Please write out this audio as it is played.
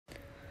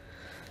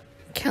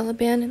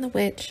Caliban and the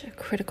Witch, a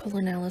critical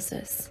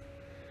analysis.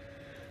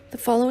 The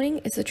following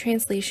is a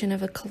translation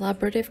of a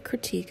collaborative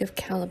critique of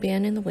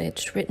Caliban and the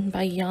Witch written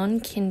by Yann,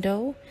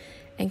 Kindo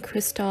and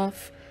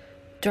Christophe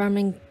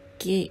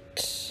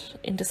Darmangeat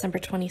in December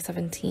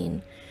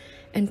 2017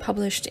 and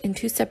published in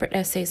 2 separate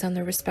essays on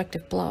their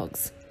respective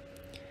blogs,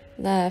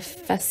 La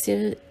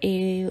Facile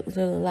et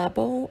le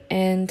Labo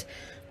and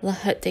La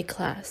Hutte des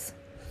Classes.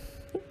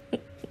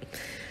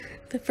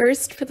 The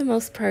first, for the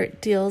most part,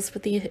 deals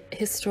with the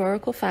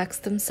historical facts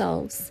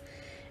themselves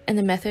and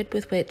the method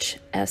with which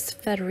S.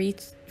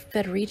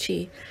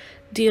 Federici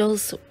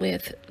deals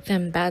with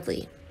them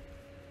badly.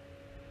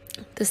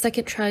 The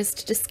second tries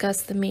to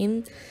discuss the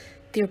main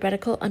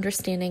theoretical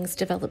understandings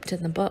developed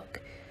in the book.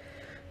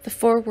 The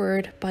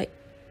foreword by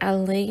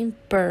Alain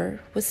Burr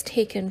was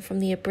taken from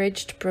the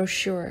abridged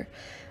brochure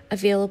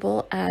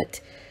available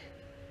at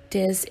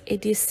Des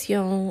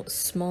Éditions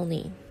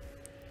Smolny.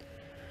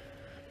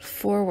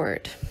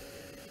 Foreword.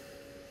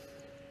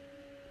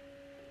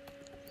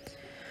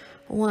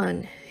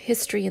 1.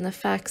 History and the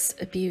facts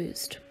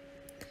abused.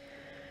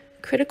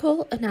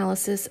 Critical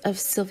analysis of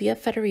Silvia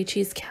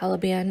Federici's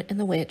Caliban and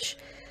the Witch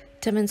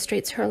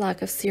demonstrates her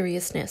lack of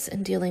seriousness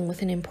in dealing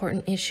with an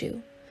important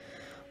issue.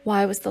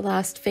 Why was the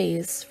last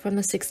phase, from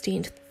the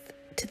 16th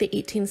to the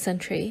 18th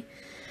century,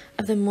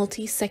 of the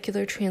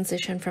multi-secular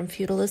transition from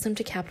feudalism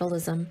to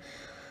capitalism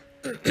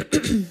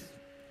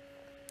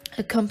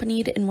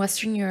accompanied in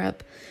Western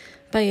Europe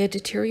by a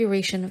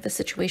deterioration of the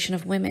situation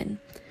of women,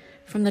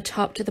 from the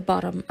top to the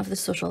bottom of the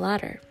social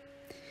ladder?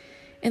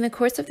 In the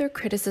course of their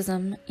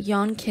criticism,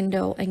 Yann,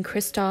 Kindo and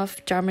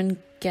Christophe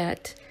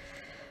Darmangeat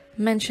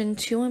mention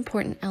 2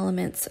 important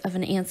elements of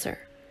an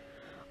answer,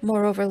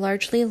 moreover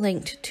largely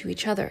linked to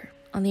each other.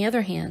 On the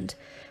other hand,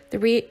 the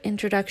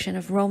reintroduction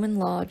of Roman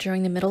law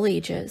during the Middle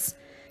Ages,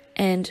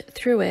 and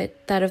through it,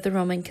 that of the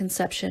Roman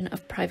conception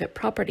of private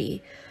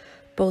property,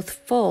 both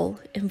full,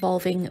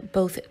 involving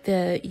both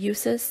the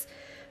usus,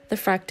 the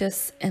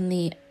fractus, and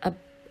the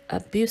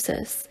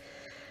abusus,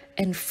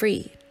 and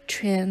free,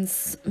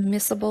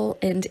 transmissible,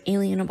 and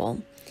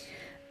alienable,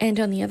 and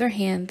on the other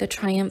hand, the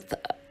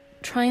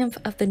triumph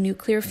of the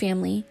nuclear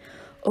family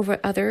over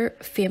other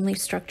family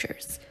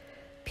structures,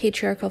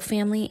 patriarchal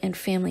family and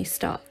family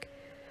stock,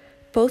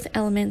 both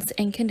elements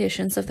and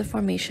conditions of the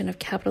formation of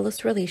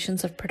capitalist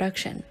relations of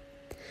production,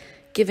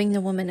 giving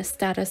the woman a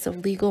status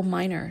of legal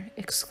minor,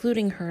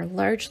 excluding her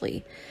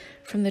largely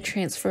from the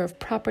transfer of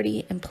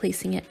property and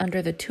placing it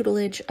under the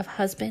tutelage of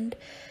husband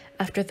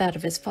after that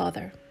of his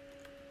father.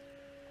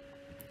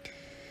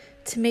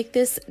 To make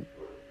this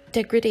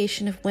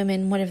degradation of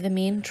women one of the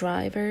main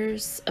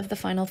drivers of the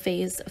final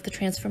phase of the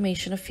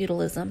transformation of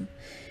feudalism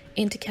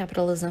into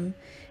capitalism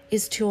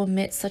is to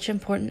omit such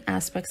important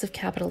aspects of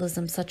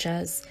capitalism such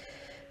as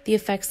the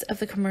effects of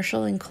the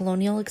commercial and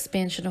colonial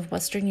expansion of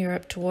Western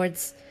Europe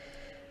towards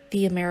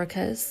the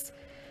Americas,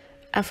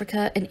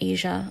 Africa, and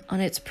Asia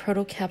on its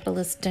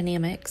proto-capitalist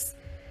dynamics,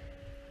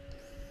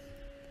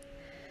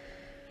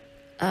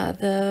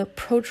 the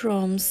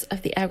prodromes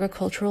of the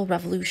agricultural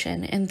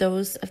revolution and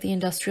those of the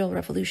industrial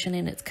revolution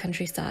in its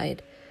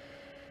countryside,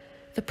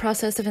 the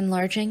process of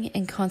enlarging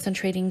and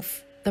concentrating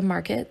the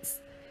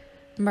markets,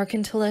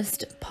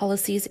 mercantilist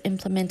policies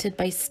implemented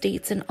by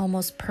states in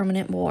almost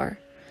permanent war,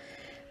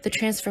 the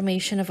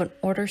transformation of an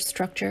order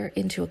structure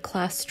into a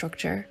class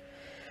structure,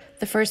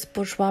 the first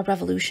bourgeois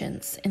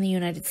revolutions in the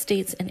United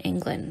States and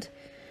England,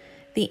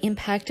 the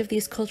impact of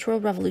these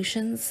cultural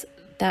revolutions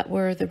that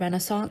were the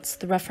Renaissance,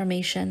 the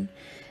Reformation,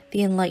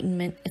 the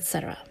Enlightenment,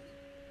 etc.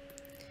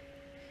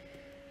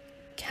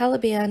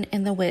 Caliban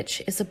and the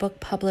Witch is a book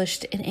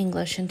published in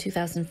English in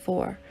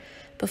 2004,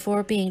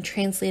 before being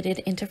translated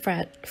into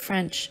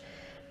French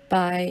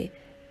by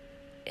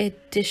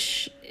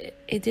Éditions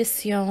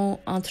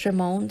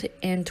Entremonde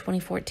in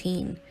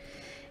 2014.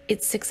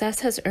 Its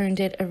success has earned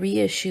it a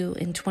reissue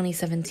in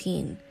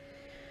 2017.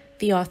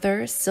 The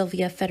author,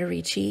 Silvia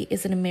Federici,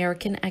 is an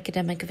American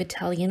academic of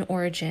Italian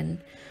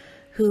origin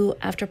who,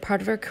 after part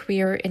of her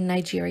career in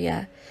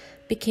Nigeria,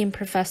 became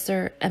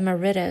professor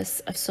emeritus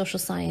of social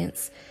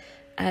science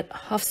at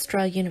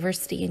Hofstra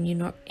University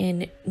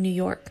in New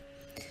York.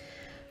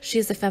 She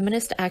is a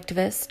feminist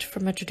activist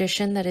from a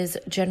tradition that is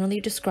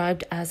generally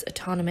described as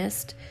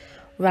autonomist,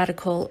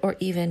 radical, or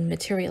even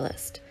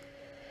materialist.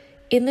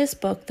 In this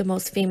book, the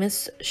most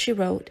famous she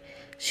wrote,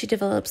 she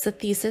develops a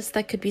thesis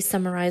that could be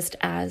summarized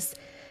as: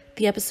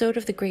 the episode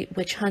of the Great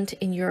Witch Hunt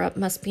in Europe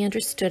must be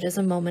understood as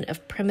a moment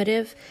of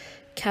primitive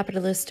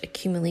capitalist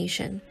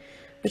accumulation,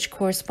 which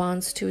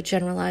corresponds to a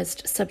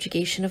generalized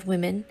subjugation of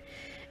women,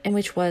 and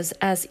which was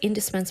as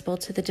indispensable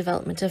to the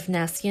development of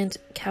nascent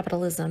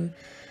capitalism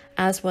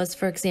as was,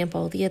 for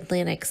example, the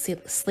Atlantic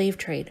slave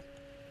trade.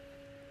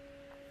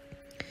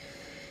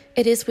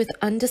 It is with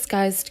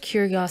undisguised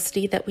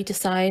curiosity that we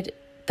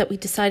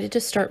decided to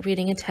start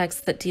reading a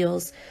text that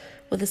deals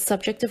with a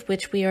subject of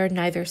which we are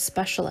neither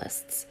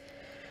specialists.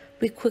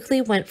 We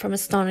quickly went from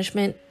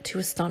astonishment to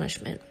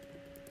astonishment.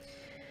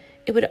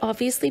 It would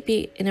obviously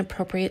be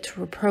inappropriate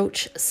to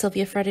reproach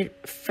Silvia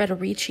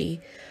Federici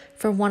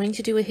for wanting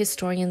to do a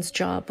historian's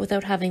job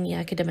without having the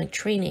academic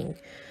training,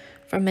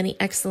 for many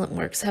excellent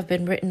works have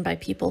been written by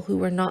people who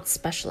were not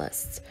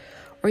specialists,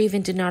 or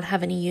even did not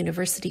have any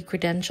university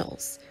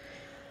credentials.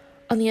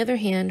 On the other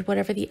hand,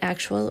 whatever the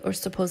actual or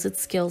supposed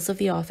skills of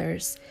the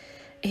authors,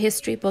 a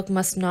history book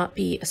must not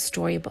be a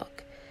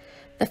storybook.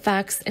 The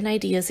facts and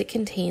ideas it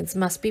contains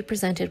must be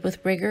presented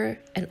with rigor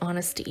and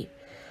honesty,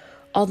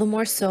 all the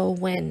more so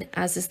when,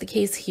 as is the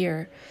case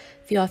here,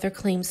 the author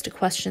claims to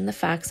question the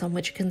facts on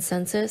which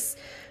consensus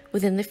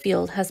within the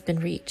field has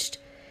been reached.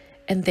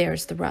 And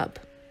there's the rub.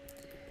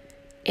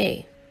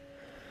 A.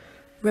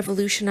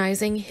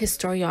 Revolutionizing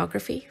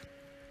historiography.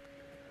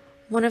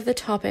 One of the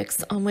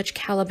topics on which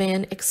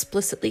Caliban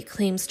explicitly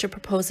claims to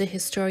propose a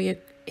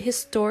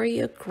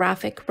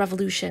historiographic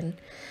revolution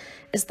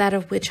is that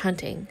of witch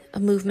hunting, a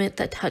movement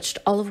that touched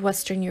all of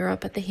Western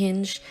Europe at the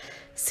hinged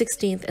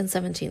 16th and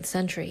 17th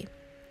century.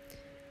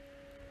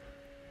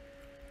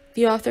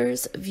 The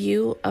author's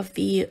view of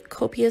the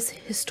copious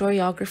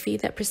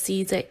historiography that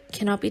precedes it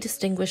cannot be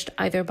distinguished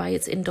either by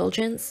its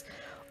indulgence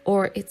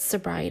or its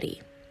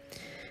sobriety.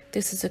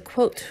 This is a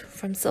quote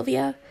from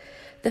Sylvia.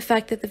 The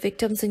fact that the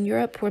victims in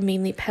Europe were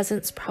mainly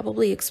peasants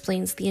probably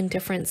explains the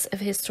indifference of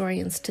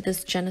historians to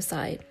this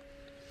genocide.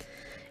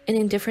 An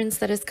indifference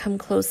that has come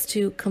close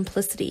to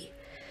complicity,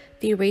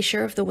 the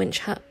erasure of the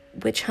witch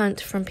hunt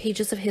from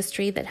pages of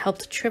history that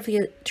helped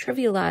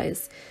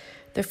trivialize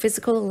their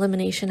physical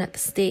elimination at the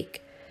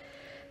stake,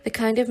 the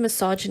kind of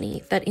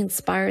misogyny that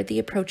inspired the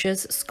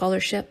approaches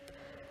scholarship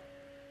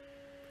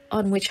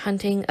on witch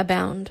hunting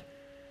abound.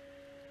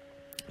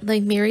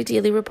 Like Mary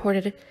Daly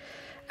reported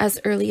as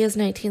early as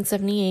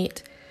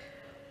 1978,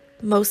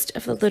 most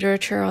of the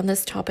literature on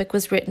this topic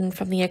was written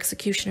from the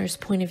executioner's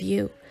point of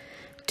view,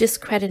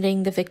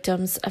 discrediting the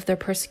victims of their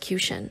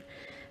persecution,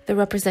 the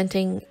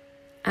representing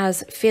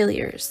as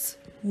failures,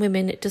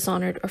 women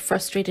dishonored or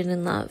frustrated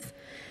in love,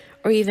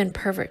 or even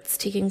perverts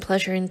taking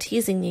pleasure in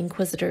teasing the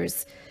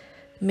inquisitors,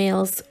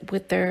 males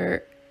with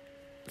their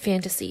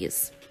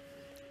fantasies.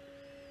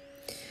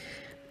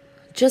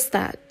 Just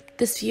that,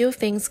 this view of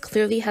things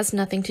clearly has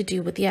nothing to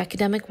do with the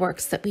academic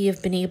works that we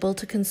have been able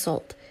to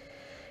consult.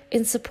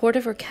 In support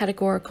of her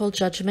categorical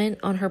judgment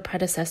on her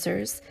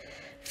predecessors,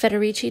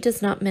 Federici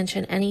does not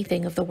mention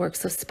anything of the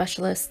works of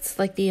specialists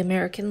like the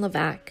American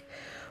Levaque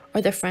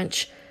or the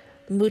French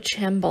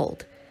Mucha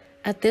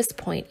at this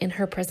point in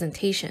her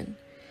presentation.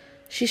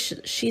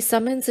 She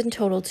summons in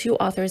total 2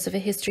 authors of a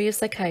history of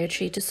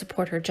psychiatry to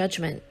support her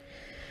judgment,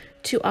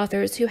 2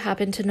 authors who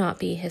happen to not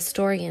be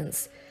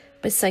historians,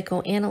 but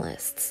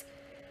psychoanalysts.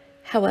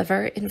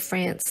 However, in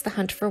France, the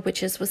hunt for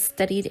witches was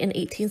studied in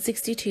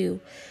 1862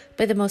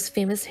 by the most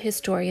famous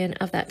historian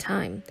of that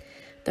time,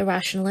 the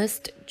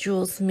rationalist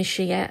Jules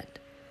Michelet.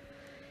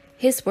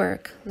 His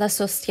work, La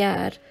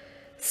Société,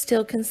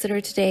 still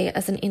considered today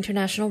as an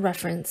international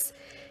reference,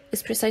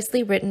 is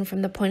precisely written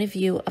from the point of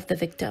view of the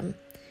victim,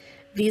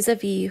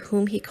 vis-a-vis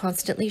whom he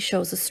constantly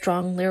shows a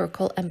strong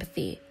lyrical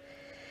empathy.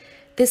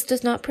 This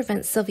does not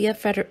prevent Sylvia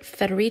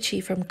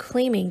Federici from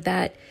claiming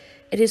that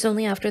it is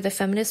only after the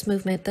feminist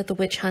movement that the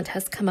witch hunt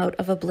has come out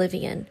of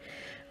oblivion,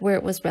 where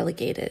it was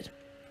relegated.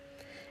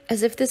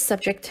 As if this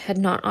subject had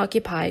not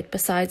occupied,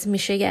 besides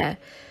Michelet,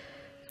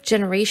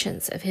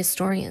 generations of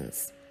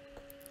historians.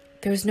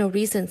 There is no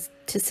reason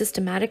to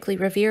systematically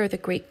revere the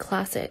great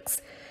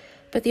classics,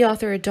 but the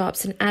author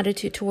adopts an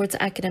attitude towards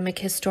academic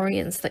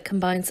historians that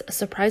combines a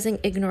surprising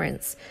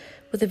ignorance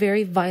with a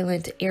very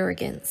violent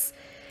arrogance,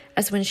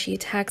 as when she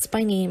attacks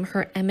by name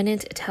her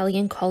eminent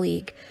Italian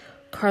colleague,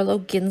 Carlo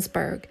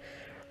Ginzburg,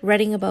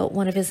 writing about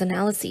one of his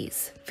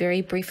analyses,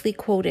 very briefly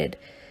quoted,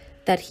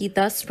 that he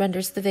thus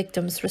renders the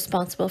victims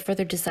responsible for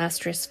their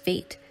disastrous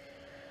fate.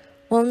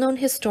 Well-known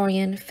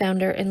historian,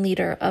 founder, and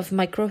leader of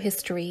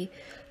microhistory,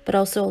 but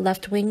also a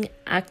left-wing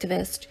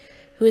activist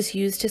who has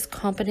used his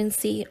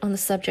competency on the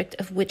subject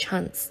of witch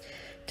hunts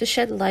to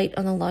shed light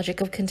on the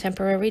logic of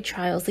contemporary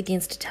trials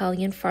against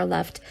Italian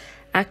far-left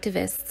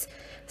activists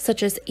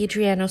such as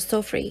Adriano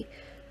Sofri,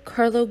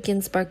 Carlo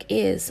Ginzburg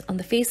is, on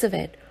the face of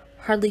it,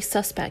 hardly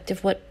suspect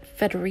of what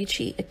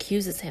Federici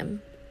accuses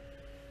him.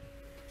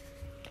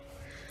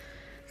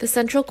 The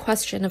central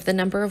question of the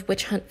number of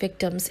witch hunt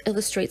victims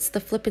illustrates the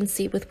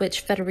flippancy with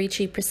which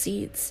Federici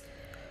proceeds.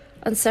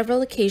 On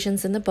several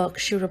occasions in the book,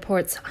 she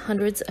reports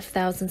hundreds of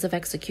thousands of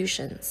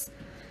executions.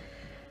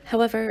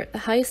 However, the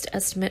highest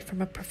estimate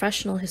from a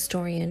professional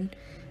historian,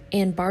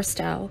 Anne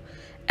Barstow,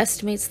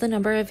 estimates the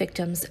number of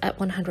victims at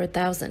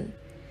 100,000.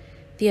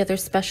 The other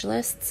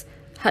specialists,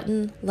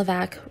 Hutton,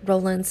 Levaque,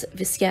 Rowlands,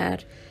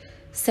 Vissière,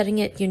 setting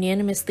it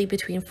unanimously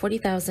between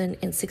 40,000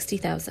 and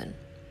 60,000.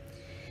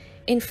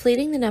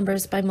 Inflating the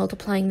numbers by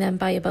multiplying them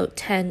by about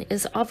 10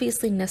 is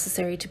obviously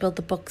necessary to build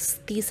the book's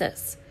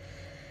thesis.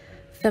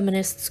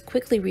 Feminists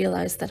quickly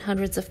realized that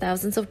hundreds of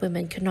thousands of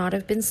women could not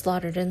have been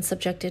slaughtered and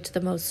subjected to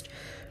the most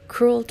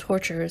cruel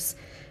tortures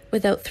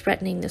without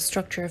threatening the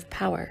structure of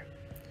power.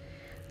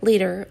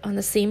 Later, on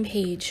the same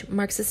page,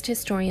 Marxist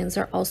historians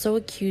are also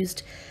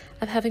accused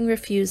of having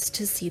refused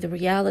to see the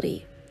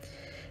reality.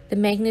 the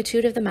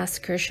magnitude of the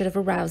massacre should have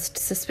aroused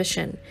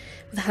suspicion,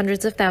 with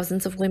hundreds of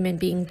thousands of women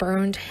being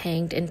burned,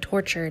 hanged, and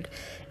tortured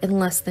in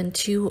less than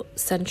 2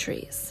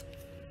 centuries.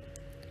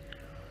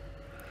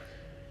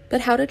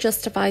 But how to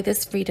justify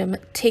this freedom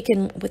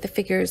taken with the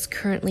figures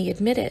currently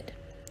admitted?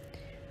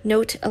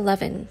 Note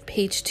 11,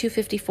 page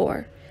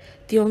 254,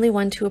 the only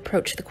one to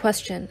approach the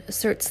question,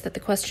 asserts that the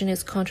question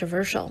is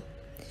controversial.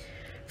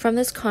 From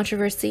this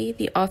controversy,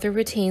 the author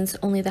retains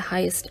only the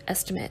highest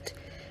estimate,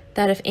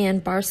 that of Anne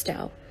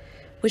Barstow,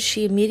 which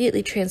she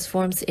immediately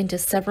transforms into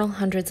several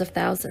hundreds of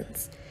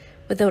thousands,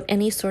 without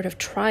any sort of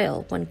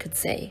trial, one could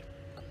say.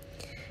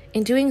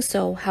 In doing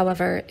so,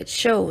 however, it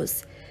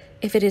shows,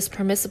 if it is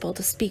permissible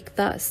to speak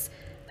thus,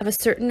 of a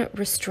certain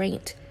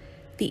restraint.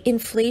 The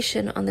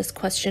inflation on this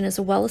question is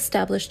a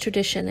well-established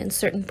tradition in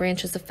certain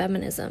branches of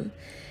feminism,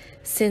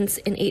 since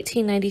in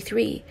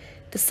 1893,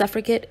 the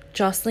suffragette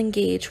Jocelyn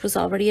Gage was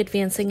already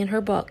advancing in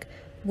her book,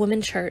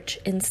 Woman, Church,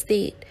 and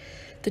State,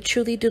 the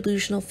truly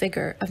delusional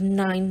figure of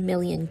 9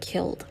 million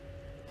killed.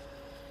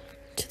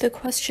 To the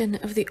question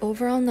of the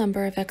overall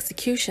number of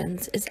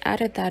executions is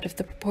added that of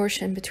the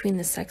proportion between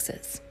the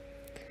sexes.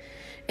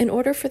 In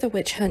order for the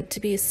witch hunt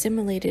to be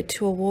assimilated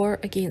to a war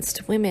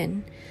against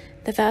women,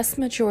 the vast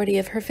majority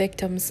of her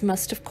victims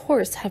must of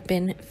course have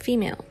been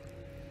female.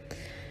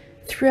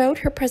 Throughout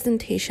her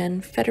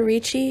presentation,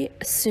 Federici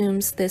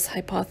assumes this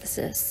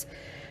hypothesis,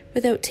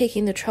 without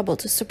taking the trouble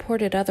to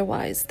support it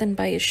otherwise than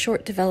by a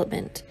short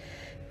development,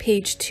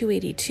 page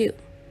 282.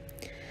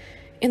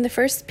 In the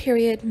first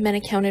period, men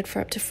accounted for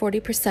up to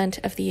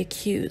 40% of the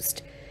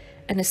accused,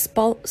 and a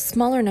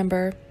smaller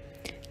number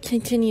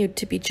continued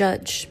to be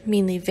judged,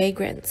 mainly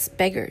vagrants,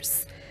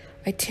 beggars,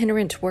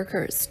 itinerant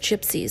workers,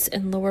 gypsies,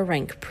 and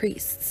lower-rank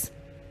priests.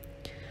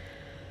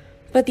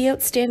 But the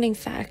outstanding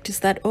fact is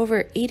that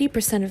over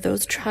 80% of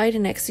those tried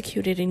and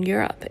executed in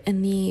Europe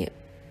in the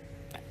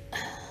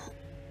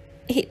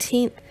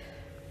 16th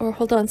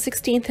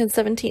and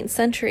 17th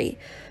century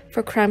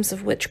for crimes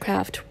of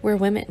witchcraft were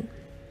women.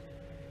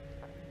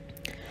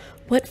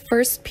 What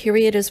first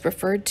period is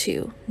referred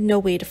to? No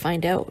way to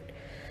find out.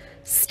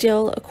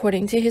 Still,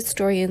 according to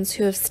historians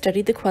who have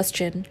studied the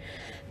question,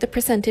 the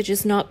percentage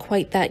is not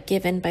quite that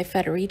given by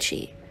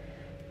Federici.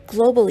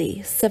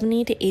 Globally,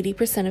 70 to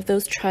 80% of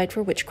those tried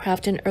for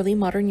witchcraft in early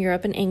modern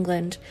Europe and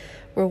England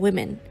were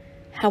women.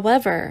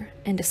 However,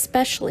 and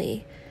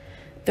especially,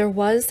 there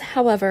was,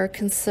 however,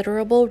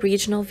 considerable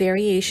regional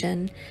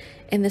variation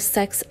in the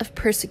sex of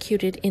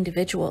persecuted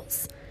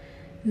individuals.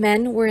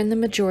 Men were in the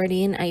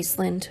majority in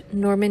Iceland,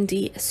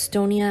 Normandy,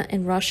 Estonia,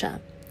 and Russia.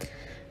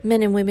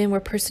 Men and women were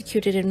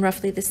persecuted in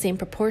roughly the same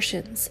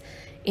proportions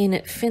in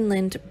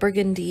Finland,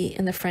 Burgundy,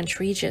 and the French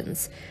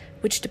regions,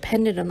 which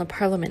depended on the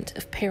Parliament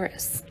of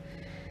Paris.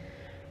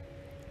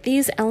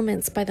 These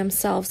elements by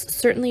themselves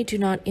certainly do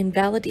not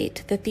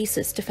invalidate the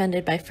thesis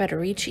defended by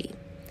Federici,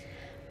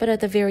 but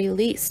at the very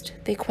least,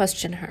 they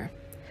question her.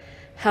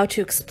 How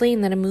to explain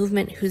that a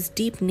movement whose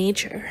deep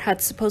nature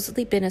had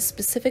supposedly been a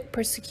specific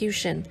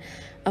persecution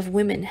of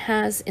women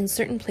has, in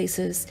certain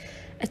places,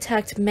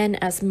 attacked men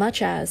as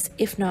much as,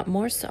 if not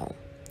more so?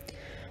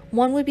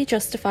 One would be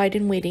justified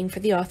in waiting for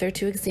the author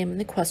to examine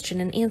the question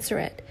and answer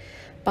it,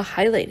 by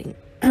highlighting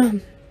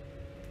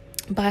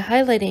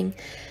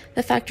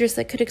the factors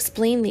that could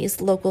explain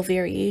these local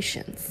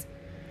variations.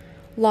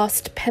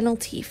 Lost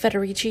penalty,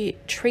 Federici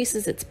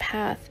traces its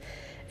path,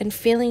 and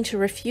failing to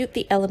refute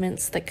the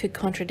elements that could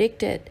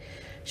contradict it,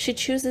 she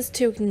chooses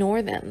to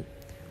ignore them,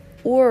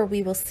 or,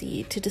 we will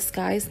see, to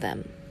disguise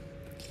them.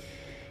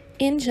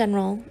 In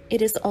general,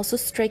 it is also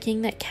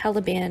striking that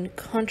Caliban,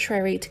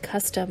 contrary to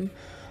custom,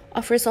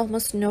 offers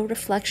almost no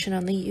reflection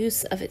on the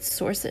use of its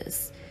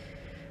sources.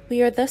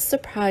 We are thus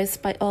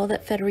surprised by all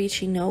that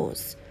Federici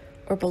knows,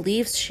 or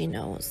believes she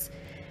knows,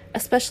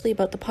 especially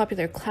about the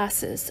popular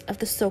classes of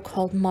the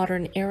so-called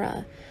modern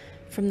era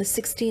from the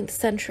 16th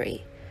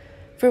century,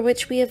 for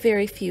which we have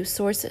very few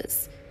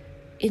sources.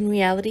 In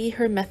reality,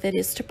 her method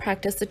is to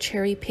practice a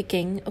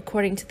cherry-picking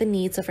according to the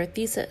needs of her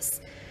thesis,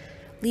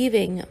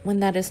 leaving, when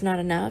that is not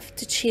enough,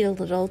 to cheat a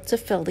little to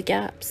fill the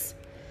gaps.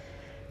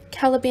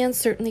 Caliban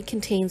certainly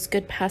contains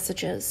good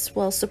passages,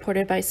 well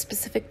supported by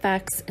specific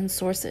facts and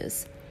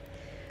sources.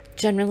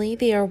 Generally,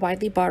 they are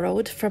widely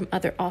borrowed from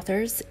other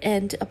authors,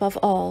 and, above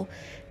all,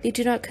 they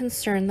do not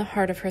concern the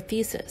heart of her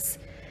thesis,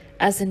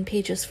 as in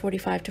pages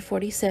 45 to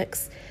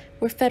 46,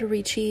 where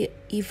Federici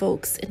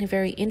evokes in a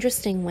very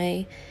interesting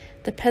way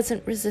the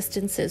peasant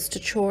resistances to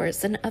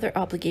chores and other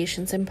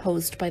obligations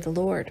imposed by the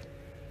Lord.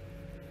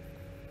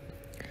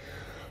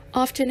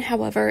 Often,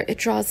 however, it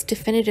draws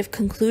definitive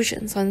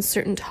conclusions on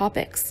certain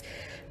topics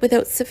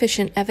without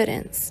sufficient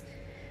evidence.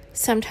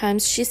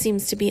 Sometimes she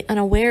seems to be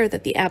unaware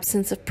that the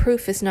absence of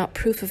proof is not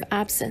proof of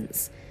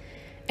absence,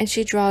 and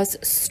she draws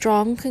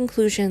strong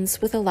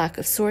conclusions with a lack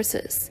of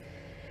sources.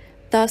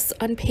 Thus,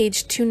 on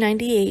page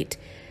 298,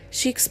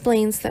 she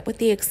explains that with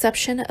the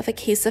exception of a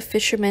case of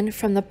fishermen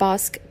from the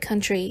Basque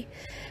country,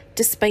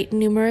 despite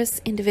numerous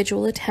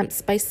individual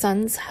attempts by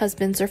sons,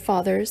 husbands, or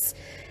fathers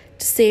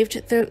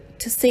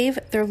to save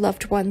their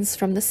loved ones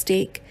from the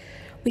stake,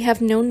 We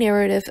have no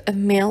narrative of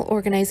male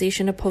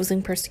organization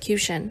opposing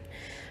persecution,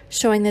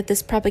 showing that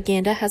this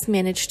propaganda has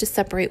managed to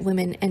separate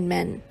women and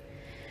men.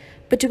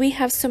 But do we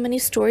have so many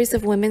stories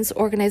of women's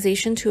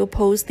organization to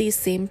oppose these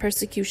same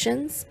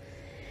persecutions?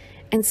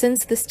 And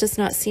since this does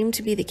not seem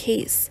to be the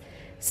case,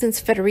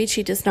 since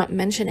Federici does not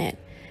mention it,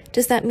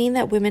 does that mean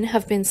that women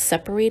have been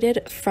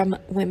separated from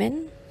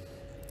women?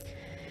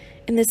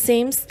 In the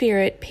same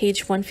spirit,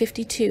 page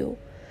 152,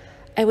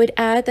 I would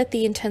add that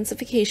the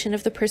intensification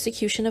of the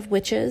persecution of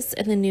witches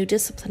and the new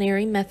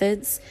disciplinary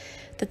methods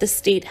that the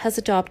state has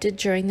adopted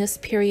during this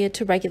period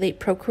to regulate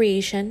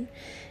procreation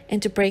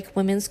and to break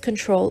women's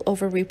control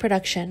over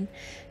reproduction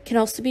can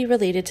also be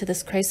related to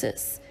this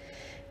crisis.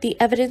 The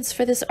evidence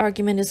for this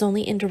argument is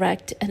only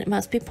indirect, and it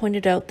must be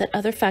pointed out that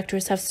other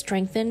factors have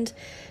strengthened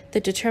the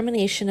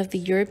determination of the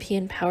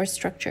European power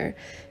structure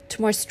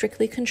to more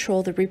strictly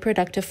control the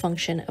reproductive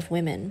function of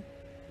women.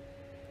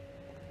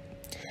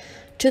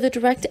 To the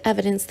direct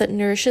evidence that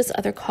nourishes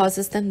other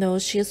causes than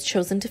those she has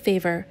chosen to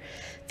favor,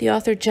 the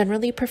author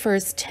generally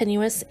prefers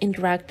tenuous,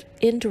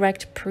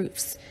 indirect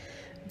proofs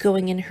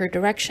going in her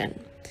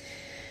direction.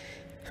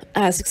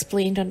 As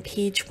explained on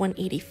page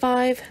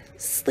 185,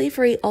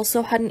 slavery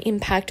also had an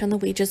impact on the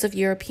wages of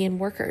European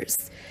workers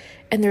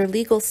and their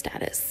legal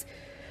status.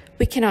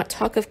 We cannot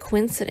talk of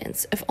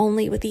coincidence if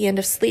only with the end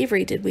of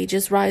slavery did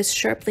wages rise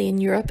sharply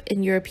in Europe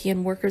and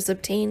European workers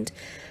obtained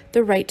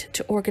the right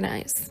to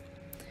organize.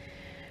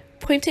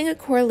 Pointing a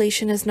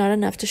correlation is not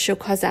enough to show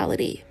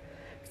causality.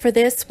 For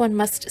this, one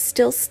must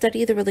still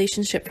study the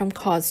relationship from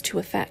cause to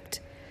effect.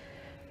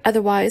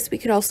 Otherwise, we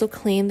could also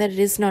claim that it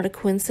is not a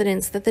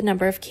coincidence that the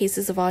number of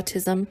cases of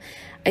autism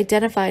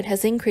identified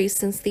has increased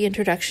since the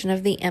introduction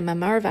of the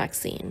MMR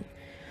vaccine.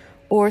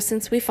 Or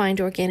since we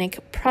find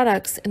organic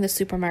products in the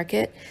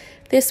supermarket,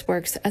 this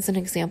works as an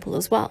example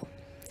as well.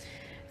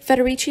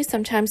 Federici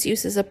sometimes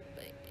uses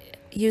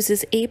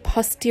a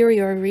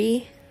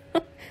posteriori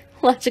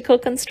logical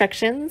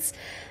constructions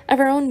of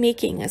her own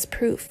making as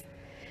proof.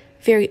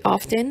 Very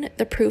often,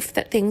 the proof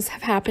that things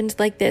have happened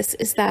like this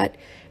is that,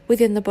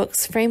 within the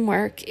book's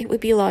framework, it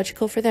would be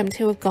logical for them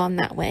to have gone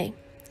that way.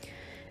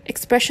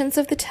 Expressions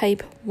of the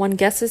type, one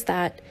guesses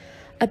that,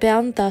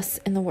 abound thus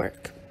in the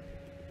work.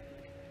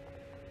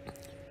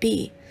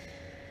 B.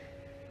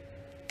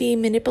 The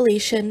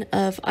manipulation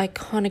of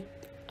iconography.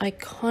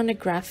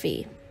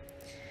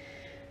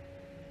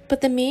 But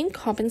the main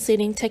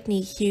compensating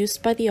technique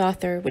used by the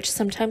author, which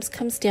sometimes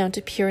comes down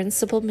to pure and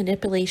simple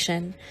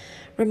manipulation,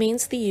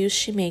 remains the use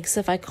she makes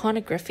of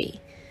iconography,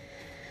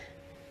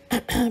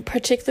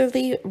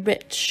 particularly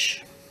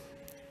rich.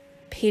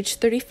 Page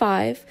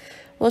 35,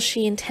 while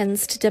she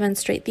intends to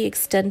demonstrate the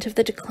extent of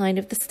the decline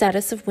of the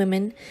status of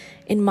women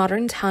in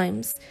modern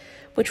times,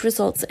 which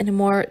results in a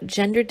more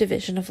gendered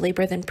division of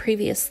labor than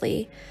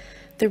previously,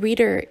 the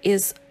reader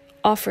is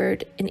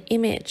offered an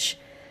image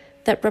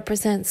that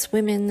represents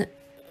women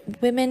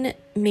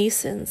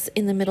masons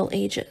in the Middle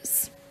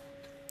Ages.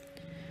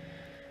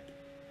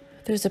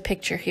 There's a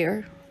picture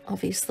here,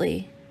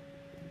 obviously.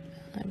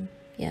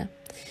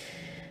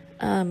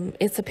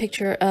 It's a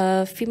picture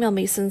of female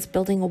masons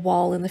building a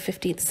wall in the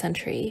 15th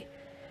century.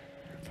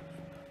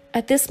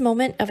 At this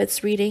moment of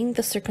its reading,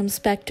 the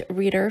circumspect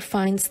reader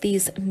finds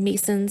these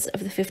masons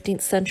of the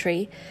 15th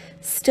century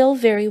still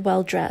very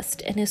well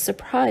dressed and is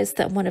surprised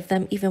that one of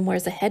them even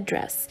wears a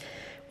headdress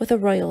with a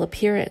royal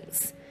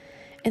appearance.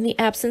 In the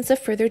absence of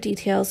further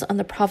details on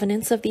the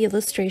provenance of the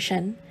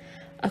illustration,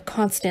 a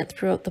constant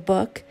throughout the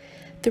book,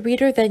 the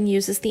reader then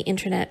uses the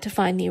internet to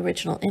find the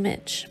original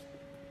image.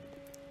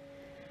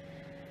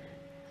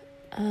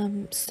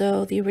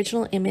 So the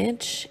original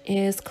image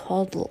is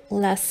called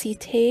La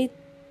Cité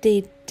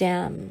des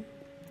Dames.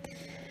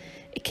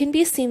 It can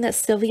be seen that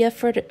Silvia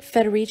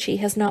Federici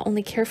has not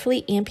only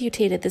carefully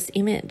amputated this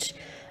image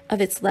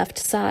of its left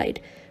side,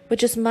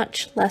 which is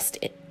much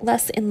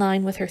less in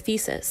line with her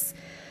thesis,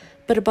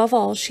 but above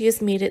all, she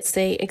has made it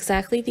say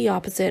exactly the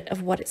opposite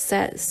of what it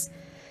says.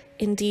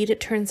 Indeed, it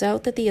turns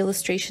out that the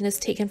illustration is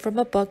taken from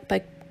a book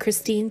by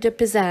Christine de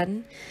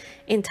Pizan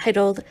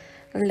entitled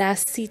La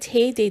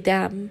Cité des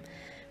Dames,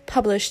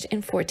 published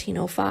in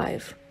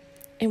 1405,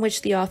 in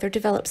which the author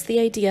develops the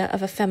idea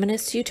of a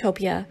feminist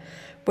utopia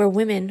where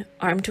women,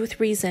 armed with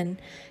reason,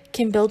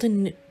 can build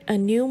a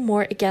new,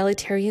 more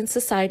egalitarian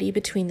society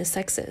between the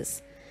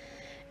sexes.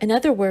 In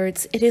other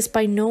words, it is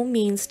by no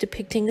means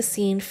depicting a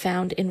scene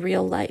found in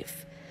real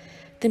life.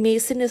 The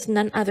mason is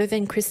none other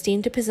than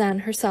Christine de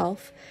Pizan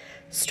herself,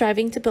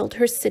 striving to build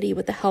her city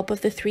with the help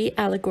of the three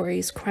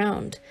allegories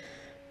crowned: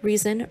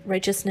 reason,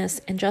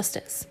 righteousness, and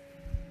justice.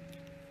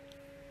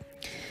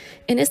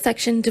 In a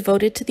section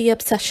devoted to the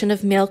obsession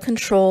of male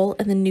control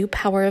and the new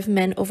power of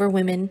men over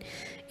women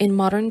in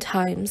modern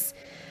times,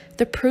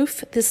 the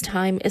proof this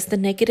time is the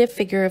negative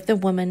figure of the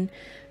woman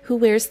who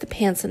wears the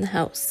pants in the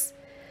house.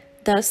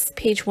 Thus,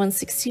 page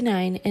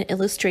 169, an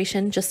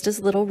illustration just as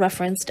little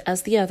referenced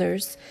as the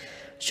others,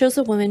 shows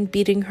a woman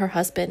beating her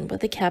husband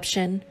with the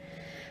caption,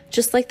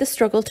 "Just like the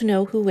struggle to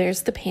know who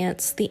wears the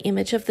pants, the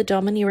image of the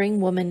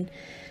domineering woman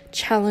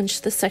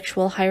challenged the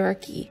sexual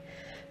hierarchy,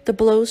 The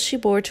blows she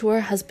bore to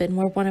her husband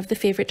were one of the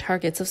favorite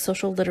targets of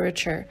social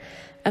literature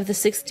of the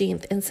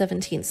 16th and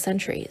 17th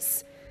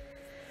centuries.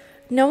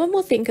 No one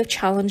will think of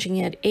challenging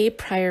it a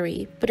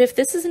priori, but if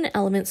this is an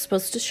element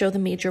supposed to show the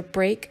major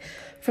break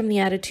from the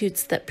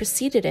attitudes that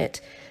preceded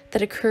it,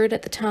 that occurred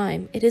at the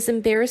time, it is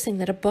embarrassing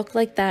that a book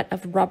like that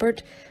of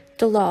Robert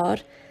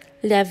Delord,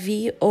 La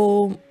vie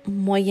au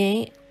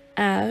Moyen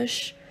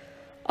Âge,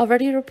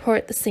 already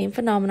report the same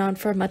phenomenon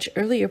for a much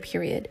earlier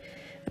period,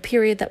 a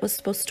period that was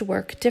supposed to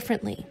work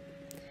differently.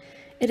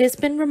 It has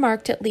been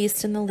remarked, at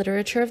least in the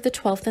literature of the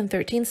 12th and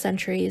 13th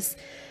centuries,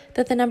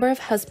 that the number of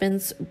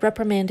husbands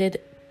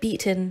reprimanded,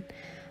 beaten,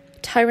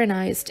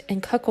 tyrannized,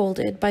 and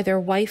cuckolded by their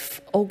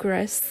wife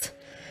ogress,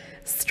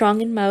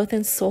 strong in mouth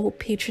and sole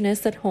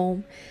patroness at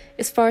home,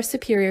 is far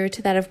superior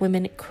to that of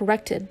women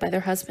corrected by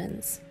their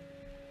husbands.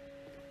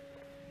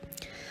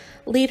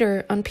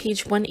 Later, on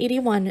page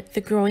 181,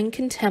 the growing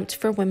contempt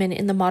for women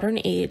in the modern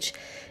age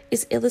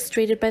is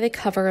illustrated by the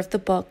cover of the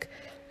book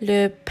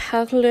Le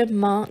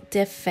Parlement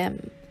des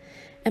Femmes,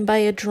 and by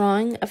a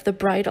drawing of the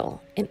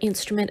bridle, an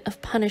instrument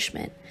of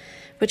punishment,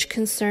 which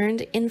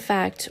concerned, in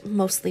fact,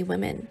 mostly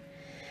women.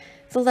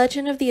 The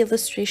legend of the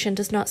illustration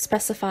does not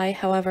specify,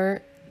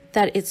 however,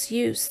 that its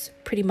use,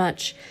 pretty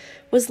much,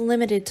 was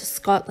limited to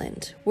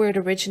Scotland, where it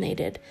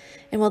originated,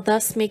 and will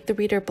thus make the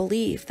reader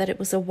believe that it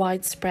was a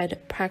widespread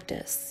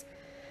practice.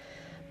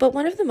 But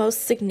one of the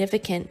most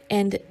significant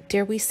and,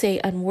 dare we say,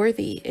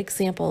 unworthy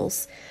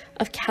examples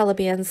of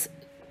Caliban's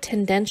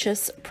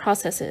tendentious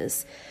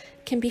processes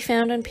can be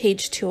found on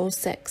page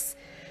 206,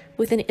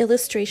 with an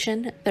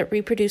illustration that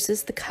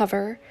reproduces the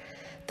cover,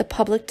 the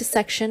public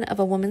dissection of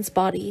a woman's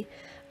body,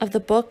 of the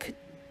book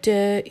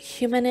De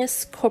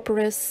Humanis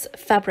Corporis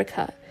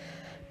Fabrica,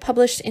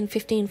 published in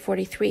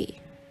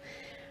 1543.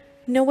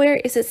 Nowhere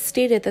is it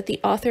stated that the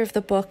author of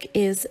the book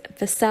is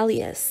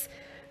Vesalius,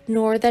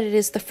 nor that it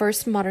is the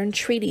first modern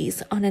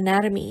treatise on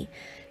anatomy,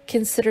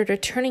 considered a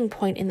turning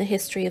point in the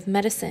history of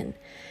medicine,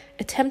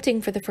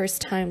 attempting for the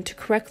first time to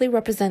correctly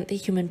represent the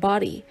human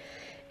body,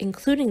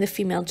 including the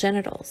female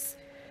genitals.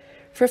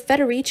 For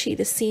Federici,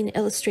 the scene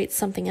illustrates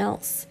something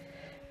else.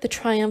 The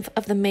triumph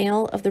of the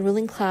male of the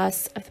ruling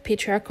class of the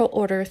patriarchal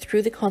order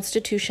through the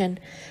constitution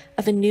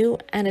of a new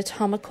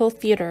anatomical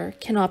theater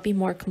cannot be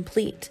more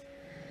complete.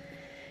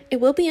 It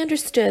will be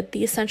understood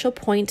the essential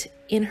point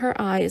in her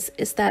eyes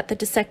is that the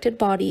dissected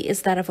body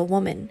is that of a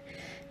woman,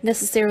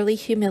 necessarily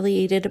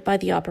humiliated by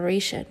the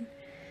operation.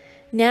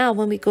 Now,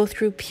 when we go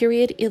through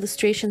period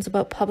illustrations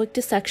about public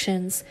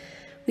dissections,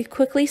 we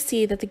quickly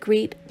see that the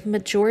great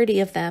majority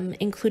of them,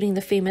 including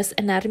the famous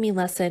anatomy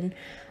lesson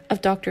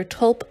of Dr.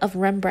 Tulp of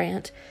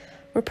Rembrandt,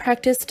 were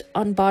practiced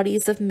on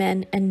bodies of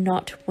men and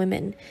not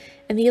women,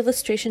 and the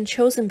illustration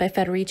chosen by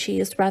Federici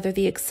is rather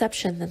the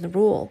exception than the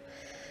rule.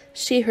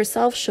 She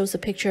herself shows a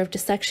picture of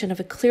dissection of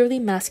a clearly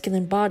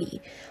masculine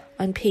body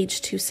on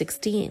page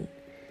 216.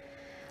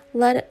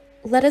 Let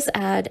us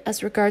add,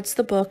 as regards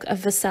the book of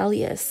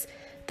Vesalius,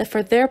 that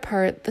for their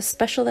part the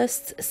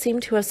specialists seem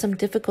to have some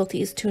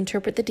difficulties to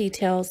interpret the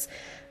details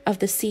of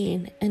the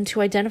scene and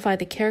to identify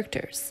the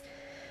characters.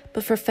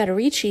 But for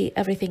Federici,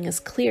 everything is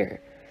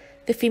clear.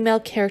 The female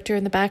character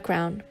in the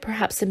background,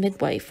 perhaps a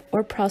midwife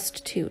or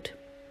prostitute,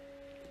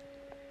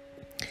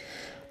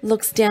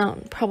 looks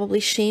down, probably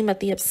shame at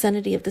the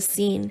obscenity of the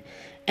scene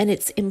and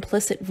its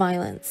implicit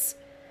violence.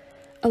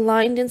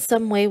 Aligned in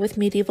some way with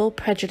medieval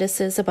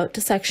prejudices about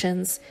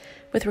dissections,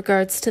 with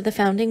regards to the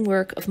founding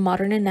work of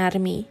modern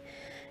anatomy,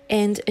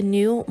 and a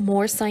new,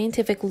 more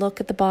scientific look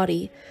at the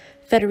body,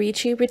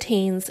 Federici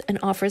retains and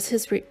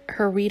offers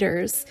her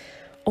readers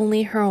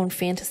only her own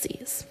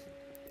fantasies.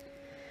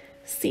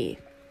 C.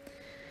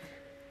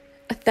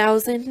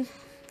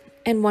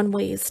 1,001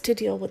 ways to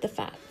deal with the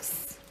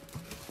facts.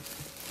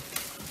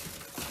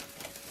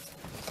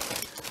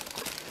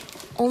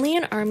 Only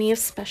an army of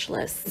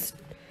specialists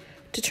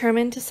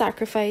determined to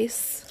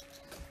sacrifice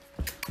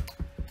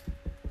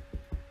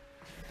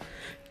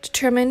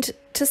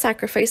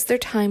their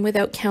time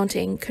without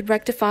counting could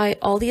rectify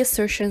all the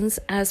assertions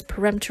as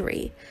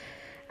peremptory,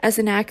 as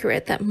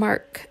inaccurate, that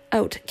mark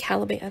out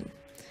Caliban.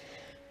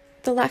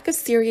 The lack of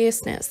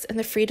seriousness and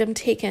the freedom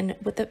taken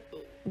with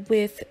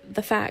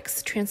the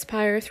facts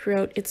transpire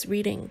throughout its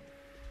reading.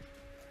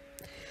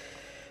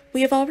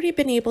 We have already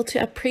been able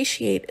to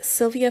appreciate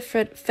Silvia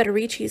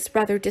Federici's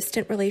rather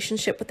distant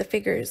relationship with the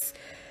figures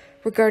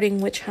regarding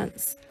witch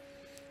hunts.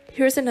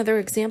 Here's another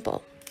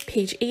example,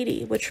 page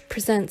 80, which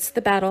presents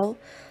the Battle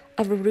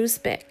of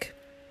Ruzbec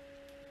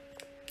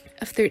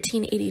of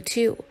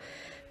 1382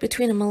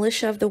 between a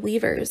militia of the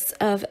weavers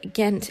of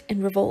Ghent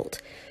in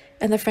revolt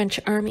and the French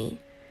army,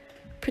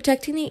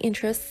 protecting the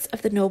interests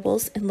of the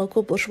nobles and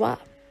local bourgeois.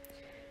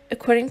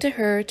 According to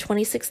her,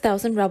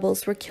 26,000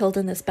 rebels were killed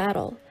in this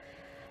battle.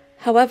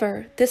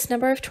 However, this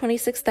number of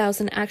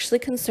 26,000 actually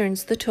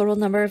concerns the total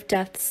number of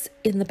deaths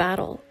in the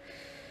battle,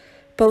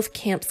 both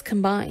camps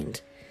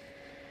combined.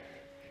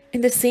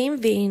 In the same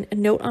vein, a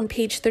note on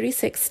page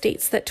 36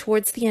 states that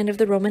towards the end of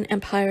the Roman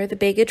Empire, the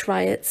baggage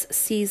riots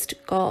seized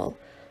Gaul,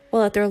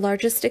 while at their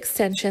largest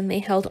extension they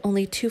held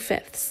only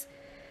 2/5.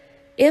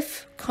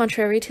 If,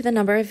 contrary to the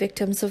number of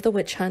victims of the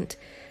witch hunt,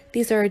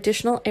 these are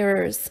additional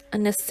errors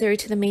unnecessary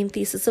to the main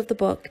thesis of the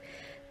book,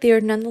 they are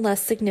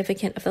nonetheless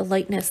significant of the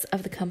lightness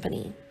of the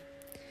company.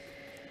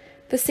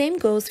 The same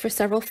goes for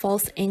several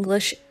false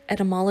English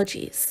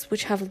etymologies,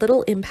 which have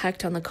little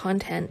impact on the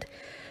content,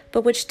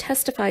 but which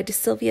testify to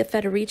Silvia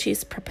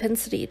Federici's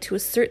propensity to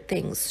assert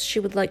things she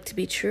would like to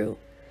be true,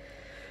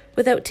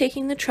 without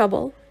taking the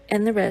trouble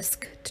and the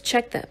risk to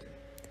check them.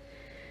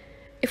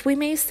 If we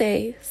may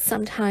say,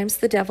 sometimes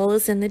the devil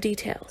is in the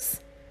details.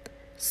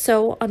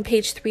 So, on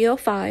page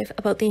 305,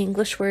 about the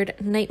English word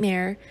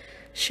nightmare,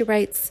 she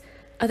writes,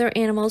 "Other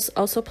animals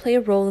also play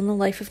a role in the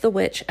life of the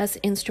witch as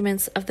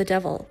instruments of the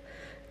devil,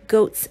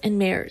 goats and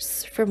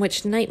mares, from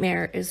which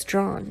nightmare is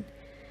drawn.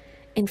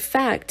 In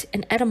fact,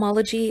 an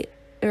etymological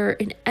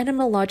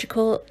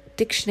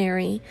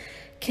dictionary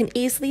can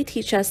easily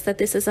teach us that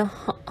this is a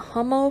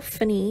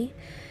homophony,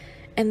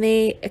 and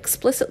they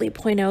explicitly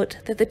point out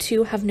that the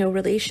two have no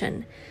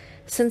relation,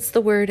 since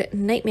the word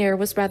nightmare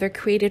was rather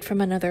created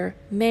from another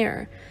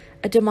mare,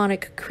 a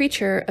demonic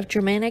creature of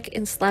Germanic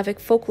and Slavic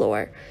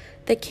folklore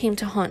that came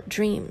to haunt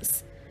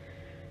dreams.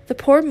 The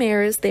poor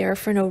mare is there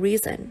for no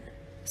reason."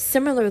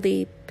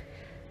 Similarly,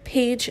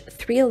 page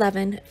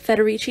 311,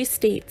 Federici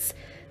states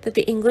that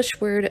the English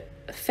word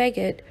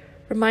faggot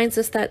reminds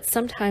us that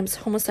sometimes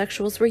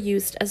homosexuals were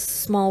used as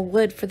small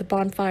wood for the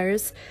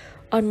bonfires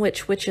on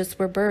which witches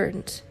were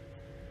burned.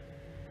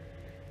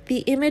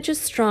 The image is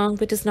strong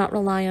but does not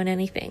rely on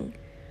anything.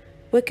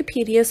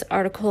 Wikipedia's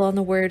article on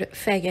the word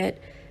faggot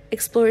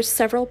explores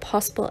several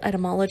possible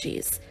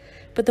etymologies,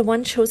 but the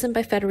one chosen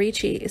by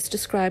Federici is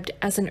described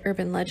as an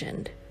urban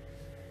legend.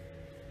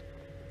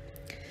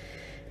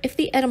 If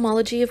the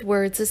etymology of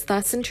words is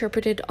thus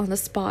interpreted on the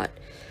spot,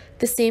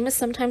 the same is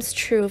sometimes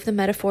true of the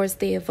metaphors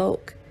they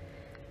evoke.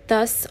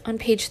 Thus, on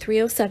page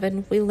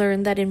 307, we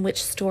learn that in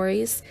witch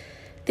stories,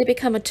 they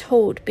become a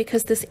toad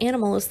because this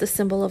animal is the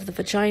symbol of the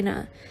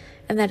vagina,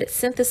 and that it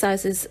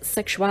synthesizes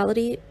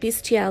sexuality,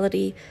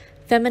 bestiality,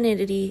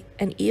 femininity,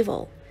 and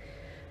evil.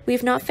 We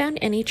have not found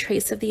any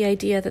trace of the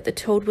idea that the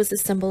toad was a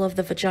symbol of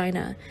the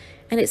vagina,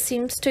 and it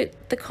seems to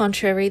the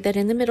contrary that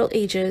in the Middle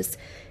Ages,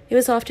 it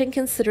was often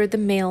considered the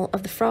male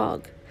of the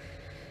frog.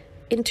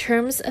 In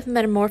terms of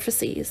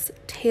metamorphoses,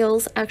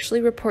 tales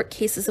actually report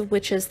cases of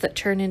witches that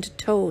turn into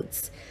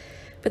toads,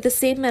 but the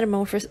same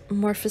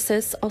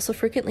metamorphosis also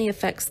frequently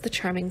affects the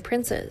charming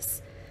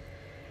princes.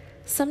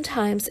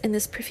 Sometimes, in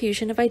this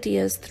profusion of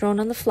ideas thrown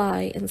on the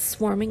fly in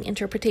swarming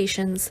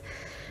interpretations,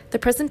 the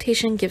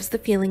presentation gives the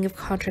feeling of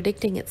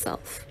contradicting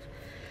itself.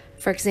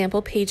 For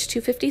example, page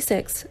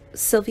 256,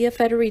 Silvia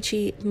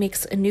Federici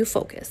makes a new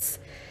focus,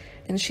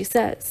 and she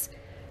says,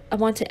 "I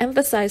want to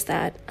emphasize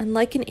that,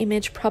 unlike an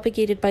image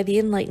propagated by the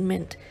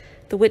Enlightenment,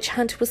 the witch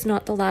hunt was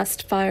not the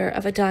last fire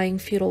of a dying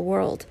feudal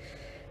world.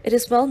 It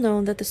is well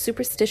known that the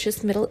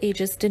superstitious Middle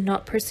Ages did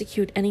not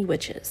persecute any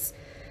witches.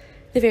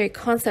 The very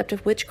concept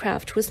of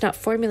witchcraft was not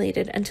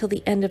formulated until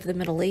the end of the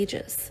Middle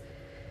Ages."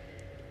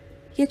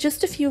 Yet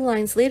just a few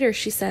lines later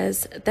she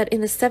says that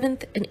in the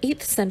 7th and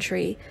 8th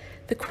century,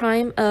 the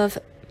crime of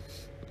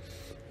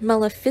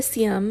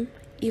maleficium,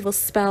 evil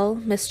spell,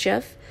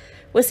 mischief,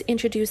 was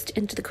introduced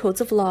into the codes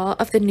of law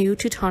of the new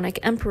Teutonic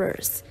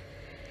emperors.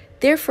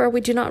 Therefore,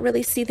 we do not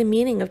really see the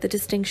meaning of the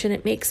distinction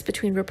it makes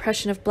between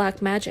repression of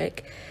black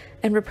magic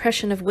and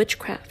repression of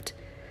witchcraft.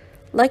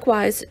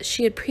 Likewise,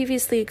 she had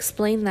previously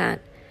explained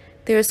that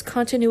there is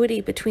continuity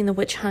between the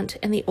witch hunt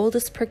and the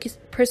oldest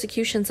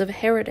persecutions of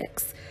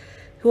heretics,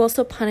 who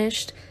also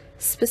punished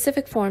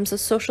specific forms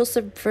of social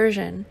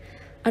subversion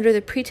under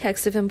the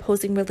pretext of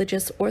imposing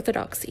religious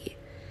orthodoxy.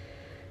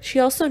 She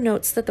also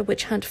notes that the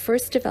witch hunt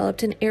first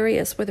developed in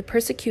areas where the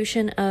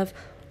persecution of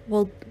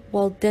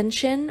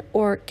Waldensian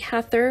or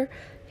Cathar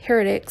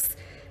heretics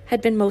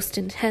had been most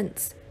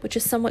intense, which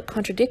is somewhat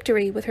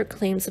contradictory with her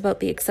claims about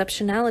the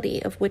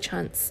exceptionality of witch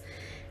hunts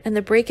and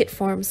the break-it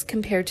forms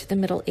compared to the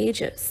Middle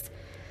Ages.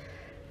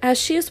 As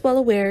she is well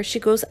aware, she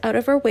goes out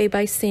of her way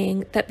by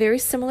saying that very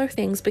similar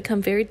things become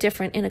very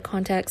different in a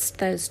context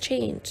that is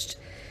changed,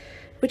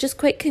 which is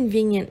quite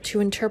convenient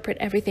to interpret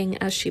everything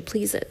as she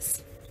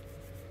pleases.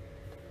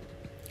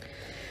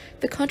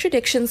 The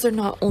contradictions are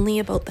not only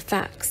about the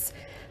facts,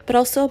 but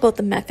also about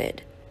the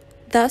method.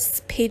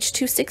 Thus, page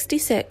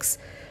 266,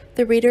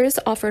 the reader is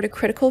offered a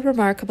critical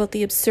remark about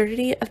the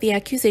absurdity of the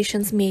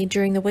accusations made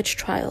during the witch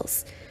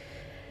trials.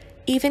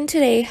 Even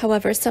today,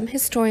 however, some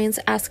historians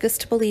ask us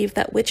to believe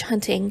that witch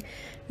hunting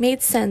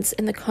made sense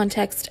in the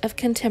context of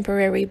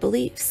contemporary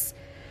beliefs,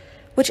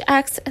 which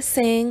acts as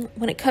saying,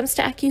 when it comes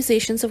to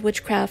accusations of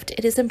witchcraft,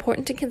 it is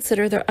important to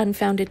consider their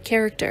unfounded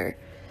character.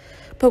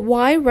 But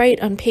why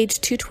write on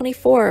page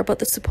 224 about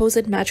the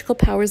supposed magical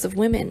powers of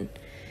women?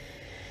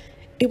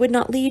 It would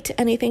not lead to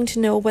anything to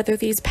know whether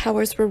these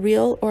powers were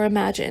real or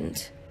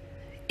imagined,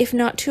 if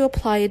not to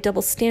apply a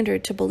double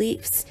standard to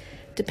beliefs,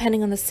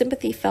 depending on the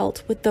sympathy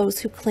felt with those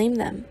who claim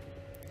them.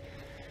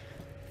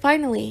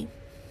 Finally,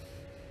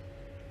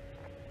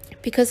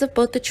 because of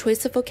both the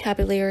choice of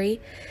vocabulary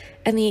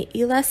and the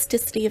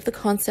elasticity of the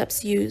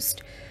concepts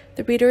used,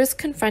 the reader is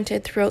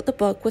confronted throughout the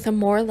book with a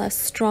more or less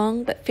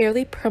strong but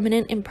fairly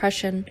permanent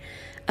impression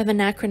of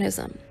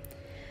anachronism.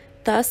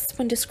 Thus,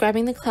 when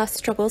describing the class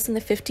struggles in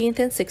the 15th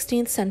and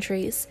 16th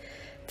centuries,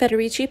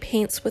 Federici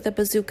paints with a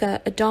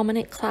bazooka a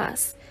dominant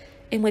class,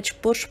 in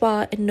which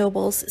bourgeois and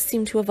nobles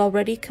seem to have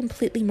already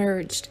completely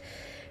merged,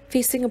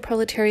 facing a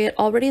proletariat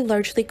already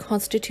largely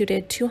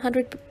constituted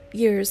 200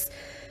 years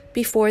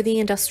before the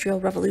Industrial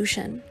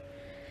Revolution.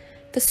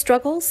 The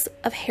struggles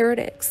of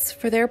heretics,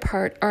 for their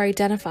part, are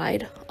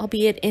identified,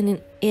 albeit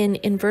in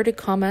inverted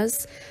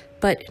commas,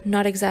 but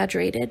not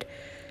exaggerated,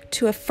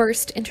 to a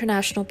first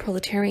international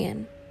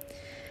proletarian.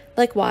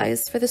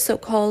 Likewise, for the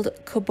so-called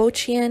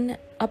Cobochian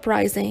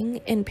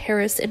uprising in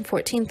Paris in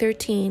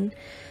 1413,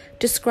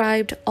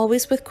 described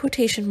always with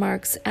quotation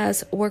marks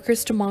as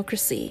workers'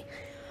 democracy,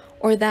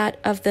 or that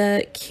of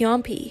the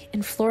Chiompi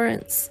in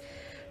Florence,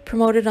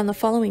 promoted on the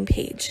following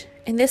page,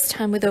 and this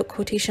time without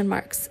quotation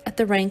marks, at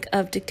the rank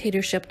of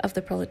dictatorship of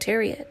the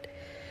proletariat.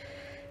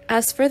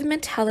 As for the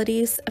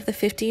mentalities of the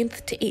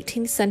 15th to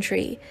 18th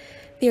century,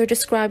 they are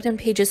described on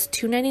pages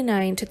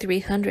 299 to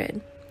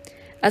 300,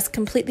 as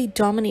completely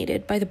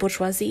dominated by the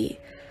bourgeoisie,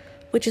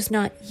 which is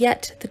not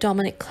yet the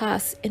dominant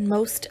class in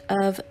most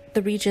of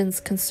the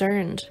regions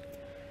concerned.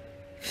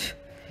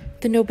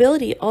 The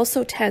nobility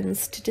also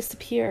tends to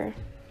disappear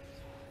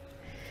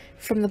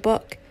from the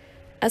book,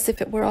 as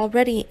if it were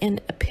already an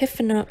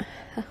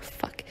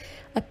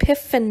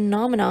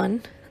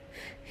epiphenomenon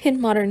in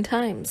modern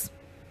times.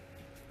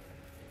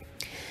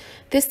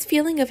 This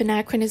feeling of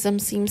anachronism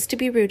seems to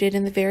be rooted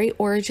in the very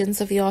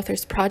origins of the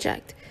author's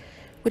project,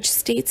 which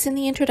states in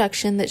the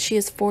introduction that she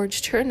has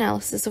forged her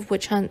analysis of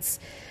witch hunts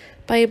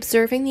by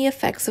observing the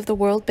effects of the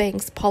World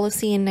Bank's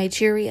policy in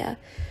Nigeria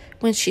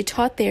when she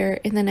taught there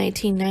in the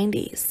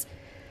 1990s.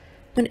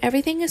 When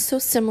everything is so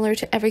similar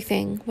to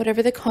everything,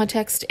 whatever the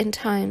context and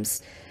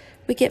times,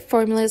 we get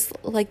formulas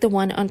like the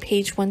one on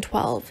page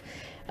 112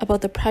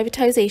 about the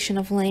privatization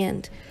of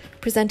land,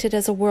 presented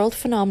as a world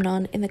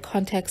phenomenon in the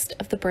context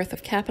of the birth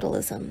of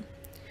capitalism.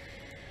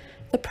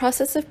 The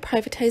process of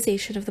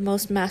privatization of the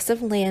most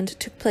massive land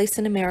took place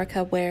in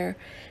America where,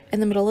 in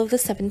the middle of the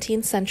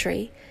 17th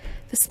century,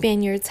 the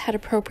Spaniards had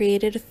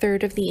appropriated a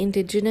third of the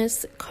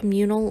indigenous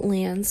communal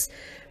lands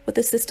with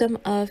a system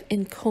of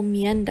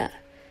encomienda.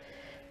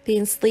 The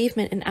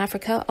enslavement in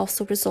Africa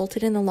also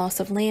resulted in the loss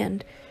of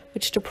land,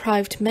 which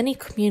deprived many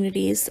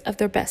communities of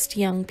their best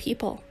young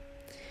people.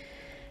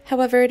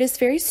 However, it is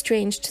very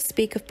strange to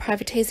speak of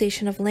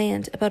privatization of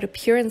land about a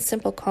pure and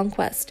simple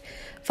conquest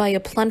via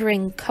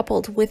plundering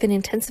coupled with an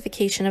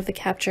intensification of the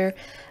capture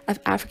of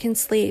African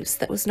slaves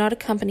that was not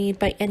accompanied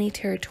by any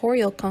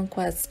territorial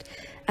conquest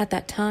at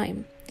that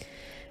time.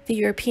 The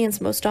Europeans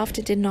most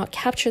often did not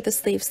capture the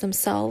slaves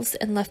themselves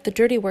and left the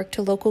dirty work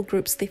to local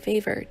groups they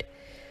favored.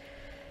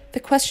 The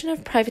question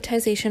of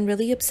privatization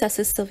really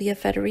obsesses Silvia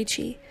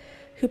Federici,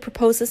 who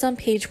proposes on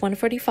page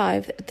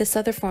 145 this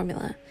other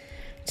formula,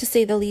 to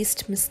say the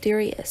least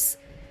mysterious.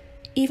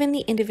 Even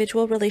the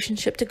individual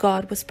relationship to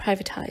God was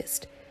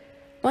privatized.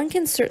 One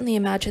can certainly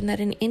imagine that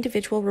an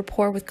individual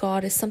rapport with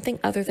God is something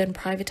other than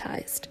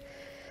privatized.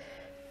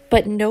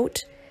 But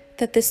note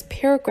that this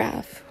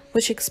paragraph,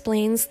 which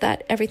explains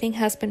that everything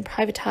has been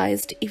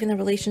privatized, even the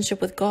relationship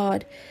with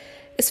God,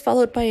 is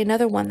followed by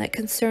another one that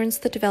concerns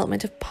the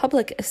development of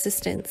public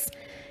assistance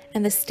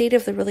and the state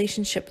of the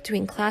relationship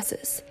between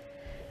classes.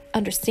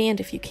 Understand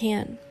if you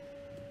can.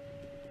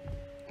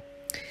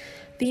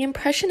 The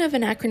impression of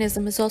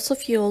anachronism is also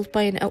fueled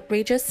by an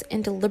outrageous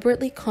and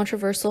deliberately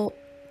controversial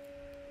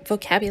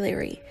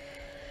vocabulary.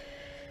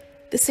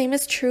 The same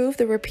is true of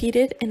the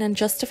repeated and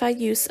unjustified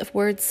use of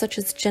words such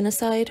as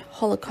genocide,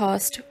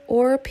 Holocaust,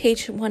 or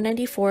page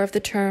 194 of the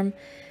term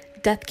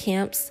death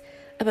camps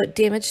about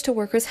damage to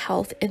workers'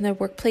 health in the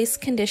workplace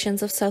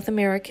conditions of South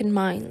American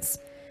mines.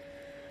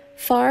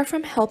 Far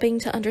from helping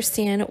to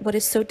understand what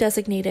is so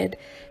designated,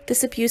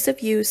 this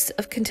abusive use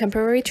of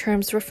contemporary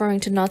terms referring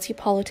to Nazi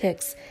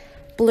politics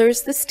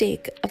blurs the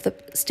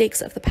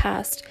stakes of the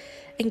past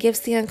and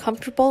gives the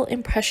uncomfortable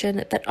impression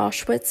that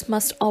Auschwitz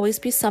must always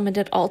be summoned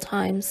at all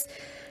times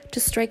to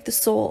strike the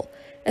soul,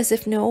 as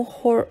if no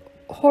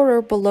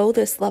horror below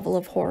this level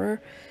of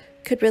horror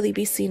could really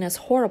be seen as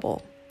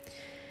horrible.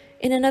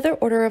 In another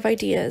order of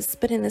ideas,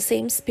 but in the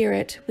same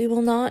spirit, we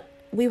will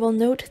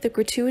note the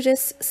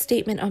gratuitous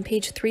statement on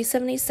page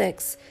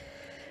 376,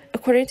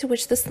 according to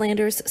which the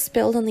slanders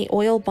spilled on the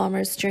oil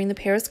bombers during the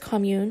Paris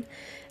Commune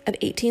of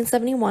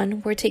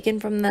 1871 were taken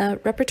from the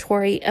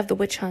repertory of the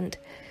witch hunt,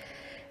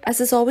 as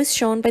is always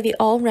shown by the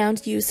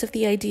all-round use of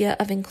the idea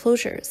of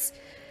enclosures.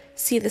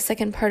 See the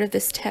second part of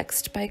this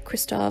text by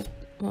Christophe.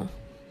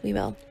 We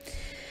will.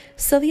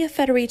 Silvia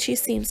Federici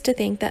seems to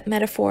think that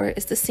metaphor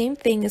is the same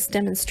thing as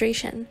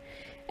demonstration,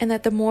 and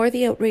that the more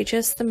the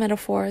outrageous the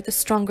metaphor, the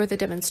stronger the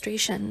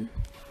demonstration.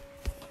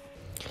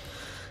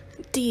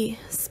 D.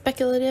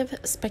 Speculative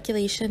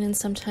speculation and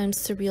sometimes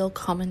surreal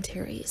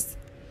commentaries.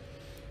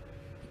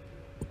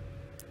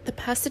 The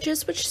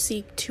passages which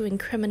seek to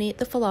incriminate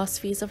the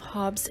philosophies of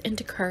Hobbes and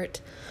Descartes,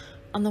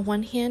 on the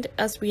one hand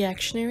as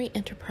reactionary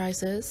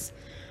enterprises,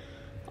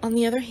 On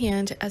the other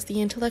hand, as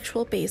the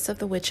intellectual base of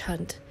the witch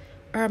hunt,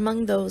 are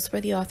among those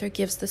where the author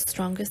gives the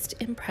strongest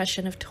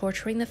impression of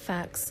torturing the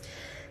facts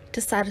to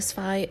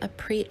satisfy a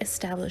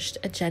pre-established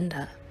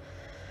agenda.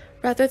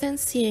 Rather than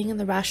seeing in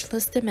the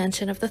rationalist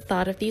dimension of the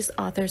thought of these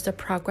authors a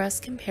progress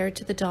compared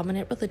to the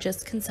dominant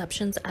religious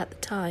conceptions at the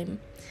time,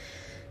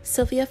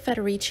 Silvia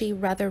Federici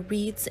rather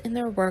reads in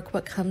their work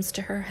what comes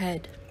to her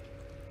head.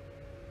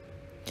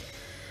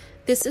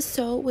 This is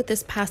so with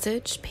this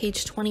passage,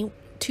 page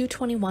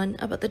 221,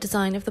 about the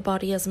design of the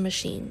body as a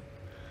machine.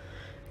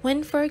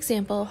 When, for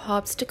example,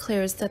 Hobbes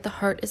declares that the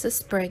heart is a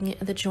spring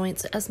and the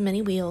joints as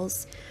many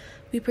wheels,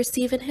 we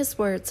perceive in his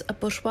words a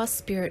bourgeois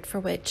spirit for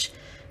which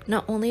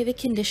not only the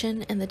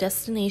condition and the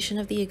destination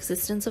of the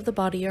existence of the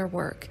body are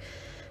work,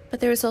 but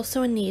there is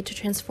also a need to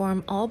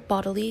transform all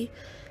bodily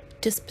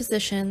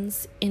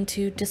dispositions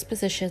into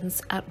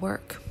dispositions at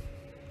work.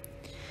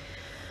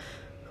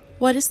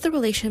 What is the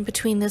relation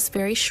between this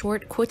very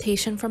short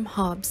quotation from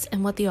Hobbes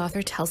and what the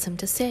author tells him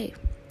to say?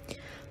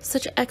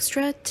 Such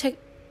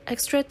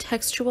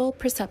extra-textual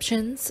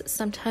perceptions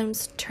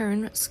sometimes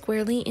turn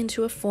squarely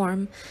into a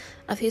form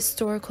of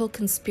historical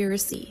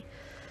conspiracy.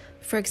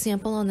 For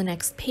example, on the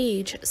next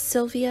page,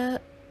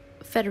 Silvia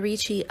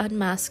Federici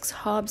unmasks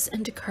Hobbes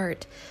and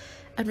Descartes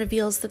and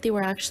reveals that they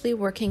were actually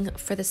working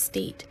for the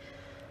state.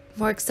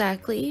 More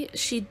exactly,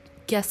 she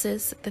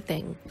guesses the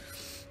thing.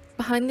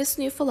 Behind this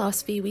new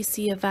philosophy, we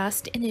see a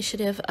vast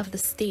initiative of the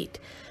state,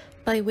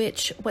 by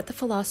which what the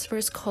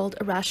philosophers called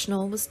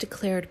irrational was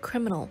declared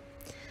criminal.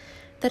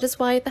 That is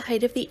why at the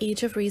height of the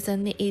age of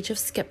reason, the age of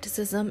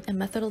skepticism and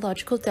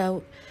methodological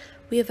doubt,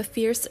 we have a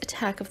fierce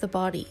attack of the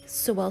body,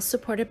 so well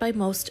supported by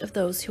most of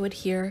those who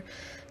adhere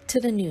to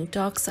the new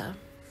doxa.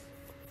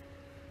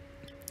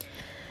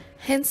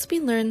 Hence we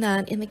learn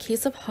that, in the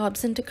case of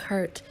Hobbes and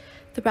Descartes,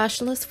 the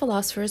rationalist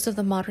philosophers of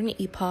the modern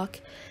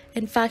epoch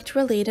in fact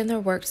relayed in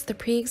their works the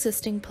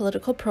pre-existing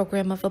political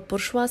program of a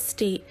bourgeois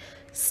state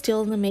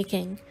still in the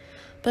making,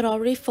 but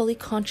already fully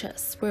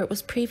conscious, where it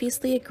was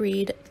previously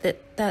agreed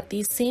that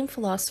these same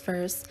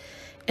philosophers,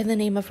 in the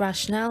name of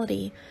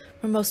rationality,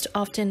 were most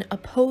often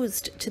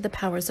opposed to the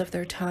powers of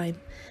their time,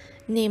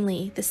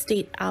 namely the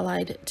state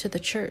allied to the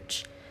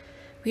church.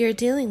 We are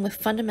dealing with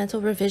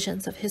fundamental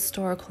revisions of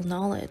historical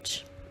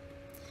knowledge.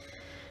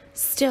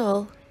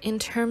 Still, in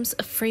terms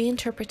of free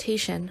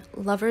interpretation,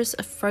 lovers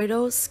of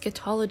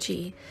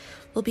Freudo-scatology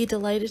will be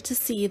delighted to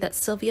see that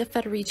Silvia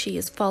Federici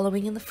is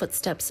following in the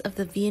footsteps of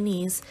the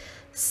Viennese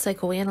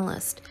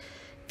psychoanalyst,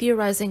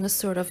 theorizing a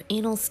sort of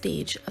anal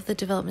stage of the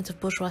development of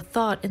bourgeois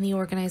thought in the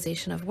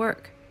organization of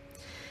work.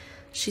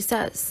 She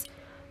says,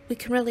 "We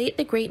can relate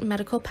the great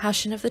medical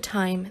passion of the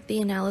time,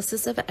 the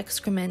analysis of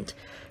excrement,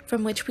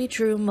 from which we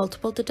drew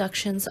multiple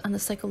deductions on the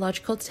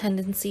psychological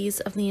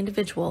tendencies of the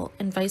individual,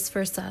 and vice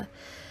versa,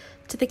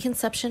 to the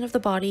conception of the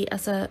body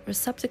as a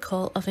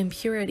receptacle of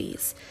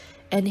impurities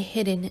and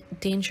hidden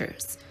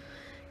dangers.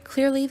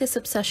 Clearly, this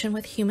obsession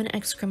with human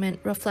excrement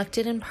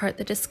reflected in part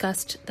the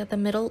disgust that the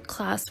middle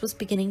class was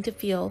beginning to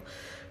feel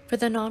for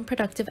the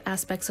non-productive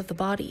aspects of the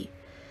body.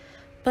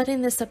 But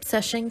in this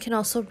obsession can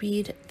also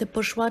read the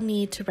bourgeois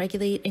need to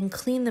regulate and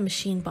clean the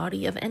machine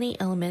body of any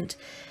element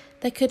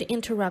that could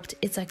interrupt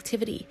its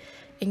activity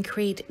and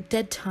create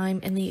dead time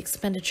in the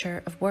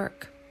expenditure of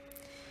work.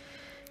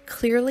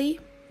 Clearly,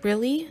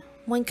 really,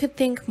 one could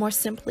think more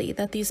simply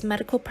that these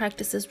medical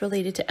practices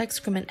related to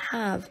excrement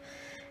have,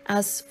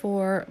 as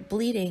for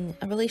bleeding,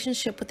 a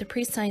relationship with the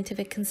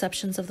pre-scientific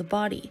conceptions of the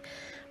body,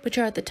 which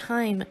are at the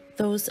time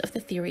those of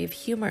the theory of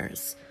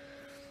humors.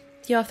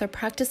 The author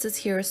practices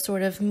here a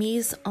sort of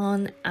mise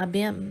en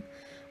abîme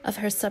of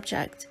her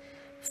subject,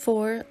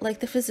 for,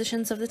 like the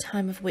physicians of the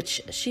time of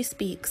which she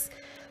speaks,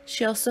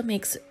 she also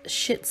makes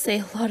shit say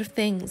a lot of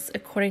things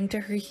according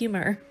to her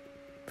humor.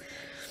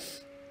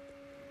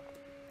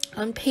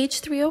 On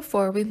page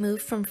 304, we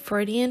move from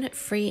Freudian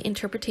free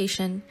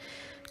interpretation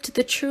to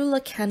the true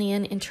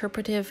Lacanian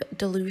interpretive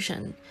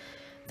delusion,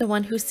 the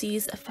one who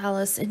sees a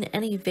phallus in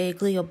any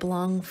vaguely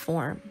oblong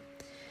form.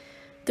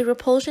 The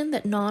repulsion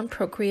that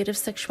non-procreative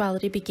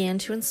sexuality began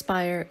to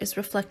inspire is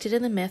reflected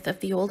in the myth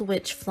of the old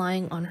witch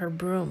flying on her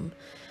broom,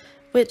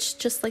 which,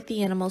 just like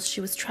the animals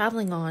she was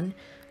traveling on,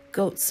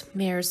 goats,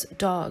 mares,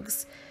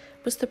 dogs,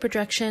 was the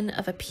projection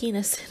of a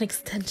penis in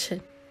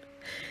extension,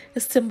 a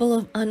symbol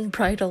of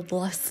unbridled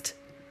lust.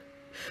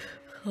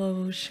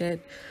 Oh shit.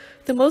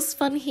 The most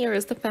fun here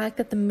is the fact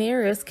that the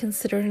mare is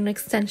considered an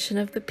extension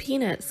of the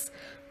penis,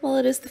 while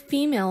it is the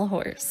female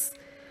horse.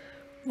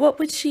 What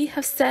would she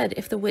have said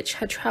if the witch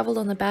had traveled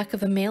on the back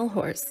of a male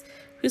horse,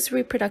 whose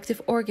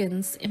reproductive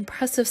organs,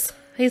 impressive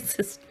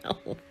sizes,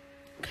 no.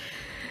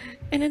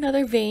 In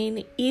another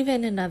vein,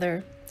 even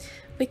another,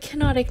 we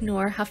cannot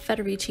ignore how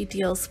Federici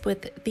deals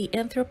with the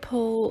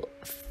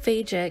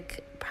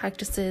anthropophagic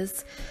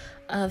practices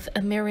of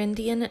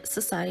Amerindian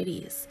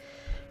societies,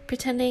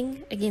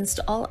 pretending, against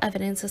all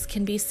evidence as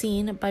can be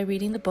seen by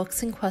reading the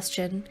books in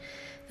question,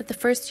 that the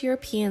first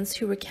Europeans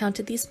who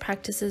recounted these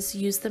practices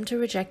used them to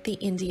reject the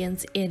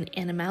Indians in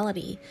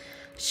animality.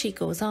 She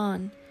goes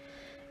on,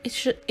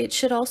 It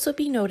should also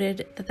be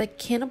noted that the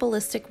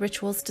cannibalistic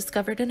rituals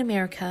discovered in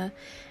America,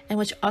 and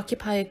which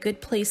occupy a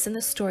good place in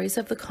the stories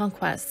of the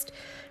conquest,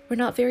 were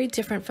not very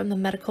different from the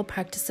medical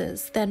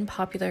practices then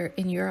popular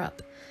in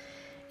Europe.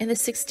 In the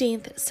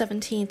 16th,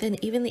 17th,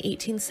 and even the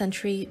 18th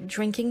century,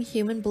 drinking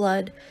human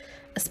blood,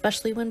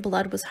 especially when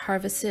blood was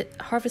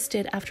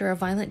harvested after a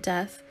violent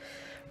death,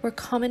 were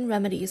common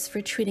remedies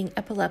for treating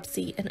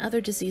epilepsy and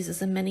other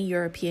diseases in many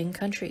European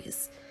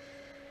countries.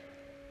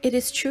 It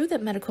is true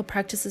that medical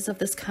practices of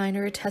this kind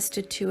are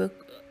attested to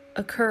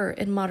occur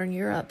in modern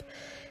Europe,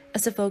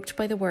 as evoked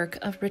by the work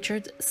of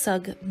Richard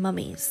Sugg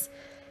Mummies,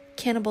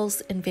 Cannibals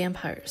and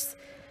Vampires.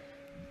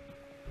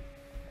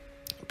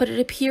 But it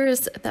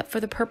appears that for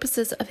the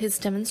purposes of his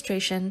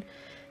demonstration,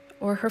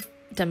 or her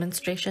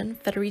demonstration,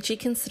 Federici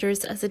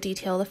considers as a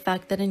detail the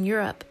fact that in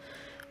Europe,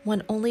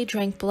 one only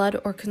drank blood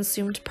or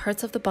consumed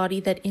parts of the body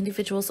that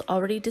individuals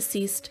already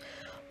deceased,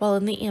 while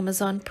in the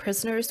Amazon,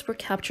 prisoners were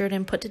captured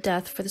and put to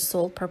death for the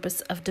sole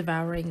purpose of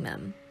devouring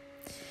them.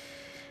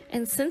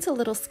 And since a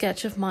little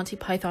sketch of Monty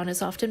Python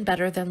is often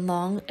better than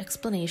long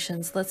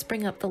explanations, let's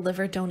bring up the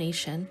liver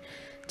donation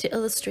to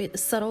illustrate the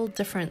subtle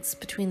difference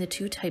between the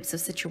two types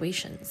of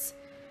situations.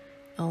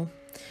 Oh,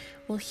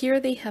 well, here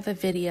they have a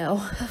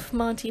video of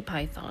Monty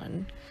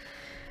Python,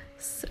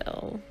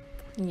 so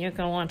you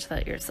can watch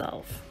that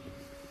yourself.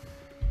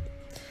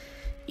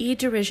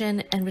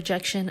 Derision and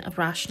rejection of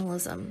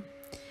rationalism.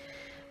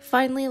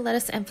 Finally, let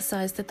us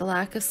emphasize that the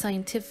lack of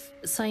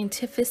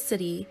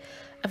scientificity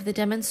of the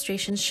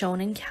demonstrations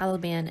shown in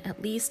Caliban at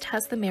least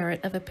has the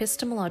merit of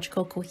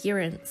epistemological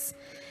coherence,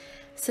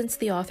 since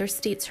the author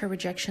states her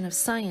rejection of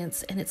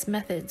science and its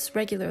methods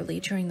regularly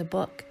during the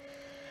book.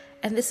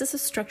 And this is a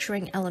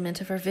structuring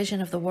element of her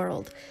vision of the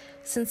world,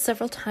 since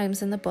several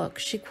times in the book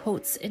she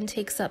quotes and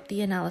takes up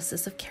the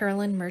analysis of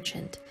Caroline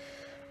Merchant,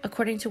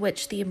 according to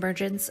which the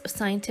emergence of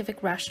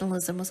scientific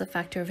rationalism was a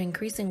factor of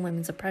increasing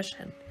women's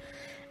oppression,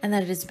 and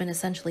that it has been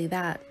essentially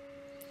that.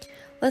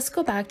 Let's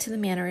go back to the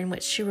manner in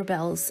which she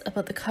rebels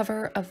about the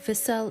cover of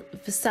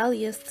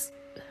Vesalius's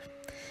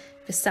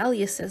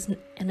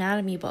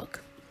anatomy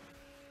book.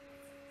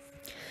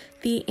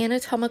 The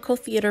anatomical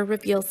theater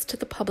reveals to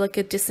the public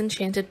a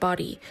disenchanted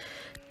body,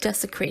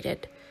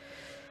 desecrated.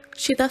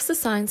 She thus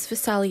assigns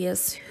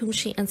Vesalius, whom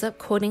she ends up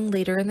quoting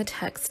later in the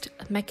text,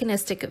 a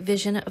mechanistic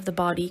vision of the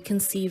body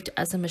conceived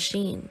as a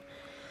machine.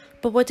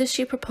 But what does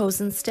she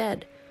propose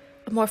instead?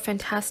 A more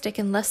fantastic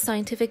and less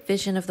scientific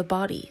vision of the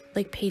body,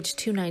 like page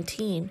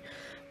 219,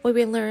 where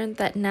we learn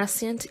that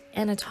nascent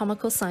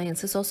anatomical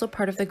science is also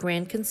part of the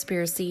grand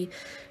conspiracy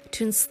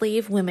to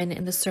enslave women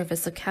in the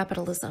service of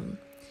capitalism.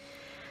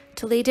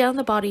 To lay down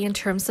the body in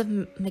terms of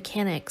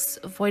mechanics,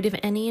 void of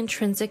any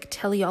intrinsic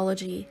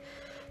teleology,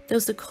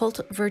 those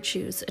occult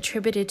virtues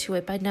attributed to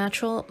it by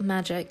natural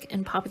magic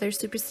and popular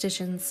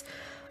superstitions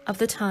of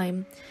the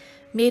time,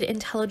 made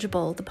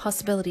intelligible the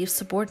possibility of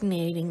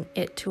subordinating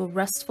it to a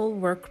restful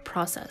work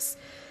process,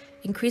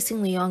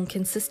 increasingly on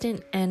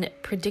consistent and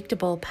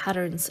predictable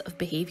patterns of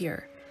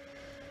behavior.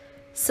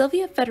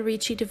 Silvia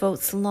Federici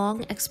devotes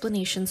long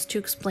explanations to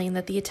explain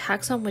that the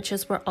attacks on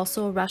witches were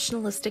also a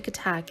rationalistic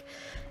attack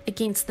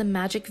against the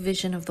magic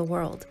vision of the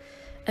world,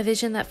 a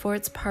vision that for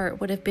its part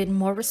would have been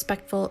more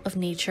respectful of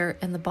nature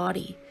and the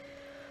body.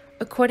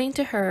 According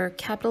to her,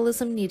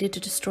 capitalism needed to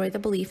destroy the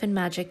belief in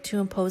magic to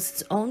impose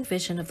its own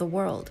vision of the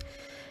world,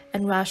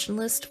 and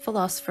rationalist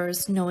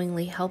philosophers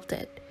knowingly helped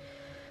it.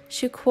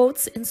 She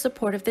quotes in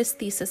support of this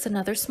thesis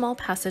another small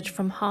passage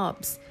from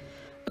Hobbes,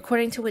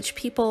 according to which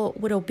people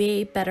would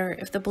obey better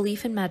if the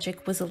belief in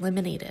magic was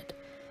eliminated.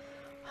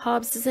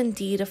 Hobbes is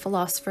indeed a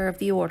philosopher of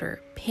the order,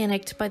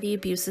 panicked by the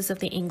abuses of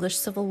the English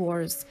civil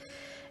wars,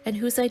 and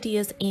whose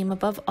ideas aim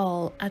above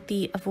all at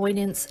the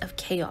avoidance of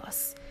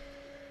chaos.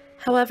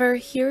 However,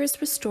 here is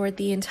restored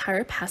the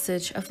entire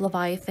passage of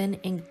Leviathan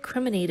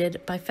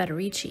incriminated by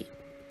Federici.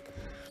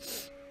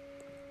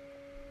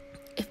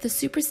 If the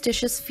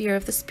superstitious fear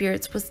of the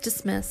spirits was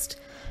dismissed,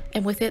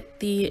 and with it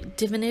the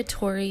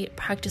divinatory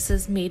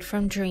practices made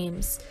from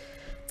dreams,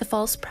 the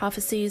false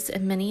prophecies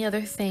and many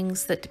other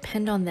things that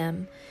depend on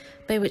them,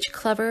 by which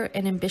clever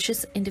and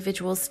ambitious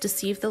individuals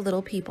deceive the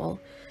little people,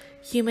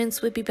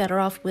 humans would be better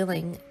off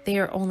willing. They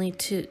are only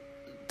to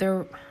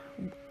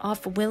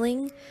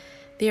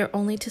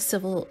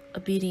civil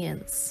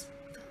obedience.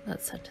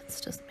 That sentence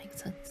doesn't make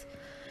sense.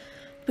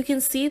 We can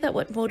see that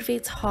what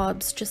motivates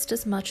Hobbes just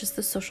as much as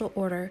the social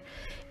order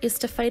is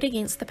to fight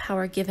against the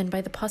power given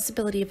by the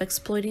possibility of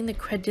exploiting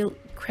the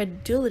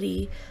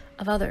credulity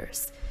of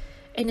others.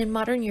 And in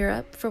modern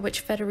Europe, for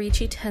which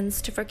Federici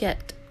tends to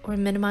forget or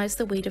minimize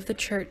the weight of the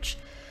church,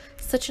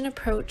 such an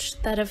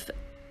approach, that of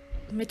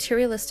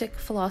materialistic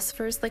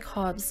philosophers like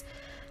Hobbes,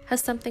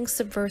 has something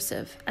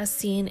subversive, as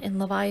seen in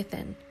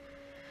Leviathan.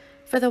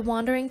 For the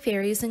wandering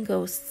fairies and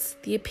ghosts,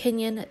 the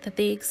opinion that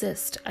they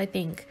exist, I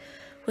think,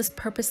 was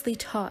purposely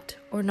taught,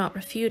 or not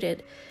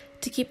refuted,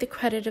 to keep the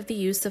credit of the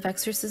use of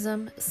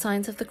exorcism,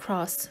 signs of the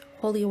cross,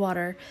 holy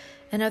water,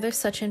 and other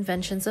such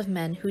inventions of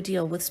men who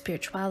deal with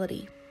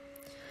spirituality.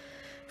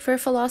 For a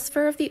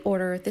philosopher of the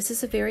order, this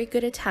is a very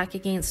good attack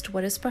against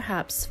what is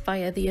perhaps,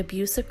 via the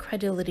abuse of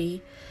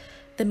credulity,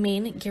 the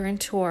main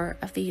guarantor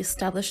of the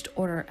established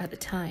order at the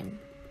time.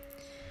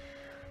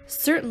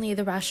 Certainly,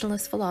 the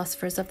rationalist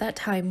philosophers of that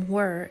time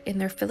were, in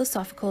their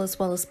philosophical as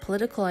well as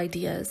political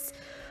ideas,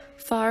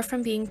 far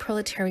from being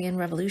proletarian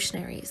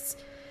revolutionaries.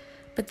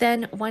 But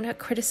then, why not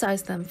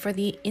criticize them for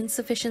the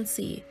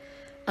insufficiency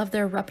of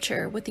their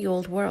rupture with the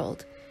old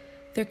world,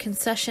 their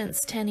concessions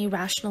to any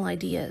rational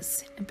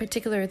ideas, in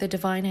particular the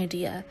divine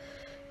idea,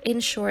 in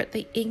short,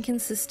 the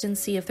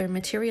inconsistency of their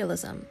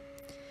materialism?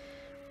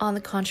 On the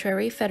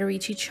contrary,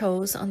 Federici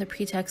chose, on the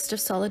pretext of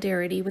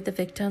solidarity with the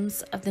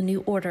victims of the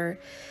new order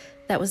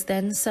that was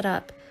then set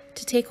up,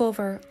 to take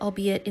over,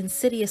 albeit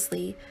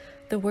insidiously,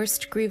 the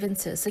worst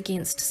grievances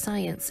against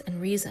science and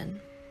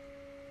reason.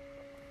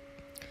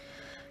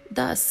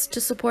 Thus,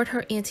 to support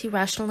her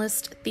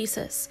anti-rationalist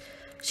thesis,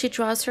 she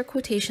draws her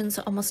quotations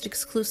almost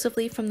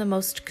exclusively from the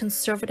most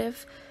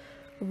conservative,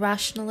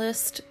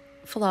 rationalist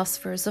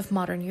philosophers of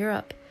modern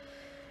Europe.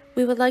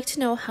 We would like to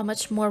know how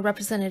much more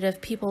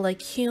representative people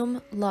like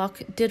Hume,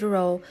 Locke,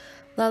 Diderot,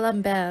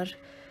 D'Alembert,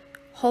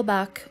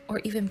 Holbach, or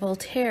even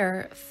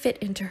Voltaire fit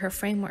into her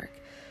framework,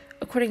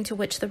 according to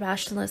which the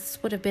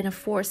rationalists would have been a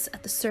force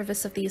at the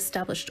service of the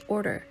established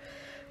order,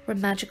 where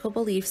magical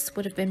beliefs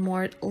would have been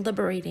more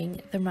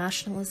liberating than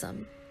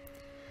rationalism.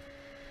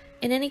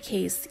 In any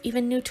case,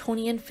 even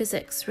Newtonian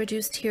physics,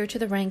 reduced here to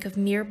the rank of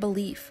mere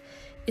belief,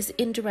 is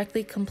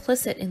indirectly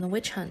complicit in the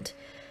witch hunt,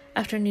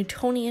 after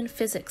Newtonian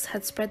physics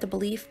had spread the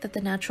belief that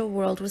the natural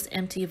world was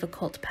empty of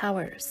occult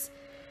powers.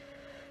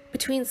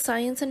 Between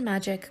science and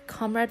magic,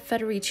 Comrade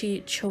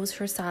Federici chose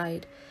her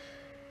side.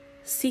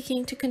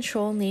 Seeking to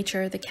control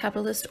nature, the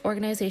capitalist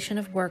organization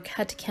of work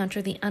had to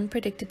counter the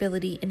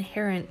unpredictability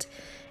inherent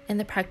in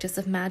the practice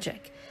of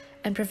magic,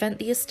 and prevent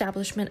the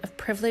establishment of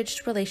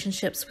privileged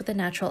relationships with the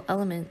natural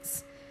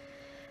elements.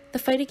 The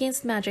fight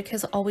against magic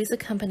has always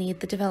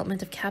accompanied the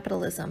development of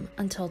capitalism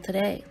until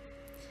today.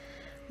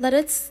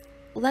 Let's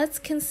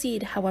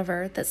concede,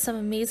 however, that some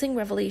amazing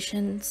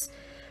revelations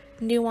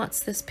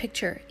nuance this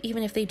picture,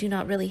 even if they do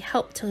not really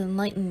help to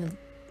enlighten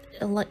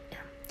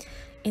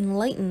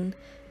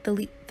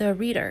the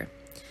reader.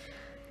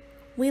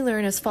 We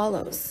learn as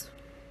follows.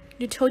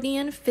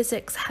 Newtonian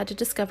physics had to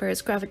discover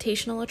its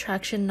gravitational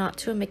attraction not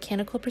to a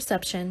mechanical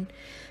perception,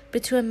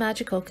 but to a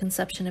magical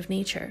conception of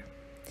nature.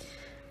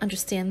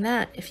 Understand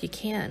that if you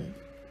can.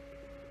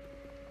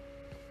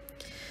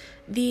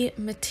 The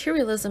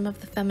materialism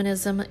of the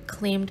feminism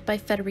claimed by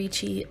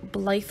Federici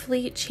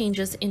blithely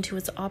changes into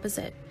its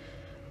opposite,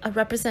 a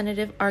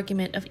representative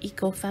argument of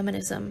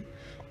ecofeminism,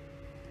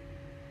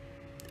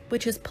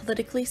 which is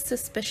politically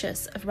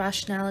suspicious of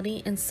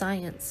rationality and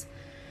science,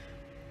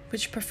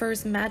 which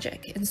prefers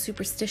magic and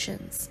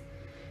superstitions.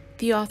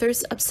 The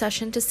author's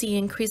obsession to see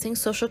increasing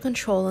social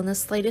control in the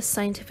slightest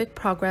scientific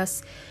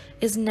progress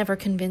is never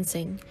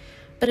convincing,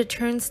 but it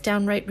turns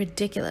downright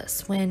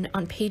ridiculous when,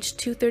 on page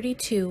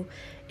 232,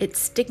 it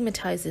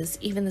stigmatizes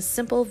even the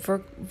simple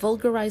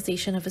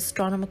vulgarization of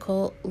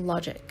astronomical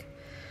logic.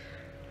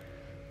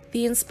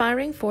 The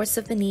inspiring force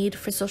of the need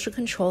for social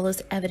control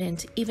is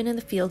evident even in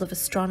the field of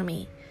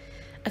astronomy.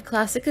 A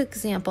classic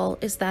example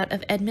is that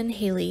of Edmund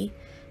Halley,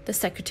 the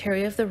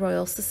Secretary of the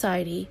Royal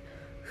Society,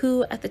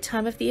 who, at the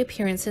time of the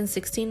appearance in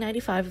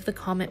 1695 of the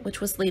comet which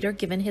was later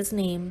given his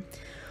name,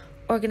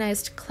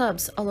 organized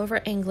clubs all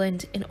over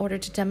England in order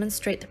to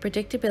demonstrate the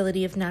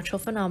predictability of natural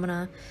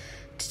phenomena,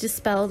 to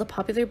dispel the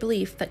popular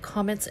belief that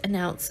comets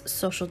announce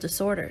social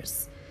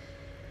disorders.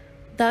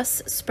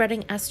 Thus,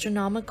 spreading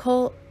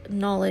astronomical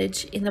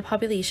knowledge in the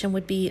population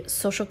would be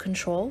social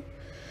control.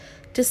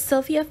 Does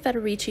Silvia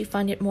Federici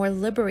find it more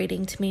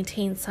liberating to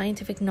maintain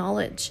scientific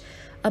knowledge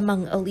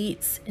among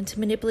elites and to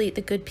manipulate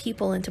the good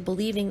people into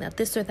believing that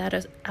this or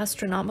that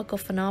astronomical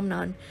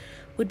phenomenon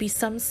would be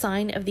some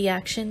sign of the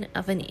action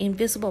of an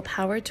invisible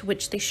power to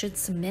which they should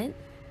submit?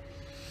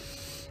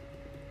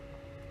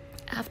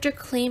 After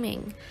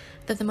claiming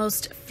that the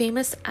most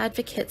famous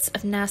advocates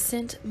of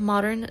nascent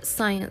modern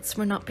science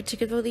were not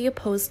particularly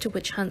opposed to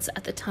witch hunts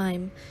at the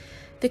time,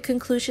 the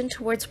conclusion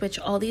towards which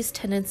all these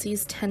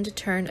tendencies tend to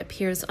turn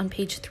appears on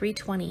page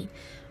 320,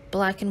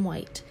 black and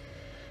white.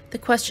 The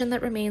question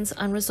that remains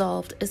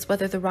unresolved is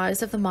whether the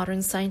rise of the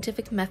modern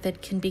scientific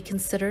method can be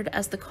considered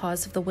as the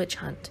cause of the witch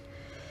hunt.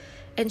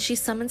 And she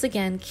summons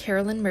again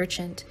Caroline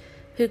Merchant,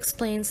 who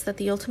explains that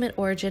the ultimate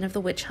origin of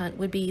the witch hunt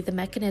would be the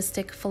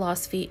mechanistic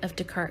philosophy of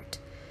Descartes.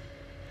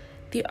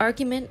 The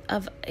argument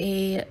of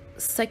a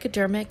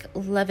psychodermic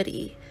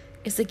levity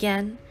is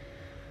again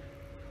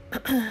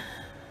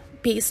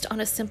based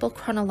on a simple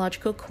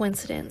chronological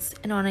coincidence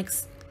and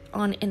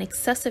on an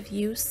excessive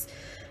use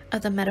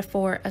of the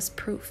metaphor as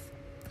proof.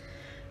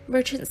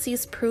 Merchant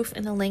sees proof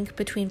in the link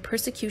between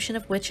persecution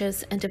of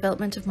witches and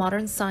development of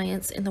modern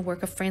science in the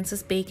work of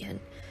Francis Bacon,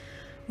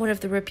 one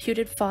of the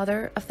reputed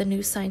father of the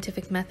new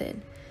scientific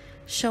method,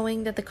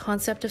 showing that the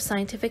concept of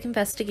scientific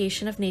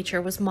investigation of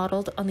nature was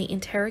modeled on the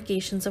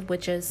interrogations of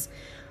witches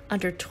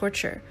under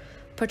torture,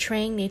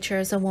 portraying nature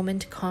as a woman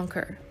to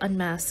conquer,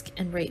 unmask,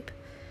 and rape.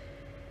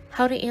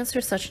 How to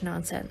answer such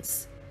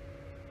nonsense?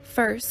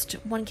 First,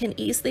 one can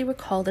easily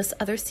recall this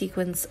other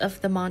sequence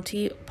of the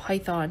Monty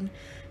Python,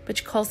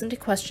 which calls into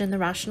question the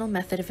rational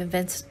method of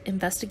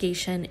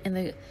investigation in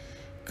the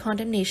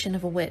condemnation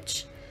of a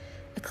witch,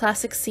 a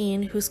classic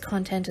scene whose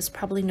content is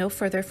probably no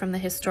further from the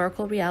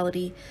historical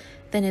reality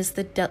than is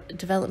the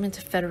development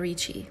of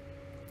Federici.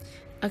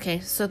 Okay,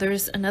 so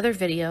there's another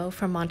video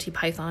from Monty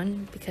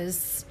Python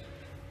because,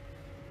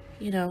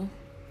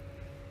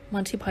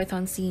 Monty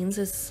Python scenes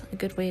is a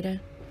good way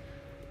to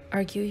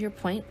argue your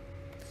point.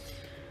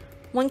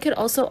 One could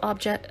also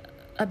object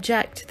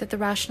that the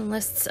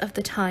rationalists of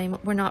the time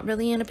were not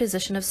really in a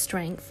position of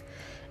strength,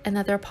 and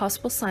that their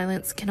possible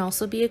silence can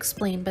also be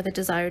explained by the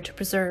desire to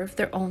preserve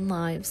their own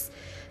lives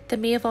that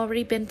may have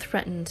already been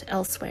threatened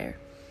elsewhere.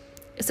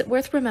 Is it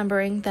worth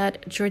remembering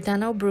that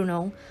Giordano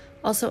Bruno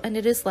also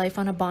ended his life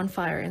on a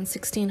bonfire in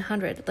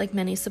 1600, like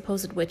many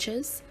supposed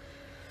witches?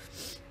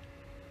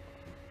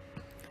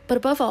 But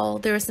above all,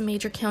 there is a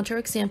major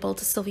counterexample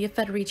to Sylvia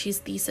Federici's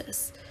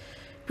thesis,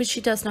 which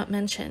she does not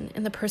mention,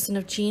 in the person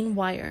of Jean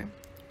Weir,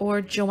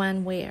 or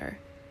Joanne Weir,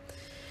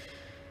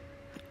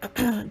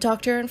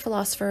 doctor and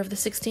philosopher of the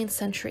 16th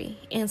century,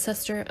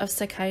 ancestor of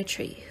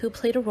psychiatry, who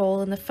played a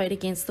role in the fight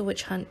against the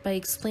witch hunt by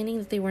explaining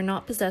that they were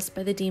not possessed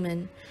by the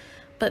demon,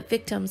 but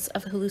victims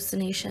of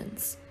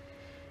hallucinations.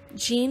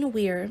 Jean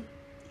Weir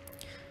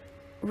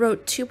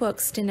wrote 2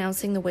 books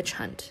denouncing the witch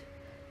hunt,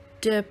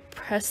 De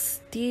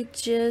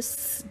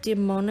Prestigiis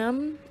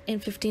Demonum in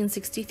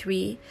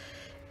 1563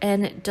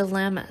 and De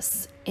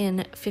Lamas in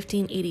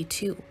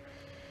 1582.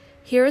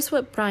 Here is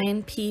what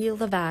Brian P.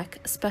 Levac,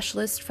 a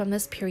specialist from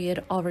this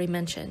period, already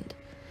mentioned.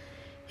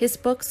 His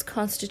books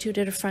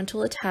constituted a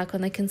frontal attack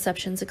on the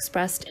conceptions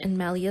expressed in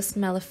Malleus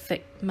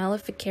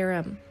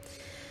Maleficarum.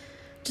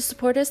 To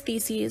support his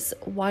theses,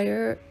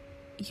 Weir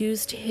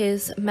used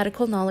his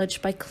medical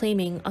knowledge by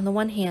claiming, on the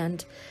one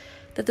hand,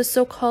 that the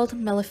so-called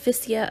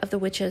maleficia of the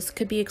witches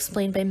could be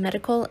explained by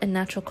medical and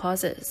natural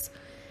causes,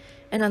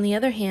 and on the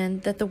other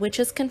hand, that the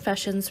witches'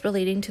 confessions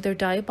relating to their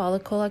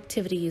diabolical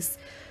activities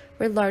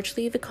were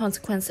largely the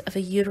consequence of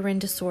a uterine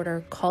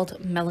disorder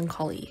called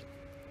melancholy.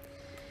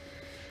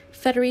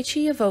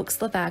 Federici evokes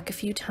Levac a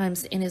few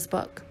times in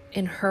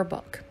her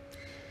book.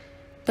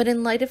 But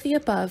in light of the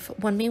above,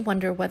 one may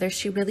wonder whether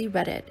she really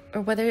read it,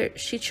 or whether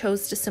she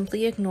chose to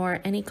simply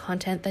ignore any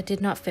content that did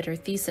not fit her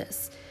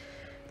thesis,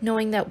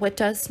 knowing that what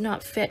does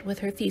not fit with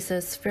her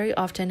thesis very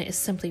often is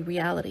simply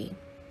reality.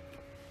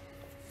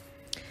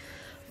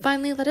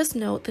 Finally, let us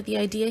note that the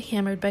idea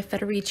hammered by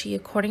Federici,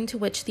 according to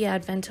which the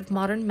advent of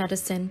modern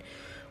medicine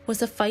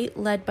was a fight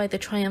led by the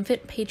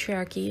triumphant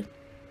patriarchy,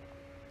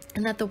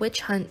 and that the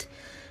witch hunt,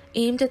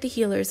 aimed at the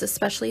healers,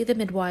 especially the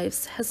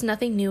midwives, has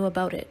nothing new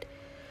about it.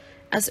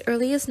 As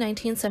early as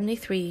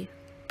 1973,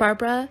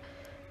 Barbara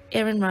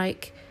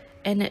Ehrenreich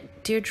and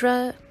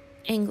Deirdre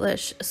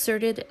English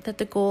asserted that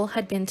the goal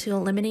had been to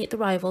eliminate the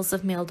rivals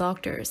of male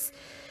doctors,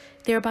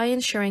 thereby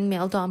ensuring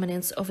male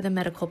dominance over the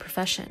medical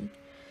profession.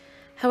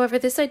 However,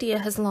 this idea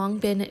has long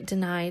been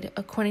denied,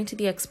 according to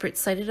the expert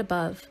cited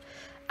above,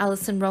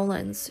 Alison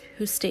Rowlands,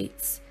 who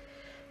states,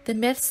 "The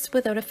myths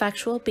without a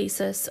factual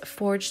basis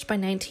forged by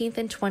 19th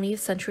and 20th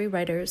century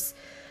writers,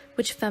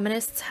 which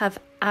feminists have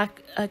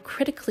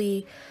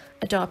critically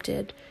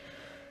adopted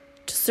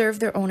to serve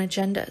their own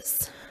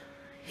agendas.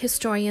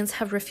 Historians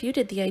have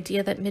refuted the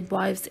idea that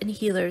midwives and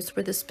healers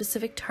were the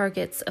specific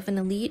targets of an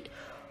elite,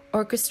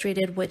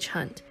 orchestrated witch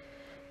hunt.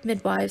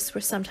 Midwives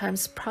were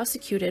sometimes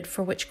prosecuted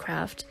for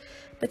witchcraft,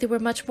 but they were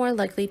much more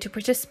likely to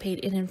participate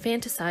in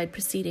infanticide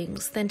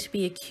proceedings than to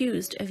be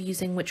accused of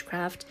using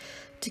witchcraft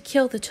to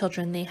kill the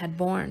children they had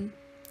borne."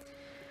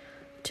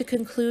 To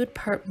conclude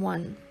Part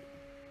 1.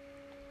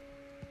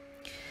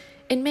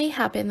 It may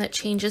happen that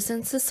changes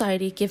in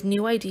society give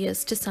new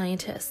ideas to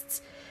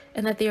scientists,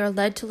 and that they are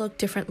led to look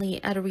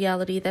differently at a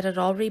reality that had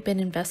already been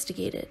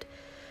investigated,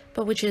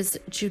 but which is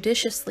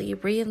judiciously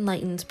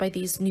re-enlightened by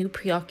these new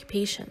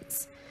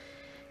preoccupations.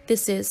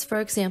 This is, for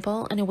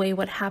example, in a way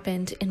what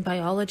happened in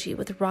biology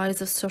with the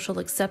rise of social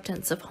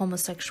acceptance of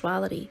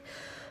homosexuality,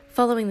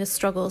 following the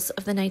struggles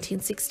of the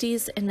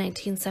 1960s and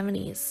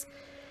 1970s.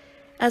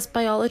 As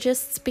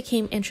biologists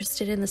became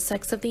interested in the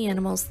sex of the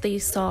animals they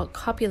saw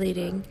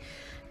copulating,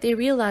 they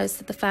realized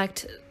that the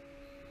fact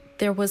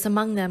there was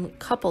among them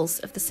couples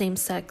of the same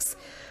sex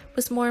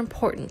was more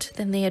important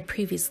than they had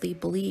previously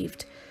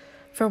believed,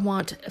 for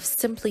want of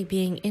simply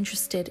being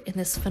interested in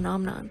this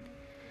phenomenon.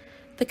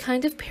 The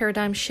kind of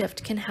paradigm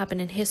shift can happen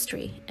in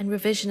history, and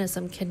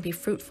revisionism can be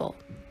fruitful.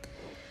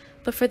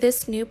 But for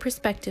this new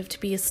perspective to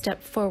be a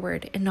step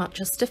forward and not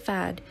just a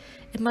fad,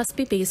 it must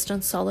be based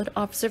on solid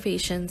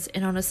observations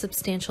and on a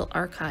substantial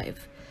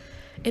archive.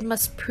 It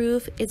must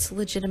prove its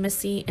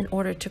legitimacy in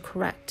order to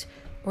correct,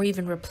 or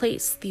even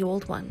replace, the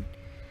old one.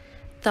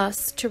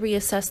 Thus, to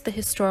reassess the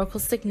historical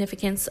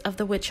significance of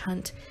the witch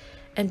hunt,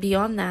 and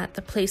beyond that,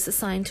 the place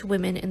assigned to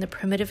women in the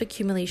primitive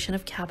accumulation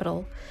of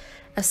capital,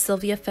 as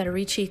Sylvia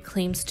Federici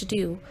claims to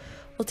do,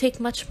 will take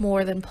much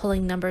more than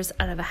pulling numbers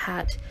out of a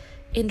hat,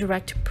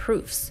 indirect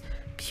proofs,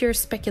 pure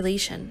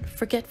speculation,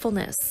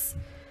 forgetfulness.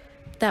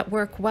 that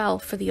work well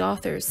for the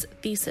author's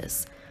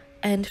thesis,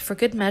 and for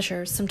good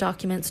measure, some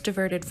documents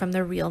diverted from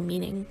their real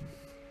meaning.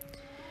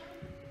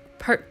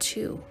 Part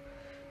 2.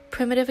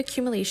 Primitive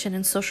accumulation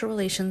and social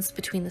relations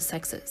between the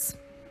sexes.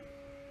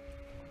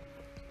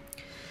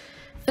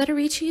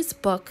 Federici's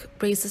book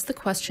raises the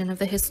question of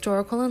the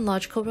historical and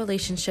logical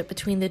relationship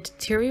between the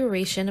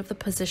deterioration of the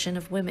position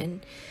of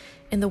women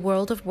in the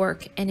world of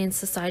work and in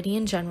society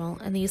in general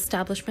and the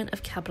establishment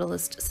of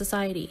capitalist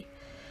society.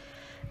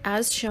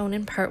 As shown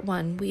in Part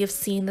 1, we have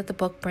seen that the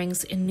book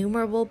brings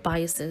innumerable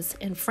biases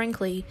and,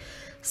 frankly,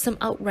 some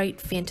outright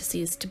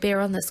fantasies to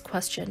bear on this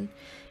question,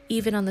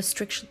 even on the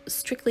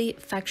strictly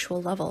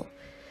factual level.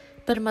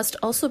 But it must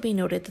also be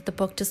noted that the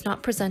book does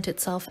not present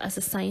itself as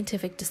a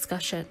scientific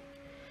discussion.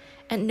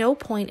 At no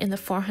point in the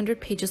 400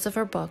 pages of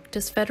our book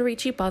does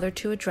Federici bother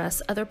to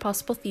address other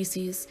possible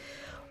theses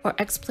or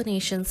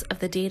explanations of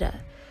the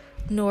data,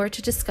 nor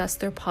to discuss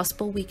their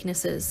possible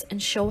weaknesses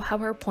and show how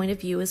her point of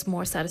view is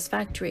more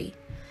satisfactory.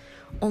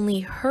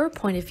 Only her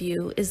point of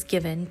view is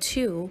given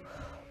to,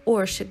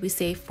 or should we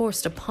say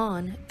forced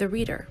upon, the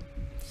reader.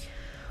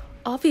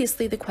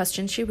 Obviously, the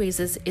question she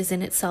raises is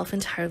in itself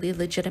entirely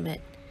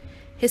legitimate.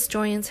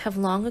 Historians have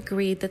long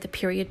agreed that the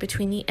period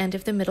between the end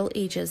of the Middle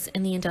Ages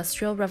and the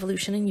Industrial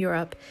Revolution in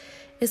Europe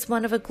is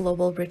one of a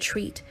global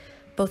retreat,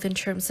 both in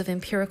terms of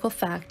empirical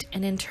fact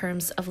and in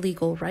terms of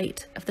legal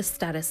right of the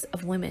status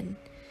of women.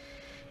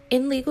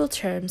 In legal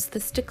terms,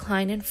 this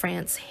decline in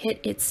France hit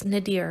its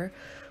nadir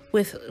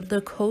with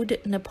the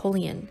Code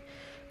Napoleon,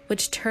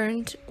 which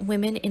turned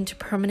women into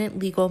permanent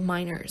legal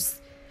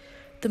minors.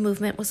 The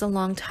movement was a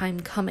long time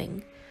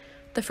coming.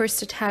 The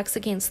first attacks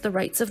against the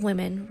rights of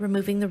women,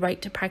 removing the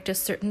right to practice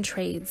certain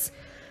trades,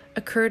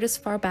 occurred as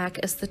far back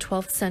as the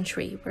 12th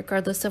century,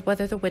 regardless of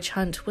whether the witch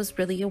hunt was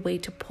really a way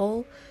to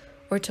pull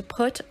or to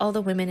put all the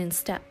women in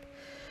step,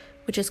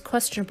 which is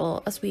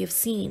questionable, as we have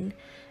seen,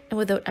 and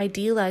without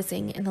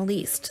idealizing in the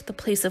least the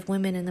place of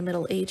women in the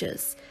Middle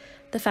Ages.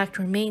 The fact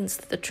remains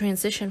that the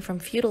transition from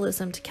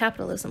feudalism to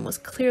capitalism was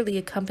clearly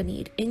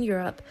accompanied in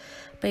Europe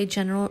by a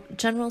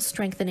general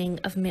strengthening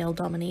of male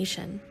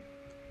domination.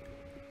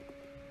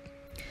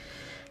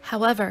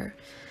 However,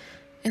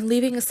 in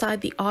leaving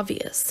aside the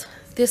obvious,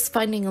 this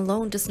finding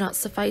alone does not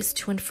suffice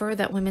to infer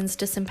that women's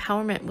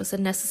disempowerment was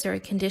a necessary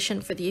condition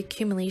for the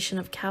accumulation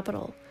of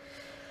capital.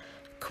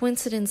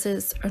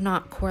 Coincidences are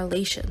not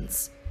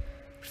correlations.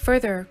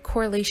 Further,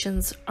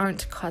 correlations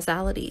aren't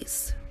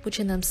causalities, which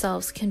in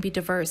themselves can be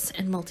diverse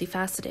and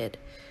multifaceted.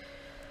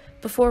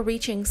 Before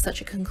reaching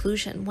such a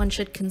conclusion, one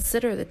should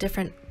consider the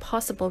different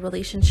possible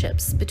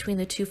relationships between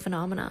the two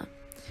phenomena,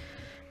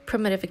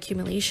 primitive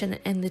accumulation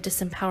and the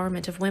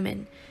disempowerment of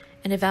women,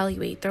 and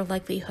evaluate their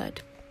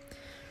likelihood.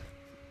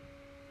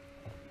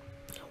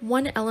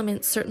 One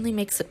element certainly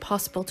makes it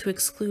possible to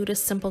exclude a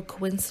simple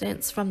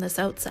coincidence from this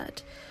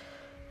outset.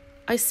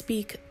 I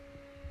speak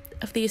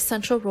of the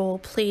essential role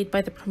played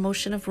by the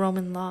promotion of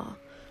Roman law,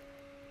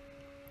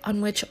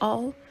 on which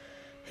all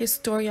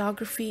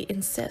historiography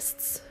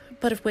insists,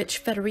 but of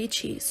which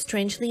Federici,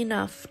 strangely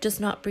enough, does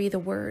not breathe a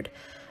word,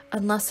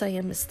 unless I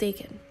am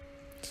mistaken.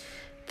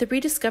 The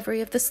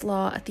rediscovery of this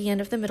law at the end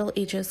of the Middle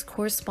Ages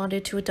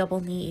corresponded to a double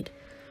need.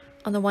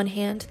 On the one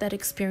hand, that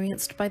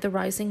experienced by the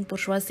rising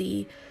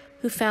bourgeoisie,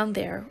 who found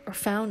there,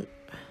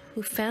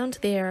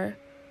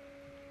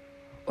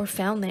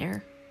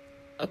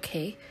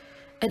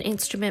 an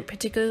instrument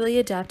particularly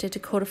adapted to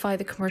codify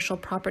the commercial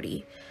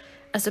property,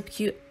 as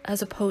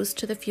opposed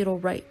to the feudal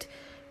right,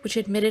 which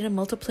admitted a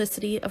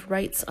multiplicity of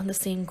rights on the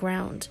same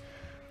ground.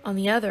 On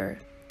the other,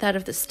 that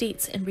of the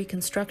states in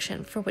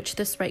Reconstruction, for which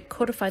this right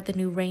codified the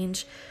new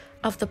range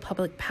of the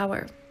public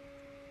power.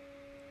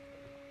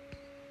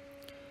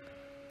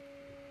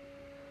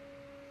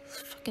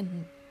 This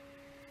fucking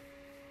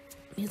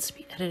needs to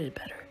be edited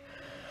better.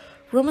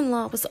 Roman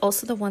law was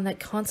also the one that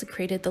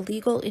consecrated the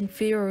legal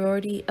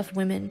inferiority of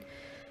women,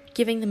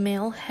 giving the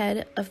male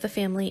head of the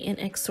family an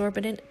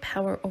exorbitant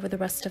power over the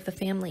rest of the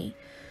family,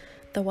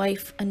 the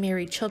wife,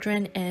 unmarried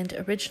children, and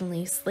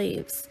originally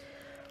slaves.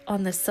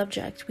 On this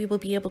subject, we will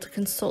be able to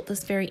consult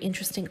this very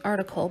interesting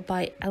article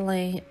by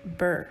Alain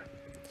Burr.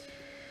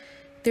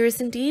 There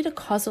is indeed a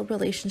causal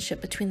relationship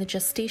between the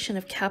gestation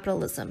of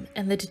capitalism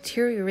and the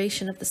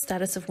deterioration of the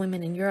status of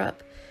women in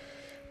Europe.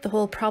 The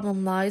whole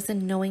problem lies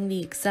in knowing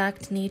the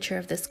exact nature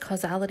of this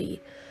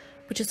causality,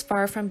 which is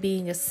far from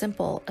being as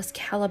simple as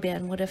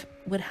Caliban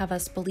would have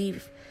us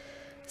believe,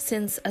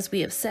 since, as we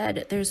have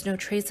said, there is no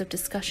trace of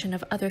discussion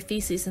of other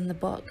theses in the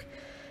book.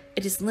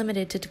 It is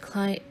limited to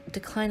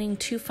declining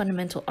two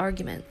fundamental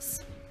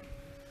arguments.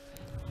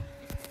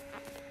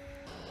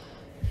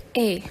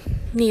 A.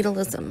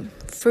 Needleism,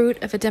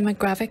 fruit of a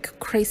demographic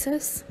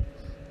crisis.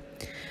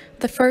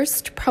 The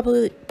first,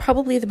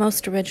 probably the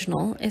most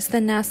original, is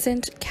that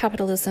nascent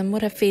capitalism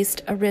would have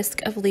faced a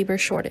risk of labor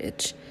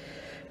shortage.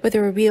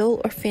 Whether a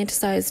real or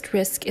fantasized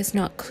risk is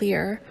not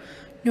clear,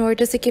 nor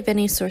does it give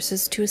any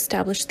sources to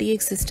establish the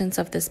existence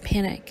of this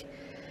panic.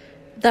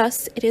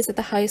 Thus, it is at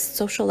the highest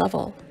social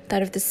level,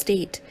 that of the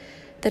state,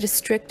 that a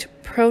strict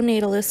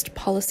pro-natalist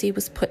policy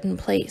was put in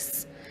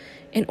place.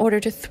 in order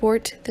to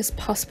thwart this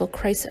possible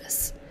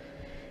crisis.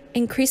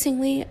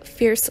 Increasingly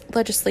fierce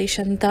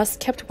legislation thus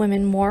kept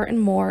women more and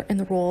more in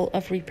the role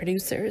of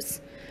reproducers,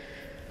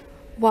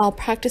 while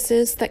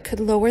practices that could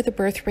lower the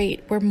birth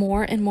rate were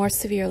more and more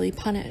severely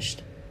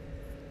punished.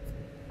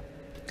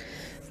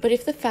 But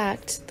if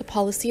the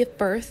policy of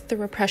birth, the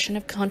repression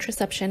of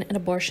contraception and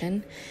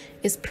abortion,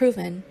 is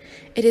proven,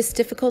 it is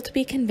difficult to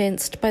be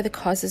convinced by the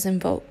causes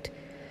invoked.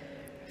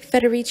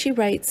 Federici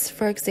writes,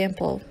 for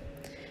example,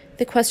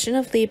 the question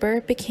of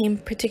labor became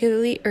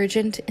particularly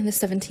urgent in the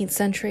 17th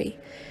century,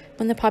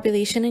 when the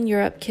population in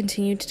Europe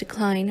continued to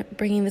decline,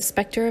 bringing the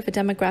specter of a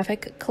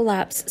demographic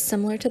collapse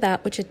similar to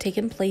that which had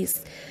taken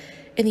place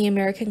in the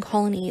American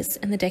colonies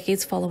in the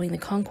decades following the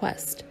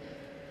conquest.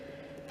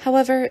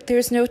 However, there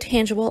is no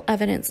tangible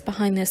evidence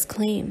behind this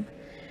claim.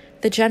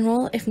 The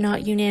general, if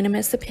not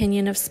unanimous,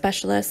 opinion of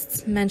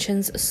specialists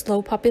mentions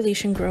slow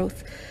population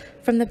growth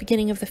from the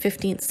beginning of the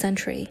 15th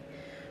century.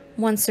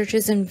 One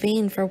searches in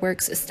vain for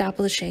works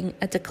establishing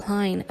a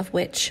decline of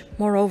which,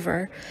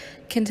 moreover,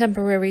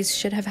 contemporaries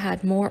should have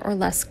had more or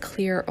less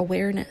clear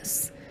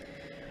awareness.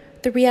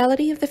 The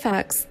reality of the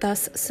facts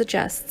thus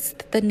suggests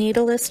that the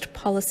natalist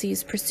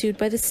policies pursued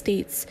by the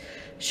states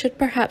should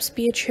perhaps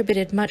be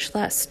attributed much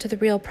less to the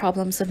real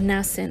problems of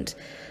nascent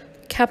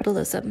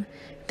capitalism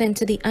than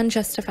to the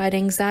unjustified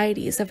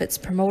anxieties of its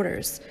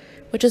promoters,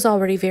 which is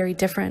already very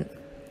different.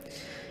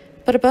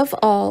 But above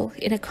all,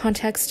 in a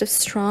context of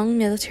strong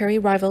military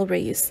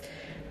rivalries,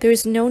 there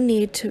is no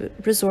need to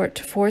resort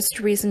to forced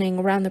reasoning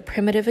around the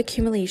primitive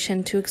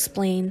accumulation to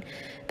explain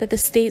that the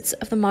states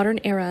of the modern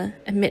era,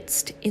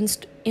 amidst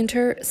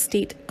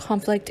interstate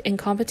conflict and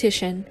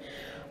competition,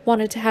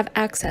 wanted to have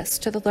access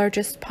to the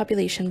largest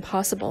population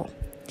possible.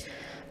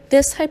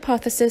 This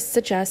hypothesis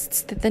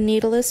suggests that the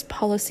natalist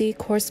policy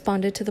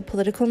corresponded to the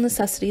political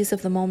necessities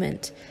of the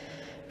moment,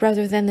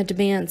 rather than the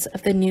demands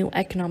of the new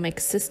economic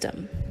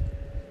system.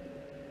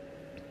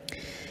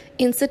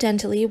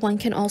 Incidentally, one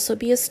can also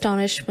be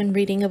astonished when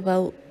reading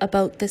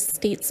about the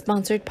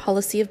state-sponsored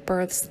policy of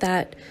births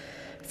that,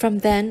 from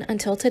then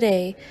until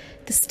today,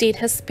 the state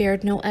has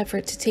spared no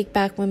effort to take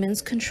back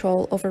women's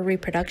control over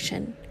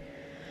reproduction.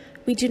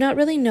 We do not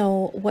really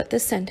know what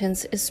this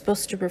sentence is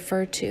supposed to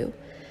refer to,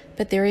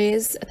 but there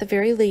is, at the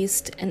very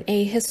least, an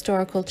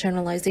ahistorical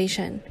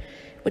generalization,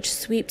 which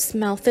sweeps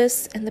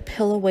Malthus and the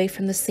pill away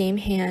from the same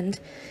hand,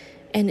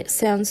 and it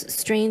sounds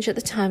strange at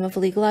the time of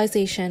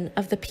legalization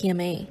of the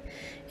PMA.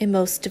 In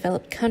most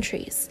developed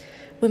countries,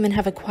 women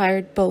have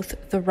acquired both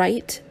the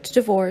right to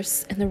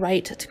divorce and the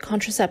right to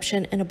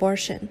contraception and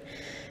abortion,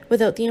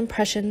 without the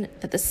impression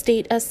that the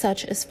state as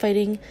such is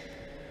fighting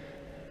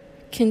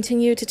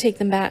continue to take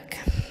them back.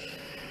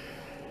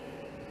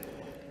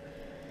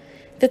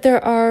 That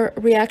there are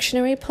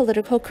reactionary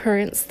political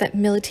currents that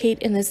militate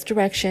in this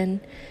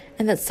direction,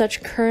 and that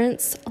such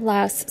currents,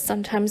 alas,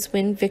 sometimes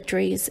win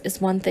victories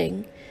is one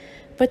thing,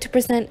 but to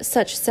present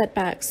such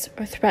setbacks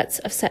or threats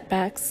of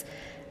setbacks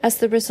as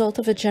the result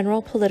of a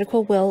general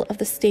political will of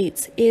the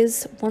states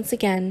is, once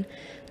again,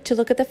 to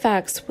look at the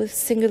facts with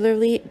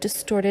singularly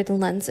distorted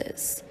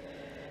lenses.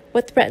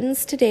 What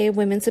threatens today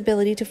women's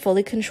ability to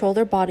fully control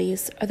their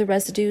bodies are the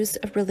residues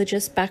of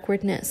religious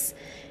backwardness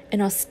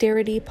and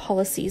austerity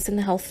policies in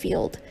the health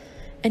field,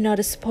 and not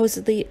a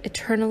supposedly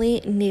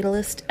eternally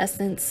natalist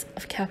essence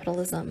of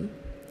capitalism.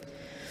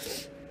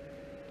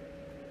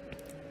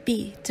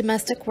 B.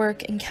 Domestic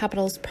work and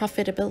capital's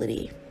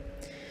profitability.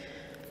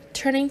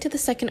 Turning to the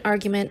second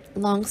argument,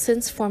 long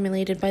since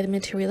formulated by the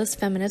materialist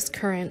feminist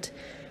current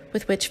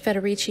with which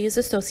Federici is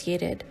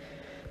associated,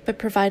 by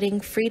providing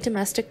free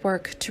domestic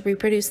work to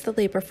reproduce the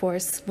labor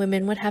force,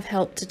 women would have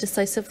helped to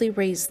decisively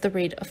raise the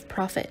rate of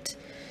profit.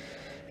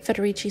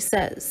 Federici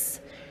says,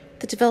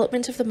 the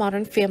development of the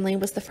modern family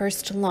was the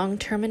first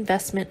long-term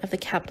investment of the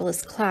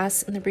capitalist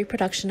class in the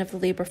reproduction of the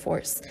labor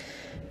force,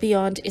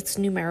 beyond its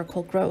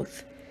numerical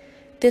growth.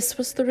 This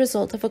was the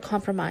result of a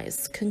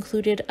compromise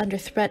concluded under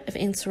threat of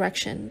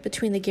insurrection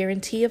between the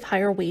guarantee of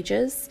higher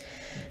wages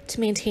to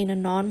maintain a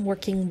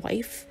non-working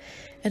wife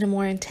and a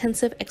more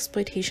intensive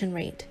exploitation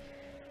rate.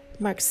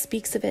 Marx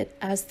speaks of it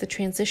as the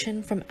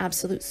transition from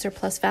absolute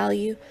surplus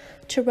value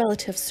to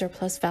relative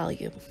surplus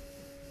value.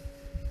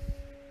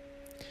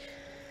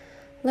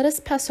 Let us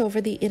pass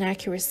over the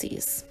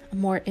inaccuracies, a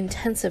more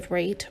intensive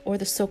rate, or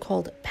the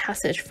so-called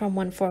passage from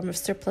one form of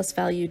surplus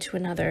value to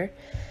another,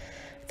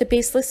 the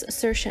baseless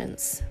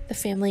assertions, the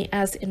family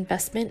as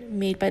investment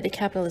made by the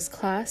capitalist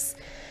class,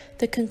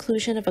 the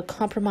conclusion of a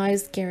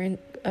compromise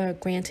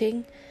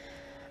granting,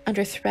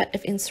 under threat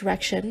of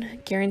insurrection,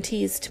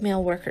 guarantees to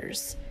male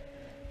workers.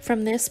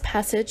 From this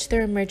passage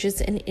there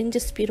emerges an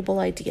indisputable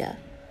idea.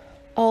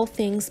 All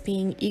things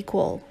being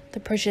equal, the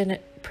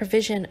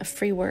provision of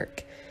free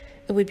work,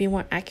 it would be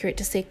more accurate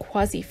to say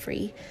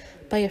quasi-free,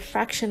 by a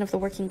fraction of the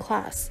working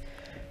class,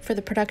 for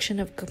the production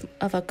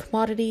of a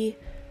commodity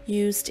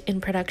used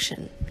in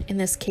production, in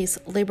this case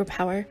labor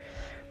power,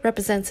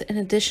 represents an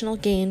additional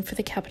gain for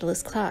the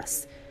capitalist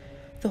class.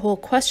 The whole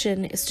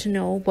question is to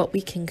know what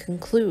we can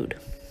conclude.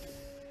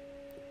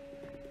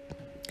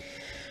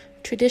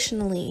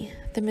 Traditionally,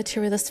 the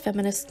materialist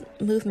feminist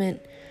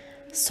movement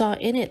saw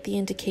in it the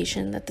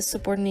indication that the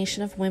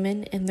subordination of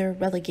women and their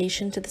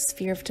relegation to the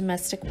sphere of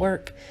domestic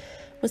work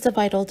was a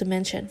vital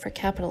dimension for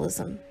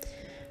capitalism.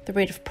 The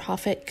rate of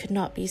profit could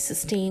not be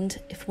sustained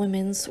if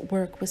women's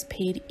work was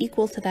paid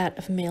equal to that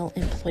of male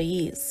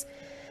employees.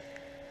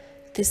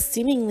 This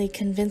seemingly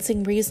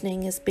convincing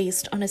reasoning is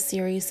based on a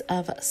series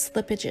of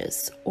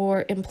slippages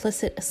or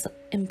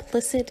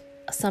implicit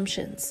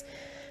assumptions,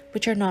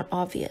 which are not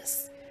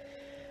obvious.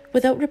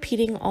 Without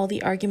repeating all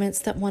the arguments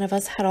that one of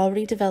us had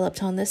already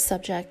developed on this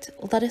subject,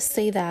 let us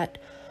say that,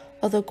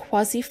 although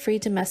quasi-free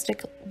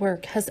domestic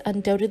work has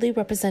undoubtedly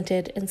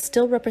represented and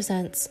still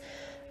represents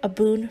a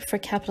boon for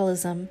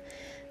capitalism,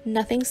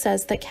 nothing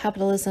says that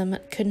capitalism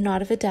could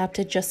not have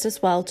adapted just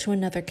as well to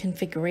another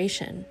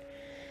configuration.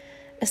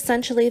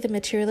 Essentially, the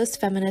materialist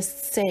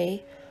feminists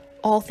say,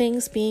 all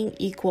things being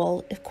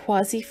equal, if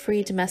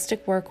quasi-free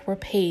domestic work were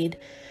paid,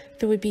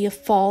 there would be a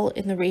fall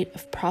in the rate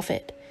of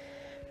profit.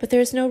 But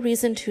there is no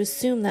reason to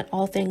assume that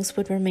all things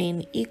would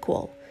remain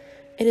equal.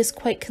 It is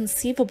quite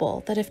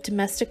conceivable that if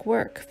domestic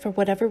work, for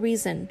whatever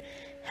reason,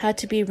 had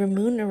to be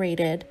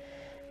remunerated,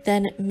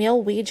 then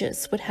male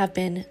wages would have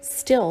been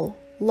still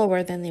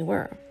lower than they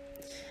were.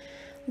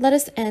 Let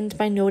us end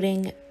by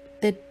noting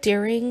the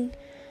daring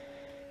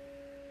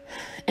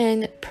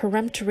and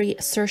peremptory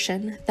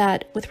assertion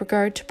that, with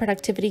regard to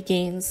productivity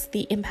gains,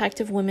 the impact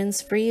of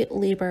women's free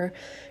labor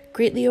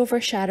greatly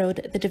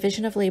overshadowed the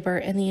division of labor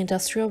in the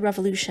Industrial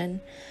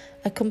Revolution,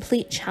 a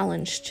complete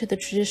challenge to the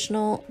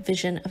traditional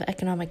vision of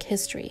economic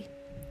history.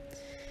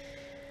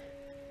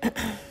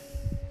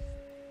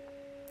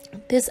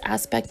 This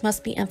aspect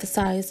must be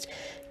emphasized,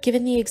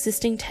 given the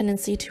existing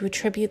tendency to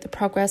attribute the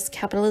progress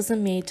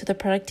capitalism made to the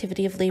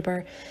productivity of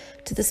labor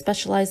to the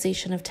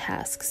specialization of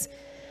tasks.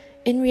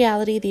 In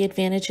reality, the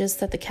advantages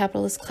that the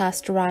capitalist class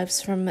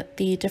derives from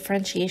the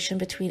differentiation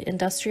between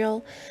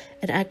industrial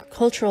and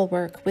agricultural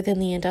work within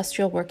the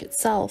industrial work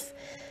itself,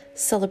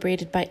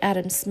 celebrated by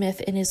Adam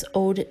Smith in his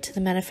Ode to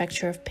the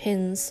Manufacture of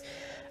Pins,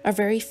 are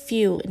very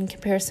few in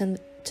comparison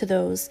to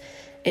those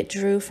it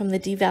drew from the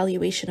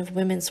devaluation of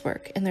women's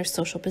work and their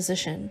social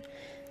position.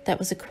 That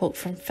was a quote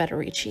from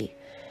Federici.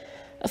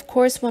 Of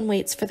course, one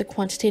waits for the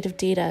quantitative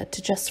data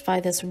to justify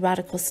this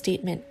radical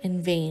statement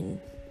in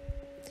vain.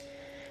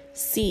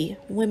 C.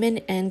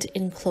 Women and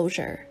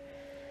enclosure.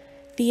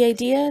 The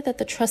idea that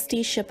the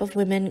trusteeship of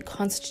women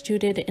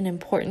constituted an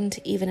important,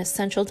 even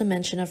essential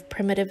dimension of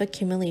primitive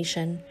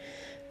accumulation,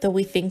 though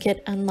we think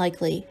it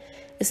unlikely,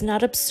 is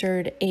not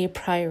absurd a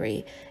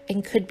priori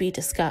and could be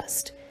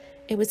discussed.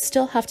 It would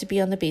still have to be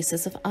on the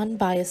basis of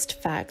unbiased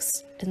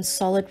facts and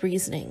solid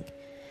reasoning.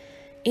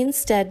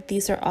 Instead,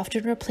 these are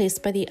often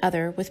replaced by the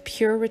other with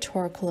pure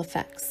rhetorical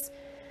effects.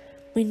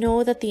 We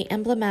know that the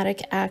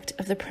emblematic act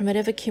of the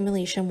primitive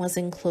accumulation was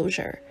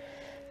enclosure,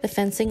 the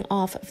fencing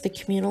off of the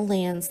communal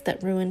lands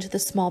that ruined the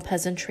small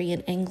peasantry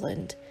in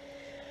England.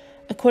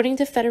 According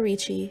to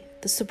Federici,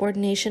 the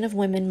subordination of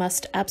women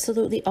must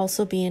absolutely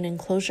also be an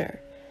enclosure.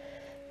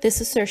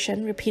 This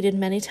assertion, repeated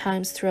many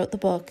times throughout the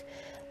book,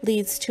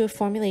 leads to a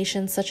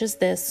formulation such as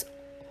this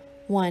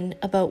one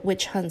about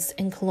witch hunts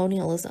and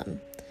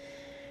colonialism.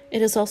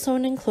 It is also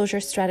an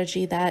enclosure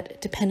strategy that,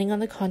 depending on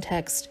the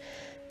context,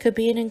 could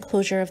be an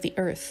enclosure of the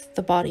earth,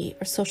 the body,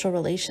 or social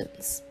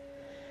relations.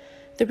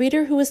 The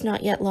reader who has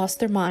not yet lost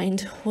their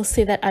mind will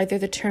say that either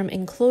the term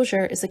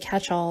enclosure is a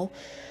catch-all,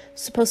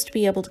 supposed to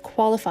be able to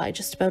qualify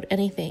just about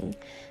anything,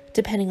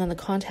 depending on the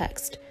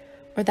context,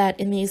 or that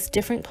in these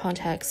different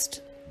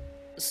contexts,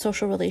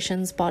 social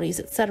relations, bodies,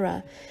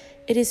 etc.,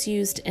 it is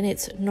used in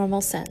its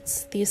normal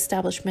sense, the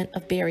establishment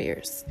of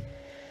barriers.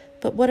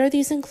 But what are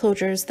these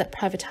enclosures that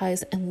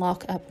privatize and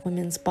lock up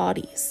women's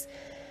bodies?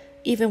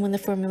 Even when the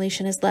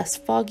formulation is less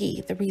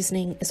foggy, the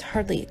reasoning is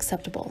hardly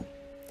acceptable.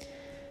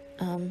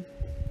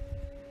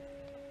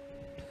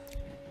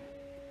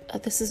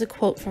 This is a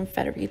quote from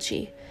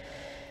Federici.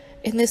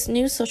 In this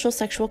new social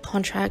sexual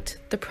contract,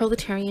 the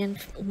proletarian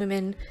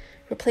women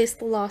replaced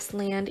the lost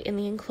land in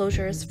the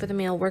enclosures for the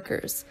male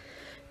workers,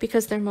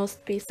 because their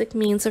most basic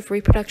means of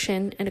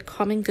reproduction and a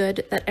common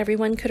good that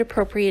everyone could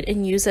appropriate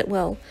and use at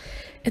will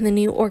in the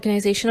new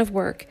organization of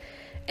work,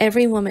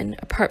 every woman,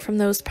 apart from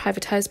those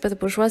privatized by the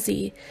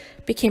bourgeoisie,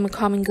 became a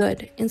common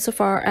good,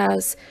 insofar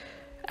as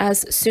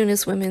soon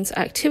as women's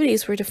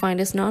activities were defined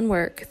as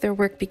non-work, their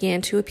work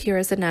began to appear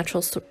as a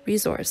natural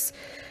resource,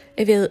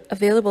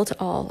 available to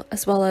all,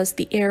 as well as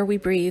the air we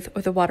breathe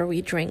or the water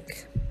we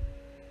drink.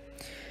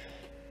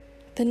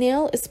 The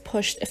nail is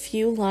pushed a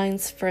few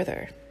lines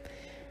further.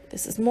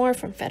 This is more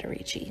from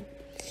Federici.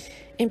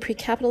 In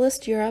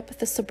pre-capitalist Europe,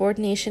 the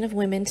subordination of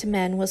women to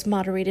men was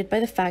moderated by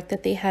the fact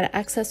that they had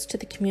access to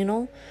the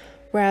communal,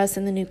 whereas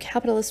in the new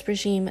capitalist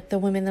regime, the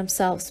women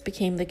themselves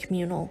became the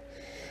communal,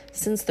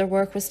 since their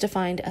work was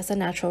defined as a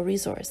natural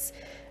resource,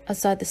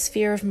 outside the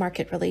sphere of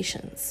market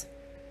relations.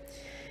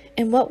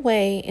 In what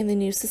way, in the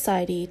new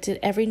society, did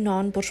every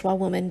non-bourgeois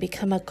woman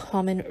become a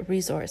common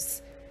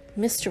resource?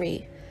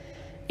 Mystery.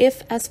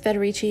 If, as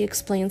Federici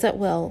explains at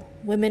will,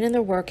 women in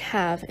their work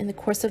have, in the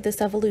course of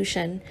this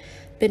evolution,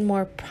 been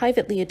more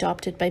privately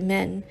adopted by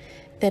men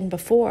than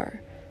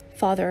before,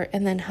 father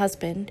and then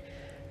husband,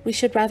 we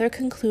should rather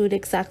conclude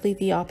exactly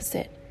the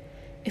opposite.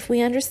 If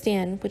we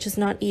understand, which is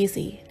not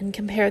easy, and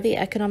compare the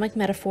economic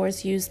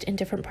metaphors used in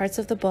different parts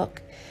of the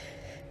book,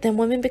 then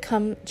women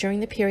become, during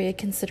the period,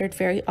 considered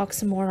very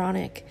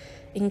oxymoronic,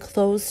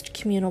 enclosed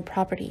communal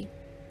property.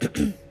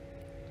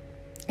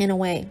 In a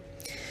way,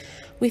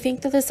 we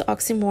think that this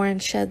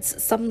oxymoron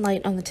sheds some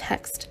light on the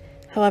text,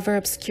 however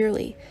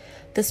obscurely.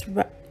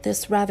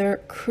 This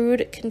rather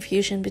crude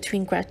confusion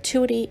between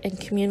gratuity and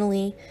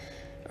communality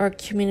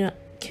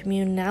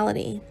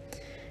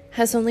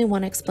has only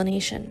one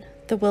explanation: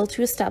 the will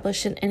to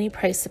establish at any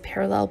price a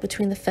parallel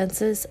between the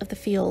fences of the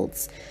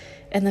fields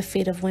and the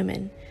fate of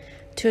women,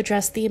 to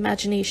address the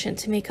imagination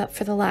to make up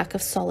for the lack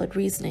of solid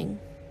reasoning.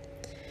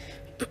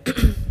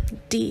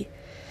 D.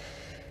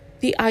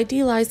 The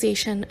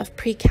idealization of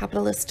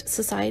pre-capitalist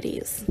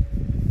societies.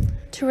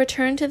 To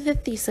return to the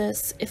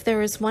thesis, if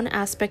there is one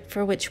aspect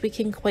for which we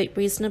can quite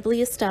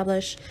reasonably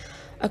establish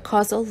a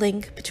causal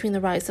link between the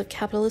rise of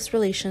capitalist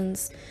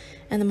relations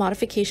and the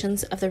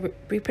modifications of the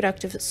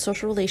reproductive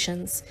social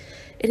relations,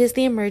 it is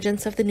the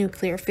emergence of the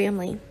nuclear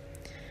family.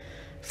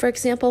 For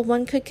example,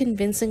 one could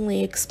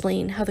convincingly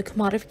explain how the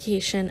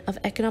commodification of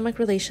economic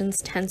relations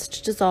tends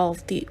to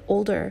dissolve the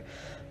older,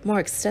 more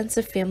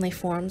extensive family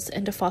forms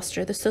and to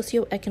foster the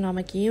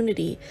socio-economic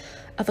unity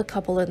of a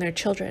couple and their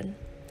children.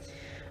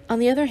 On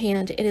the other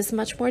hand, it is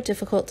much more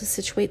difficult to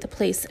situate the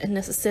place and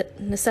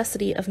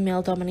necessity of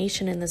male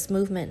domination in this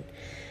movement,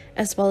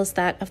 as well as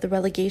that of the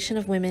relegation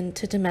of women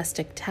to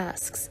domestic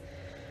tasks.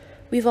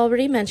 We've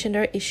already mentioned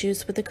our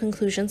issues with the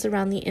conclusions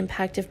around the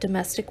impact of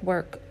domestic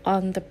work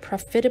on the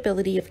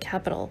profitability of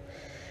capital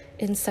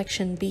in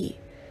Section B.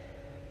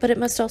 But it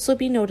must also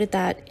be noted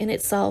that, in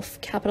itself,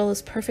 capital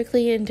is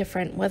perfectly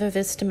indifferent whether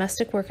this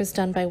domestic work is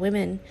done by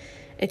women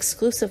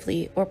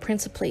exclusively or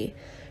principally,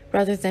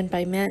 rather than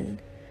by men.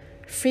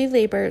 Free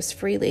labor is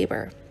free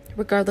labor,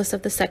 regardless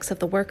of the sex of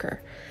the worker,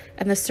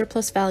 and the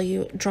surplus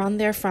value drawn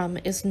therefrom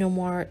is no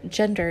more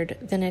gendered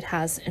than it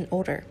has an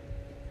odor.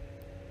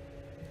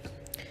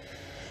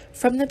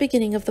 From the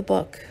beginning of the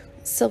book,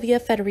 Silvia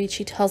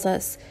Federici tells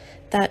us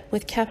that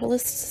with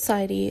capitalist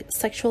society,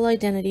 sexual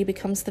identity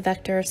becomes the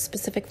vector of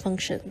specific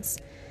functions.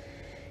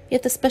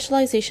 Yet the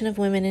specialization of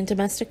women in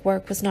domestic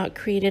work was not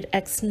created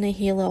ex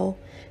nihilo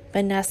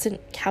by nascent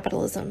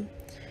capitalism.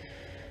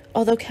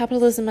 Although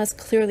capitalism has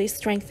clearly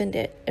strengthened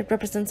it, it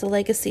represents a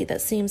legacy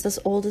that seems as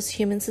old as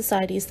human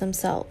societies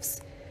themselves.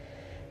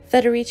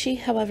 Federici,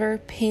 however,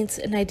 paints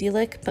an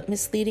idyllic but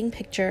misleading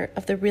picture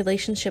of the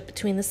relationship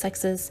between the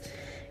sexes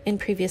in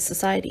previous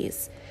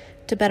societies,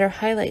 to better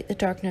highlight the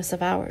darkness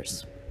of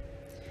ours.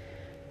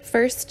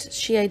 First,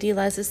 she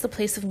idealizes the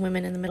place of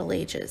women in the Middle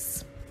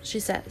Ages. She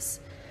says,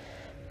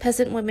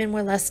 peasant women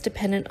were less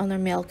dependent on their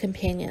male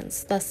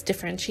companions, less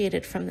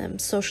differentiated from them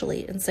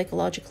socially and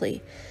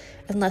psychologically,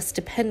 and less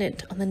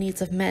dependent on the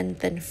needs of men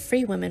than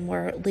free women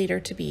were later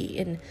to be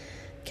in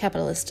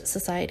capitalist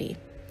society.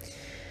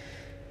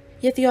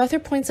 Yet the author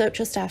points out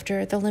just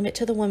after, the limit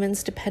to the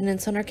woman's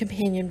dependence on her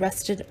companion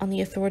rested on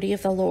the authority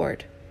of the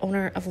Lord,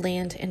 owner of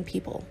land and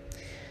people.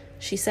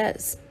 She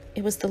says,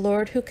 it was the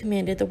Lord who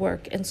commanded the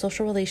work and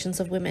social relations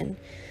of women,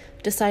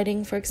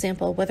 deciding, for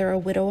example, whether a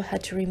widow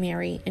had to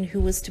remarry and who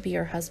was to be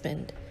her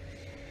husband.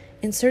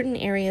 In certain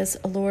areas,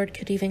 a lord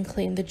could even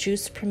claim the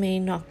jus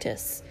primae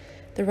noctis,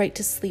 the right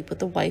to sleep with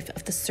the wife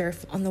of the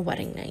serf on the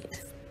wedding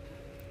night.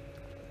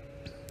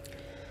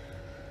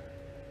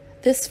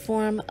 This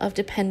form of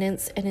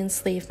dependence and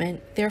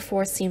enslavement,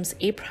 therefore, seems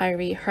a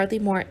priori hardly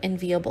more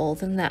enviable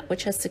than that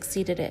which has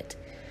succeeded it.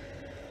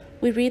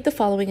 We read the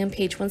following on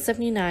page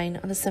 179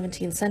 on the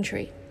 17th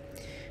century.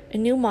 A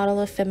new model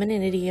of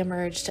femininity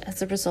emerged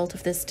as a result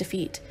of this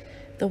defeat.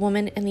 The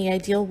woman and the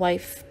ideal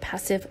wife,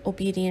 passive,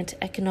 obedient,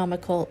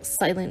 economical,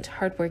 silent,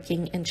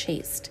 hardworking, and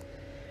chaste.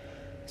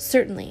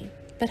 Certainly,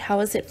 but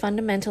how is it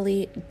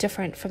fundamentally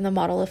different from the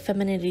model of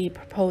femininity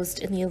proposed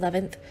in the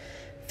 11th,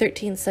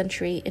 13th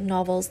century in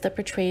novels that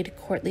portrayed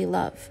courtly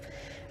love,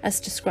 as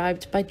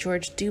described by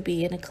George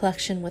Duby in a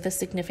collection with a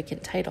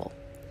significant title?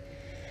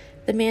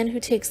 The man who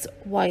takes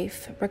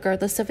wife,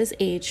 regardless of his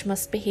age,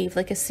 must behave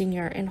like a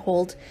senior and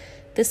hold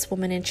this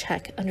woman in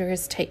check under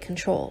his tight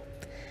control.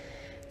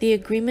 The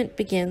agreement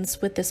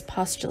begins with this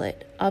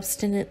postulate,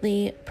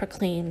 obstinately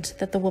proclaimed,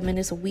 that the woman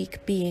is a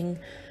weak being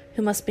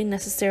who must be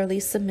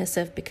necessarily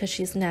submissive because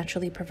she is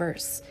naturally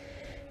perverse,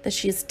 that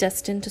she is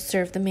destined to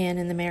serve the man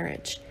in the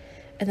marriage,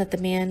 and that the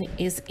man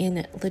is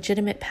in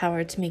legitimate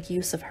power to make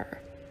use of her.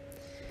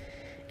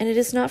 And it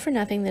is not for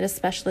nothing that a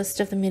specialist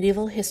of the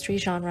medieval history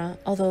genre,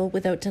 although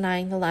without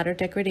denying the latter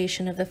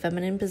degradation of the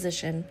feminine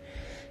position,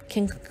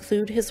 can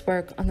conclude his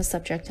work on the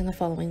subject in the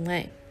following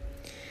way.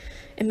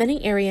 In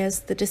many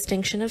areas, the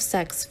distinction of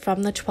sex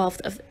from the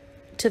 12th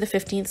to the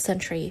 15th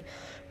century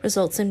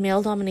results in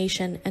male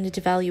domination and a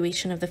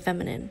devaluation of the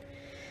feminine.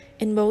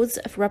 In modes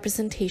of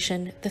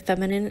representation, the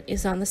feminine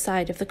is on the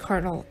side of the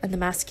carnal and the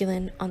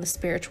masculine on the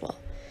spiritual.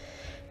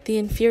 The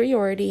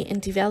inferiority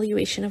and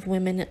devaluation of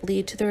women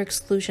lead to their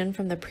exclusion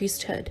from the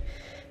priesthood,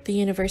 the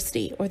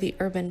university, or the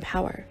urban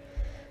power.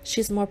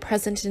 She is more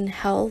present in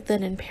hell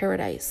than in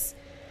paradise.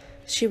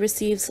 She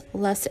receives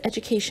less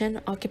education,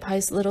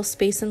 occupies little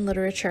space in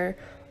literature,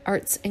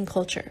 arts, and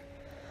culture.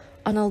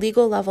 On a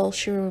legal level,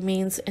 she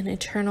remains an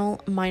eternal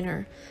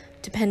minor,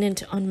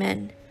 dependent on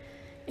men.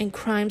 In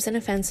crimes and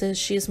offenses,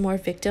 she is more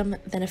victim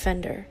than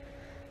offender.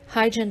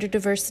 High gender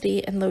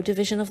diversity and low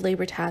division of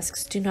labor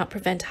tasks do not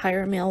prevent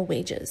higher male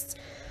wages,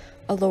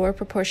 a lower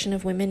proportion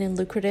of women in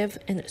lucrative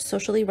and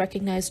socially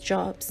recognized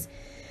jobs,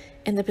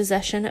 and the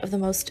possession of the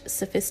most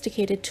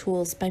sophisticated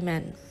tools by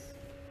men.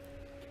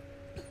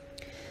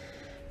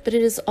 But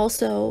it is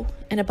also,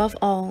 and above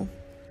all,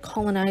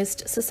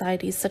 colonized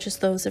societies such as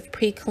those of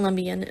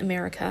pre-Columbian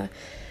America,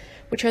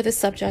 which are the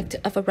subject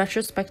of a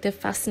retrospective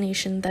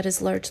fascination that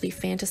is largely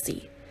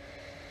fantasy.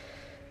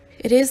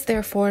 It is,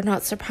 therefore,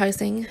 not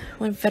surprising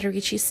when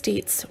Federici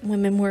states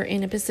women were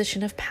in a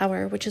position of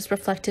power, which is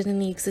reflected in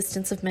the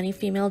existence of many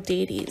female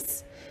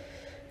deities.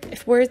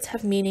 If words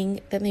have meaning,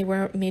 then they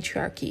were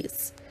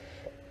matriarchies.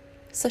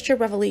 Such a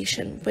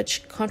revelation,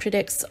 which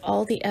contradicts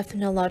all the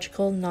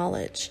ethnological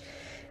knowledge,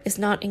 is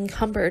not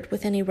encumbered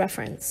with any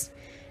reference,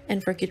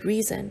 and for good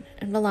reason,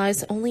 and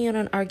relies only on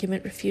an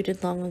argument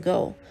refuted long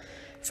ago,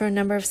 for a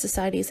number of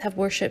societies have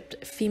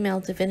worshipped female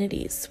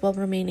divinities while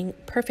remaining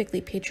perfectly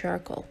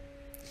patriarchal.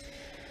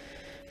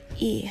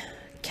 E.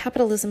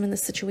 Capitalism in the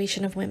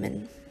situation of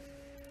women.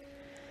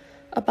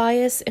 A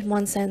bias, in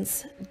one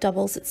sense,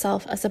 doubles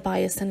itself as a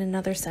bias in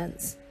another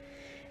sense.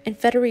 In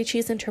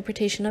Federici's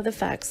interpretation of the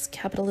facts,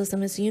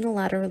 capitalism is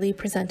unilaterally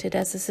presented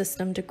as a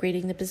system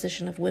degrading the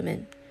position of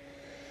women.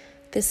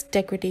 This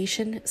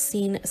degradation,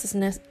 seen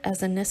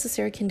as a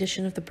necessary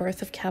condition of the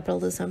birth of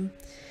capitalism,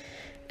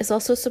 is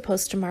also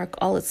supposed to mark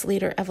all its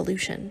later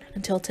evolution,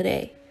 until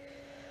today.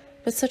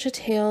 But such a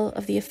tale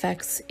of the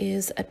effects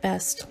is, at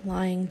best,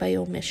 lying by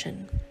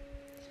omission.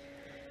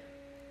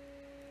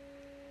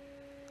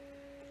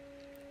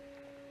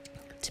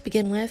 To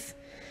begin with,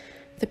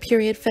 the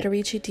period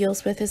Federici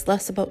deals with is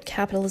less about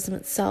capitalism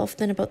itself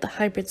than about the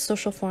hybrid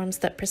social forms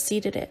that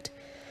preceded it.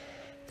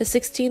 The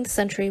 16th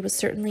century was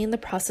certainly in the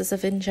process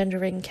of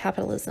engendering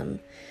capitalism,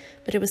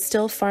 but it was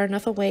still far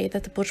enough away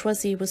that the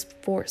bourgeoisie was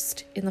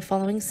forced, in the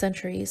following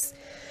centuries,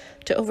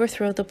 to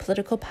overthrow the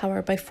political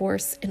power by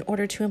force in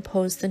order to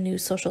impose the new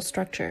social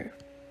structure.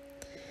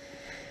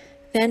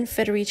 Then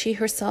Federici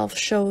herself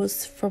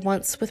shows, for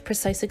once with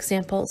precise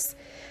examples,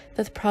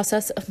 that the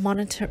process of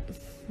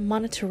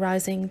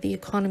monetarizing the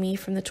economy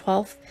from the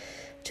 12th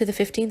to the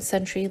 15th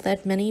century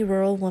led many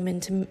rural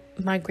women to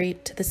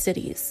migrate to the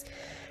cities,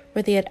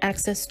 where they had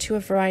access to a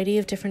variety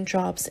of different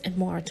jobs and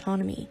more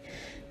autonomy,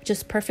 which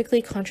is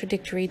perfectly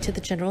contradictory to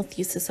the general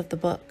thesis of the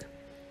book.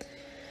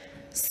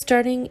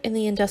 Starting in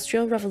the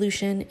Industrial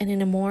Revolution and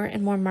in a more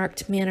and more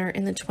marked manner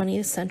in the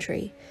 20th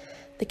century,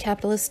 the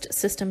capitalist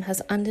system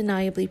has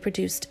undeniably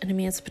produced an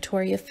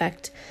emancipatory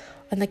effect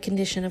on the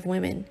condition of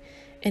women,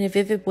 in a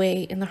vivid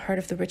way in the heart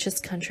of the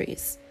richest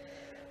countries.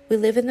 We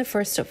live in the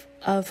first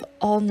of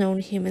all known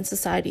human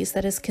societies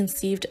that has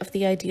conceived of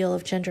the ideal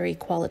of gender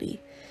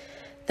equality,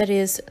 that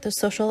is, the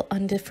social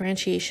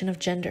undifferentiation of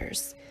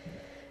genders.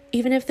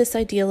 Even if this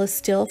ideal is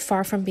still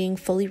far from being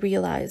fully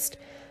realized,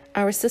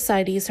 our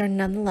societies are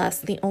nonetheless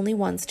the only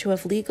ones to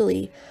have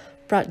legally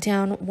brought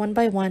down one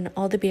by one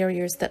all the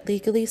barriers that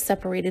legally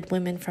separated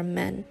women from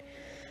men,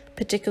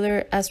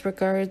 particularly as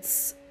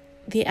regards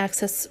the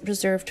access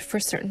reserved for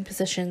certain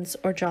positions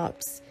or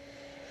jobs.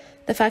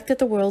 The fact that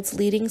the world's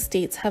leading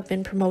states have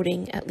been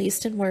promoting, at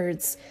least in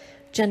words,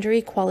 gender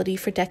equality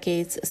for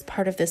decades is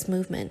part of this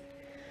movement.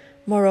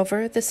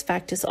 Moreover, this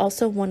fact is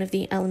also one of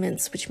the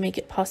elements which make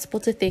it possible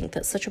to think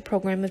that such a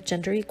program of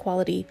gender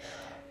equality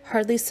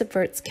hardly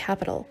subverts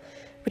capital,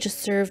 which is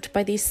served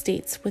by these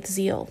states with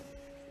zeal.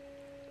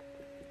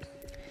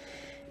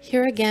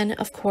 Here again,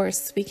 of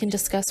course, we can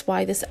discuss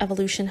why this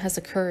evolution has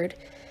occurred.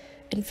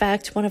 In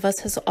fact, one of us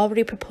has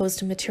already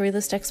proposed a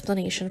materialist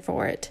explanation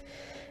for it,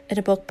 in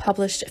a book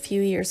published a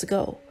few years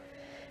ago.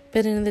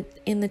 But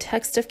in the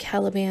text of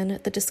Caliban,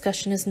 the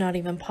discussion is not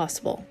even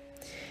possible,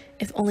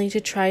 if only to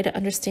try to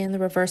understand the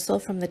reversal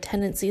from the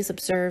tendencies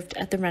observed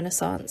at the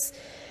Renaissance.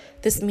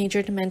 This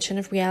major dimension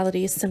of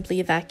reality is simply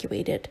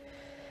evacuated.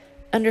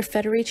 Under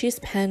Federici's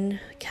pen,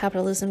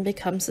 capitalism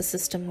becomes a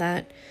system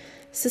that,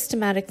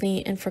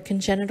 systematically and for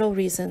congenital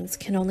reasons,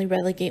 can only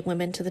relegate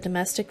women to the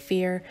domestic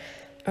sphere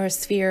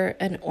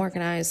and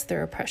organize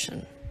their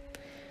oppression.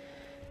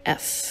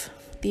 F.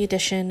 The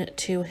addition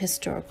to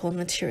historical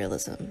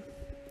materialism.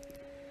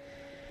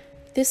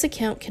 This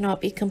account cannot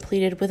be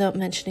completed without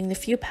mentioning the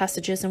few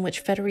passages in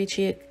which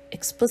Federici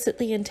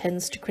explicitly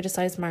intends to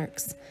criticize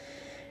Marx,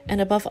 and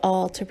above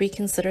all, to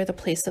reconsider the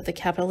place of the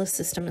capitalist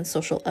system in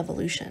social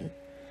evolution.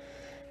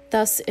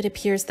 Thus, it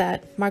appears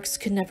that Marx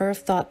could never have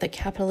thought that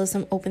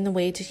capitalism opened the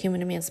way to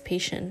human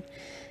emancipation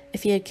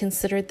if he had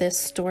considered this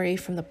story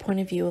from the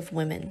point of view of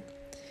women.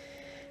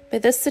 By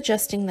this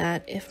suggesting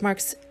that, if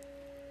Marx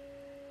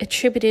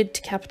attributed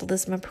to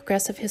capitalism a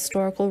progressive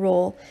historical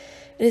role,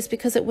 it is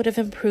because it would have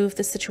improved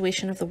the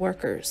situation of the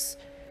workers.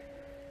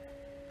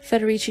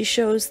 Federici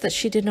shows that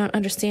she did not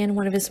understand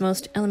one of his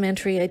most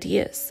elementary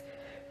ideas,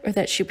 or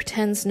that she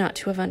pretends not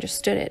to have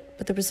understood it,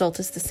 but the result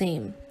is the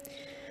same.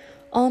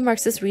 All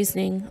Marx's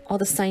reasoning, all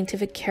the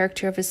scientific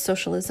character of his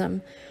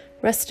socialism,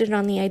 rested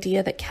on the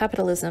idea that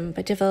capitalism,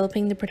 by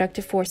developing the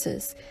productive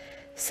forces,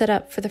 set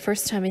up for the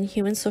first time in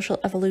human social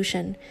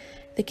evolution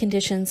the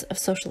conditions of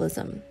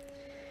socialism.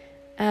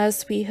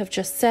 As we have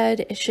just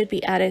said, it should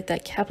be added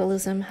that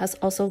capitalism has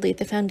also laid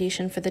the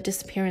foundation for the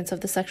disappearance of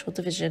the sexual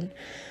division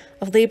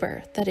of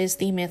labor, that is,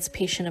 the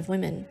emancipation of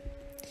women.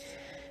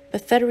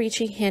 But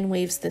Federici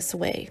hand-waves this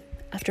away,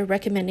 after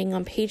recommending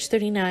on page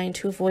 39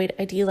 to avoid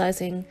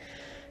idealizing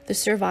the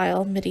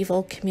servile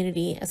medieval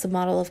community as a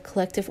model of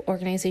collective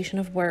organization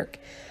of work.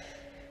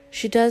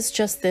 She does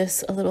just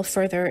this a little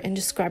further in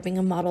describing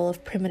a model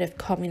of primitive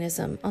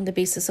communism on the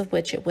basis of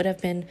which it would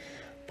have been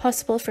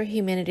possible for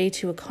humanity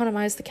to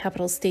economize the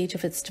capital stage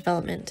of its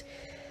development.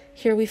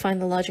 Here we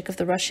find the logic of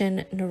the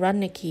Russian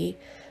Narodniki,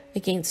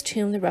 against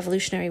whom the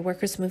revolutionary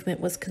workers' movement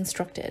was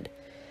constructed.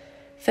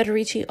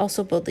 Federici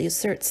also boldly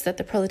asserts that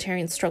the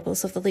proletarian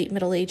struggles of the late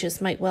Middle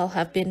Ages might well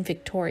have been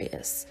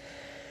victorious,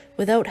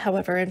 without,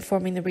 however,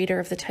 informing the reader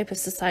of the type of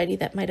society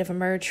that might have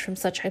emerged from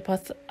such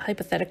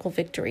hypothetical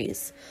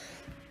victories.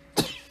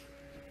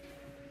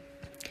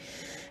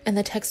 And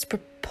the text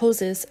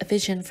proposes a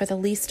vision for the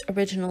least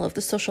original of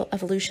the social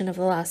evolution of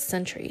the last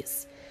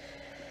centuries.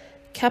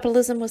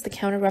 Capitalism was the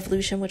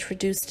counter-revolution which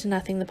reduced to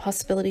nothing the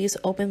possibilities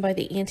opened by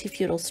the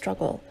anti-feudal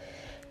struggle.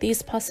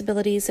 These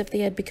possibilities, if they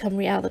had become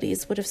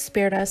realities, would have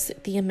spared us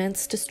the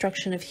immense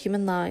destruction of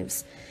human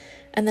lives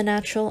and the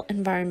natural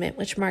environment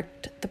which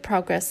marked the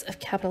progress of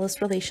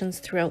capitalist relations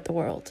throughout the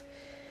world.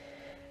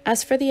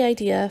 As for the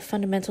idea,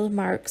 fundamental to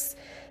Marx,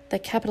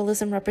 that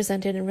capitalism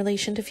represented in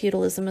relation to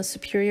feudalism a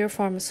superior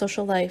form of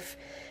social life,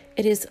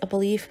 it is a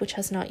belief which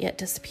has not yet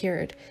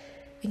disappeared.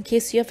 In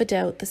case you have a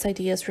doubt, this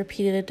idea is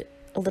repeated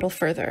a little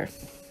further.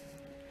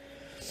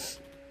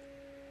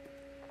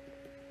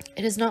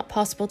 It is not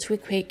possible to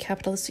equate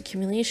capitalist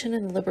accumulation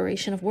and the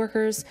liberation of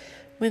workers,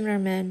 women or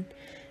men,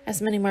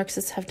 as many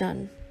Marxists have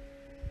done,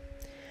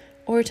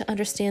 or to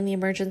understand the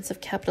emergence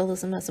of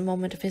capitalism as a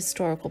moment of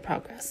historical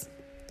progress.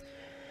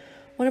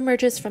 What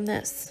emerges from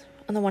this?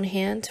 On the one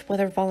hand,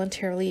 whether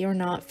voluntarily or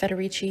not,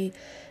 Federici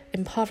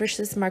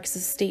impoverishes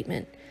Marx's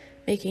statement,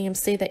 making him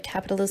say that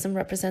capitalism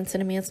represents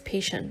an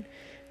emancipation,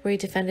 where he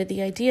defended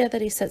the idea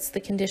that he sets the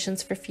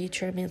conditions for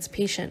future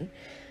emancipation,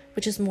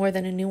 which is more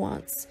than a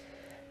nuance.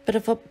 But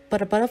above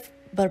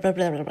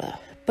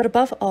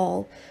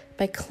all,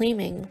 by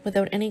claiming,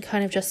 without any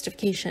kind of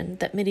justification,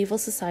 that medieval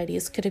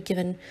societies could have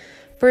given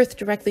birth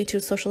directly to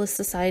a socialist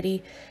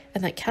society,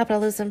 and that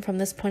capitalism from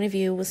this point of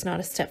view was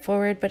not a step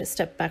forward but a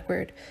step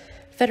backward,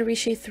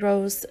 Federici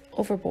throws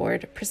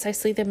overboard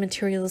precisely the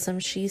materialism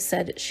she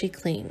said she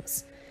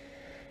claims.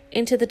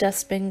 Into the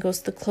dustbin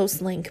goes the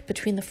close link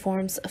between the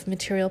forms of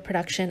material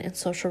production and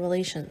social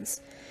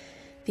relations.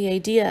 The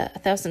idea,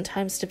 1,000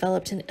 times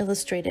developed and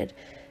illustrated,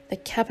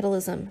 that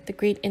capitalism, the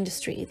great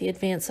industry, the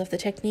advance of the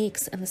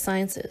techniques and the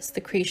sciences,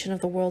 the creation of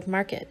the world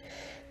market,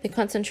 the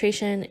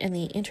concentration and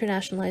the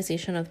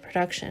internationalization of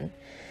production,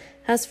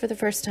 has for the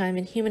first time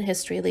in human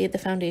history laid the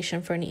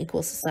foundation for an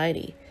equal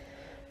society.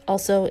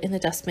 Also in the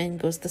dustbin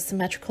goes the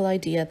symmetrical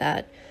idea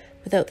that,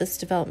 without this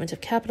development of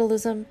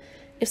capitalism,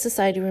 if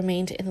society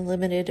remained in the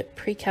limited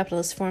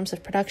pre-capitalist forms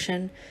of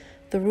production,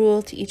 the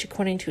rule, to each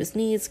according to his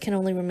needs, can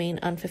only remain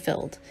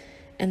unfulfilled,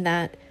 and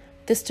that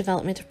this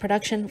development of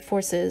productive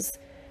forces,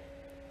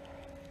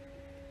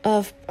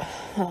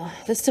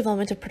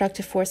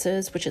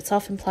 which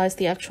itself implies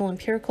the actual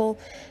empirical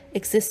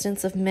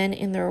existence of men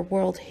in their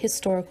world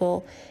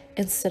historical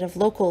instead of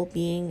local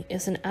being,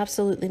 is an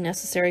absolutely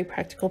necessary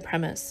practical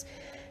premise,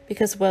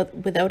 because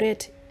without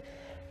it,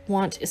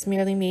 want is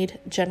merely made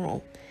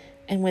general,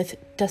 and with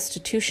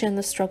destitution,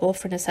 the struggle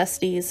for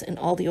necessities and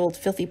all the old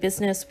filthy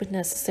business would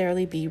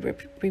necessarily be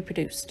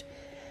reproduced.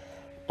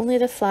 Only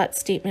the flat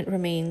statement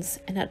remains,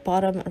 and at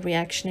bottom a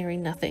reactionary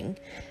nothing,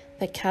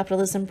 that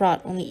capitalism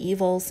brought only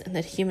evils and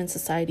that human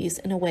societies,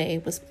 in a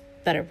way, was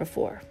better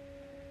before.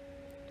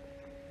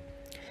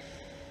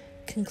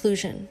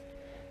 Conclusion.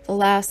 The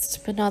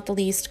last, but not the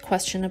least,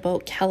 question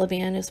about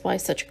Caliban is why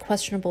such a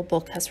questionable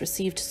book has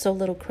received so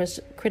little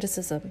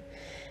criticism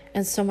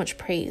and so much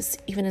praise,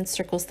 even in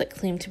circles that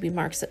claim to be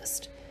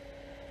Marxist.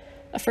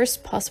 A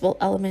first possible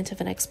element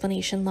of an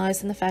explanation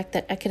lies in the fact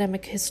that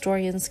academic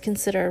historians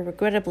consider,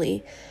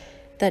 regrettably,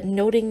 that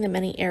noting the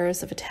many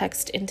errors of a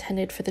text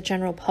intended for the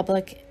general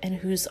public and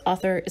whose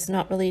author is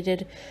not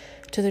related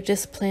to their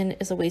discipline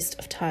is a waste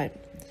of time.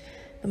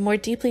 But more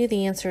deeply,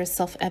 the answer is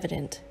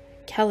self-evident.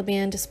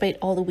 Caliban, despite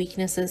all the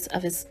weaknesses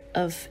of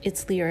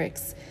its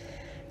lyrics,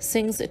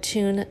 sings a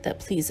tune that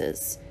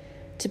pleases.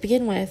 To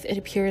begin with, it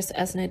appears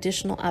as an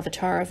additional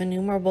avatar of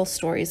innumerable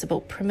stories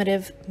about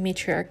primitive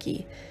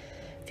matriarchy.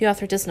 The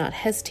author does not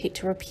hesitate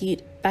to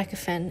repeat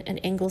Bachofen and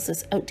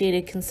Engels'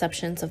 outdated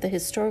conceptions of the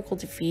historical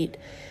defeat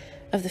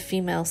of the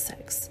female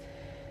sex.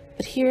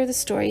 But here the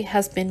story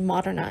has been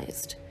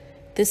modernized.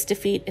 This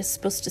defeat is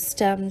supposed to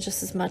stem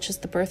just as much as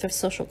the birth of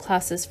social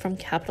classes from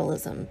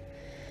capitalism.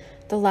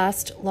 The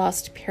last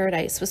lost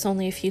paradise was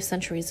only a few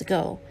centuries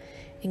ago,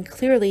 and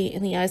clearly,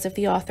 in the eyes of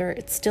the author,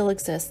 it still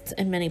exists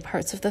in many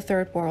parts of the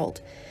Third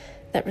World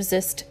that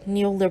resist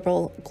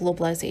neoliberal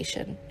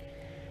globalization.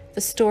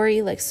 The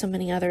story, like so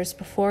many others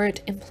before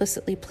it,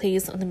 implicitly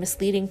plays on the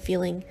misleading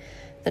feeling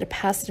that a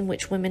past in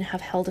which women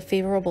have held a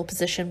favorable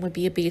position would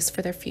be a base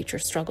for their future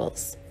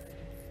struggles.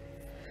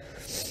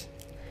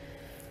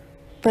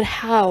 But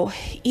how,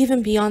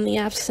 even beyond the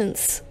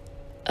absence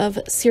of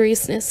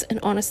seriousness and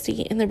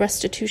honesty in the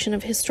restitution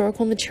of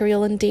historical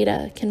material and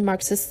data, can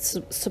Marxists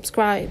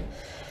subscribe,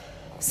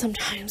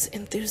 sometimes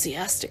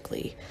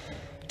enthusiastically,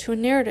 to a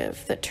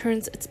narrative that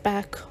turns its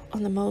back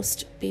on the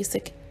most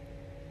basic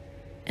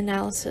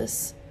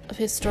analysis of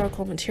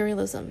historical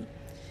materialism?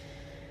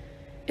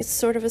 It's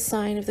sort of a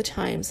sign of the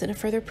times and a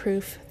further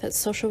proof that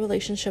social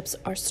relationships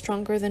are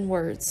stronger than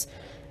words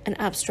and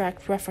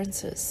abstract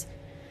references.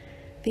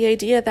 The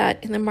idea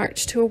that, in the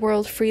march to a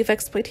world free of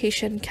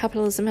exploitation,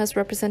 capitalism has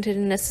represented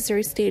a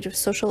necessary stage of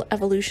social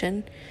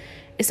evolution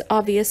is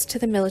obvious to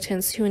the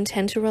militants who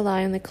intend to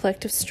rely on the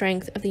collective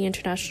strength of the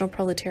international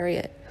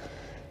proletariat.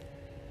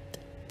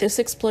 This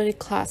exploited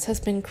class has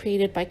been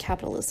created by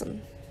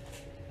capitalism,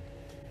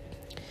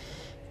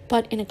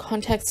 but in a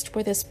context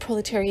where this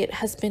proletariat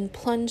has been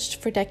plunged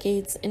for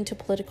decades into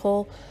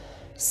political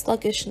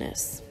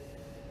sluggishness.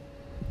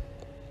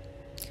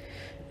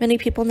 Many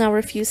people now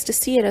refuse to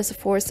see it as a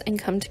force and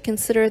come to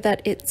consider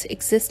that its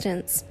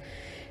existence,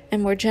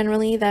 and more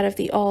generally that of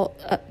all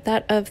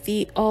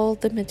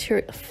the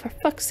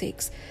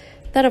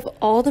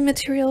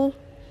material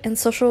and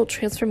social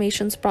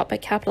transformations brought by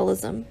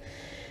capitalism,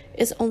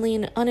 is only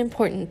an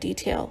unimportant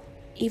detail,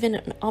 even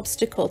an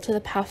obstacle to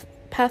the path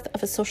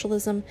of a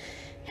socialism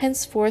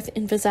henceforth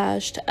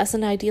envisaged as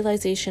an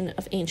idealization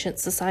of ancient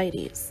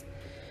societies.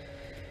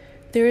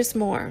 There is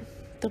more.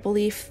 The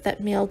belief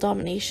that male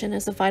domination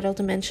is a vital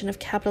dimension of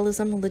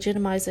capitalism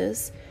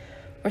legitimizes,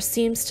 or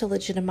seems to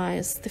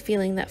legitimize, the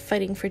feeling that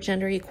fighting for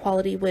gender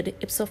equality would,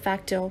 ipso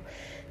facto,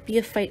 be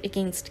a fight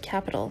against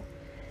capital.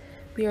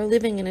 We are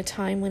living in a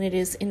time when it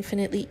is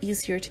infinitely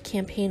easier to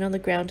campaign on the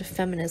ground of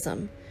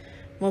feminism,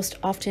 most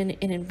often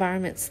in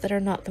environments that are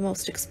not the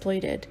most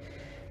exploited,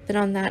 than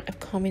on that of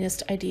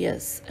communist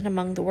ideas and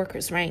among the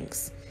workers'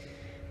 ranks.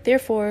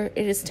 Therefore,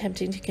 it is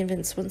tempting to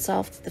convince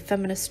oneself that the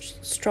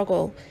feminist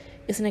struggle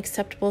is an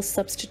acceptable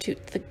substitute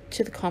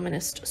to the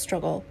communist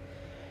struggle.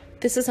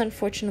 This is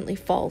unfortunately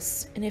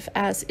false, and if,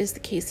 as is the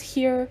case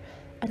here,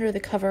 under the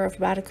cover of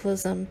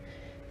radicalism,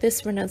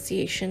 this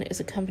renunciation is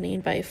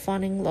accompanied by a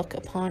fawning look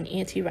upon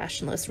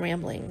anti-rationalist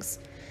ramblings,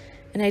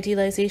 an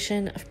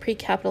idealization of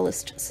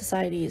pre-capitalist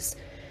societies,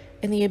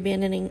 and the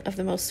abandoning of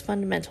the most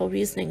fundamental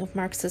reasoning of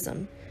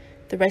Marxism,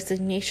 the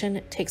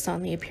resignation takes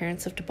on the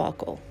appearance of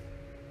debacle.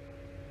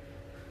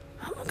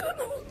 Oh my God.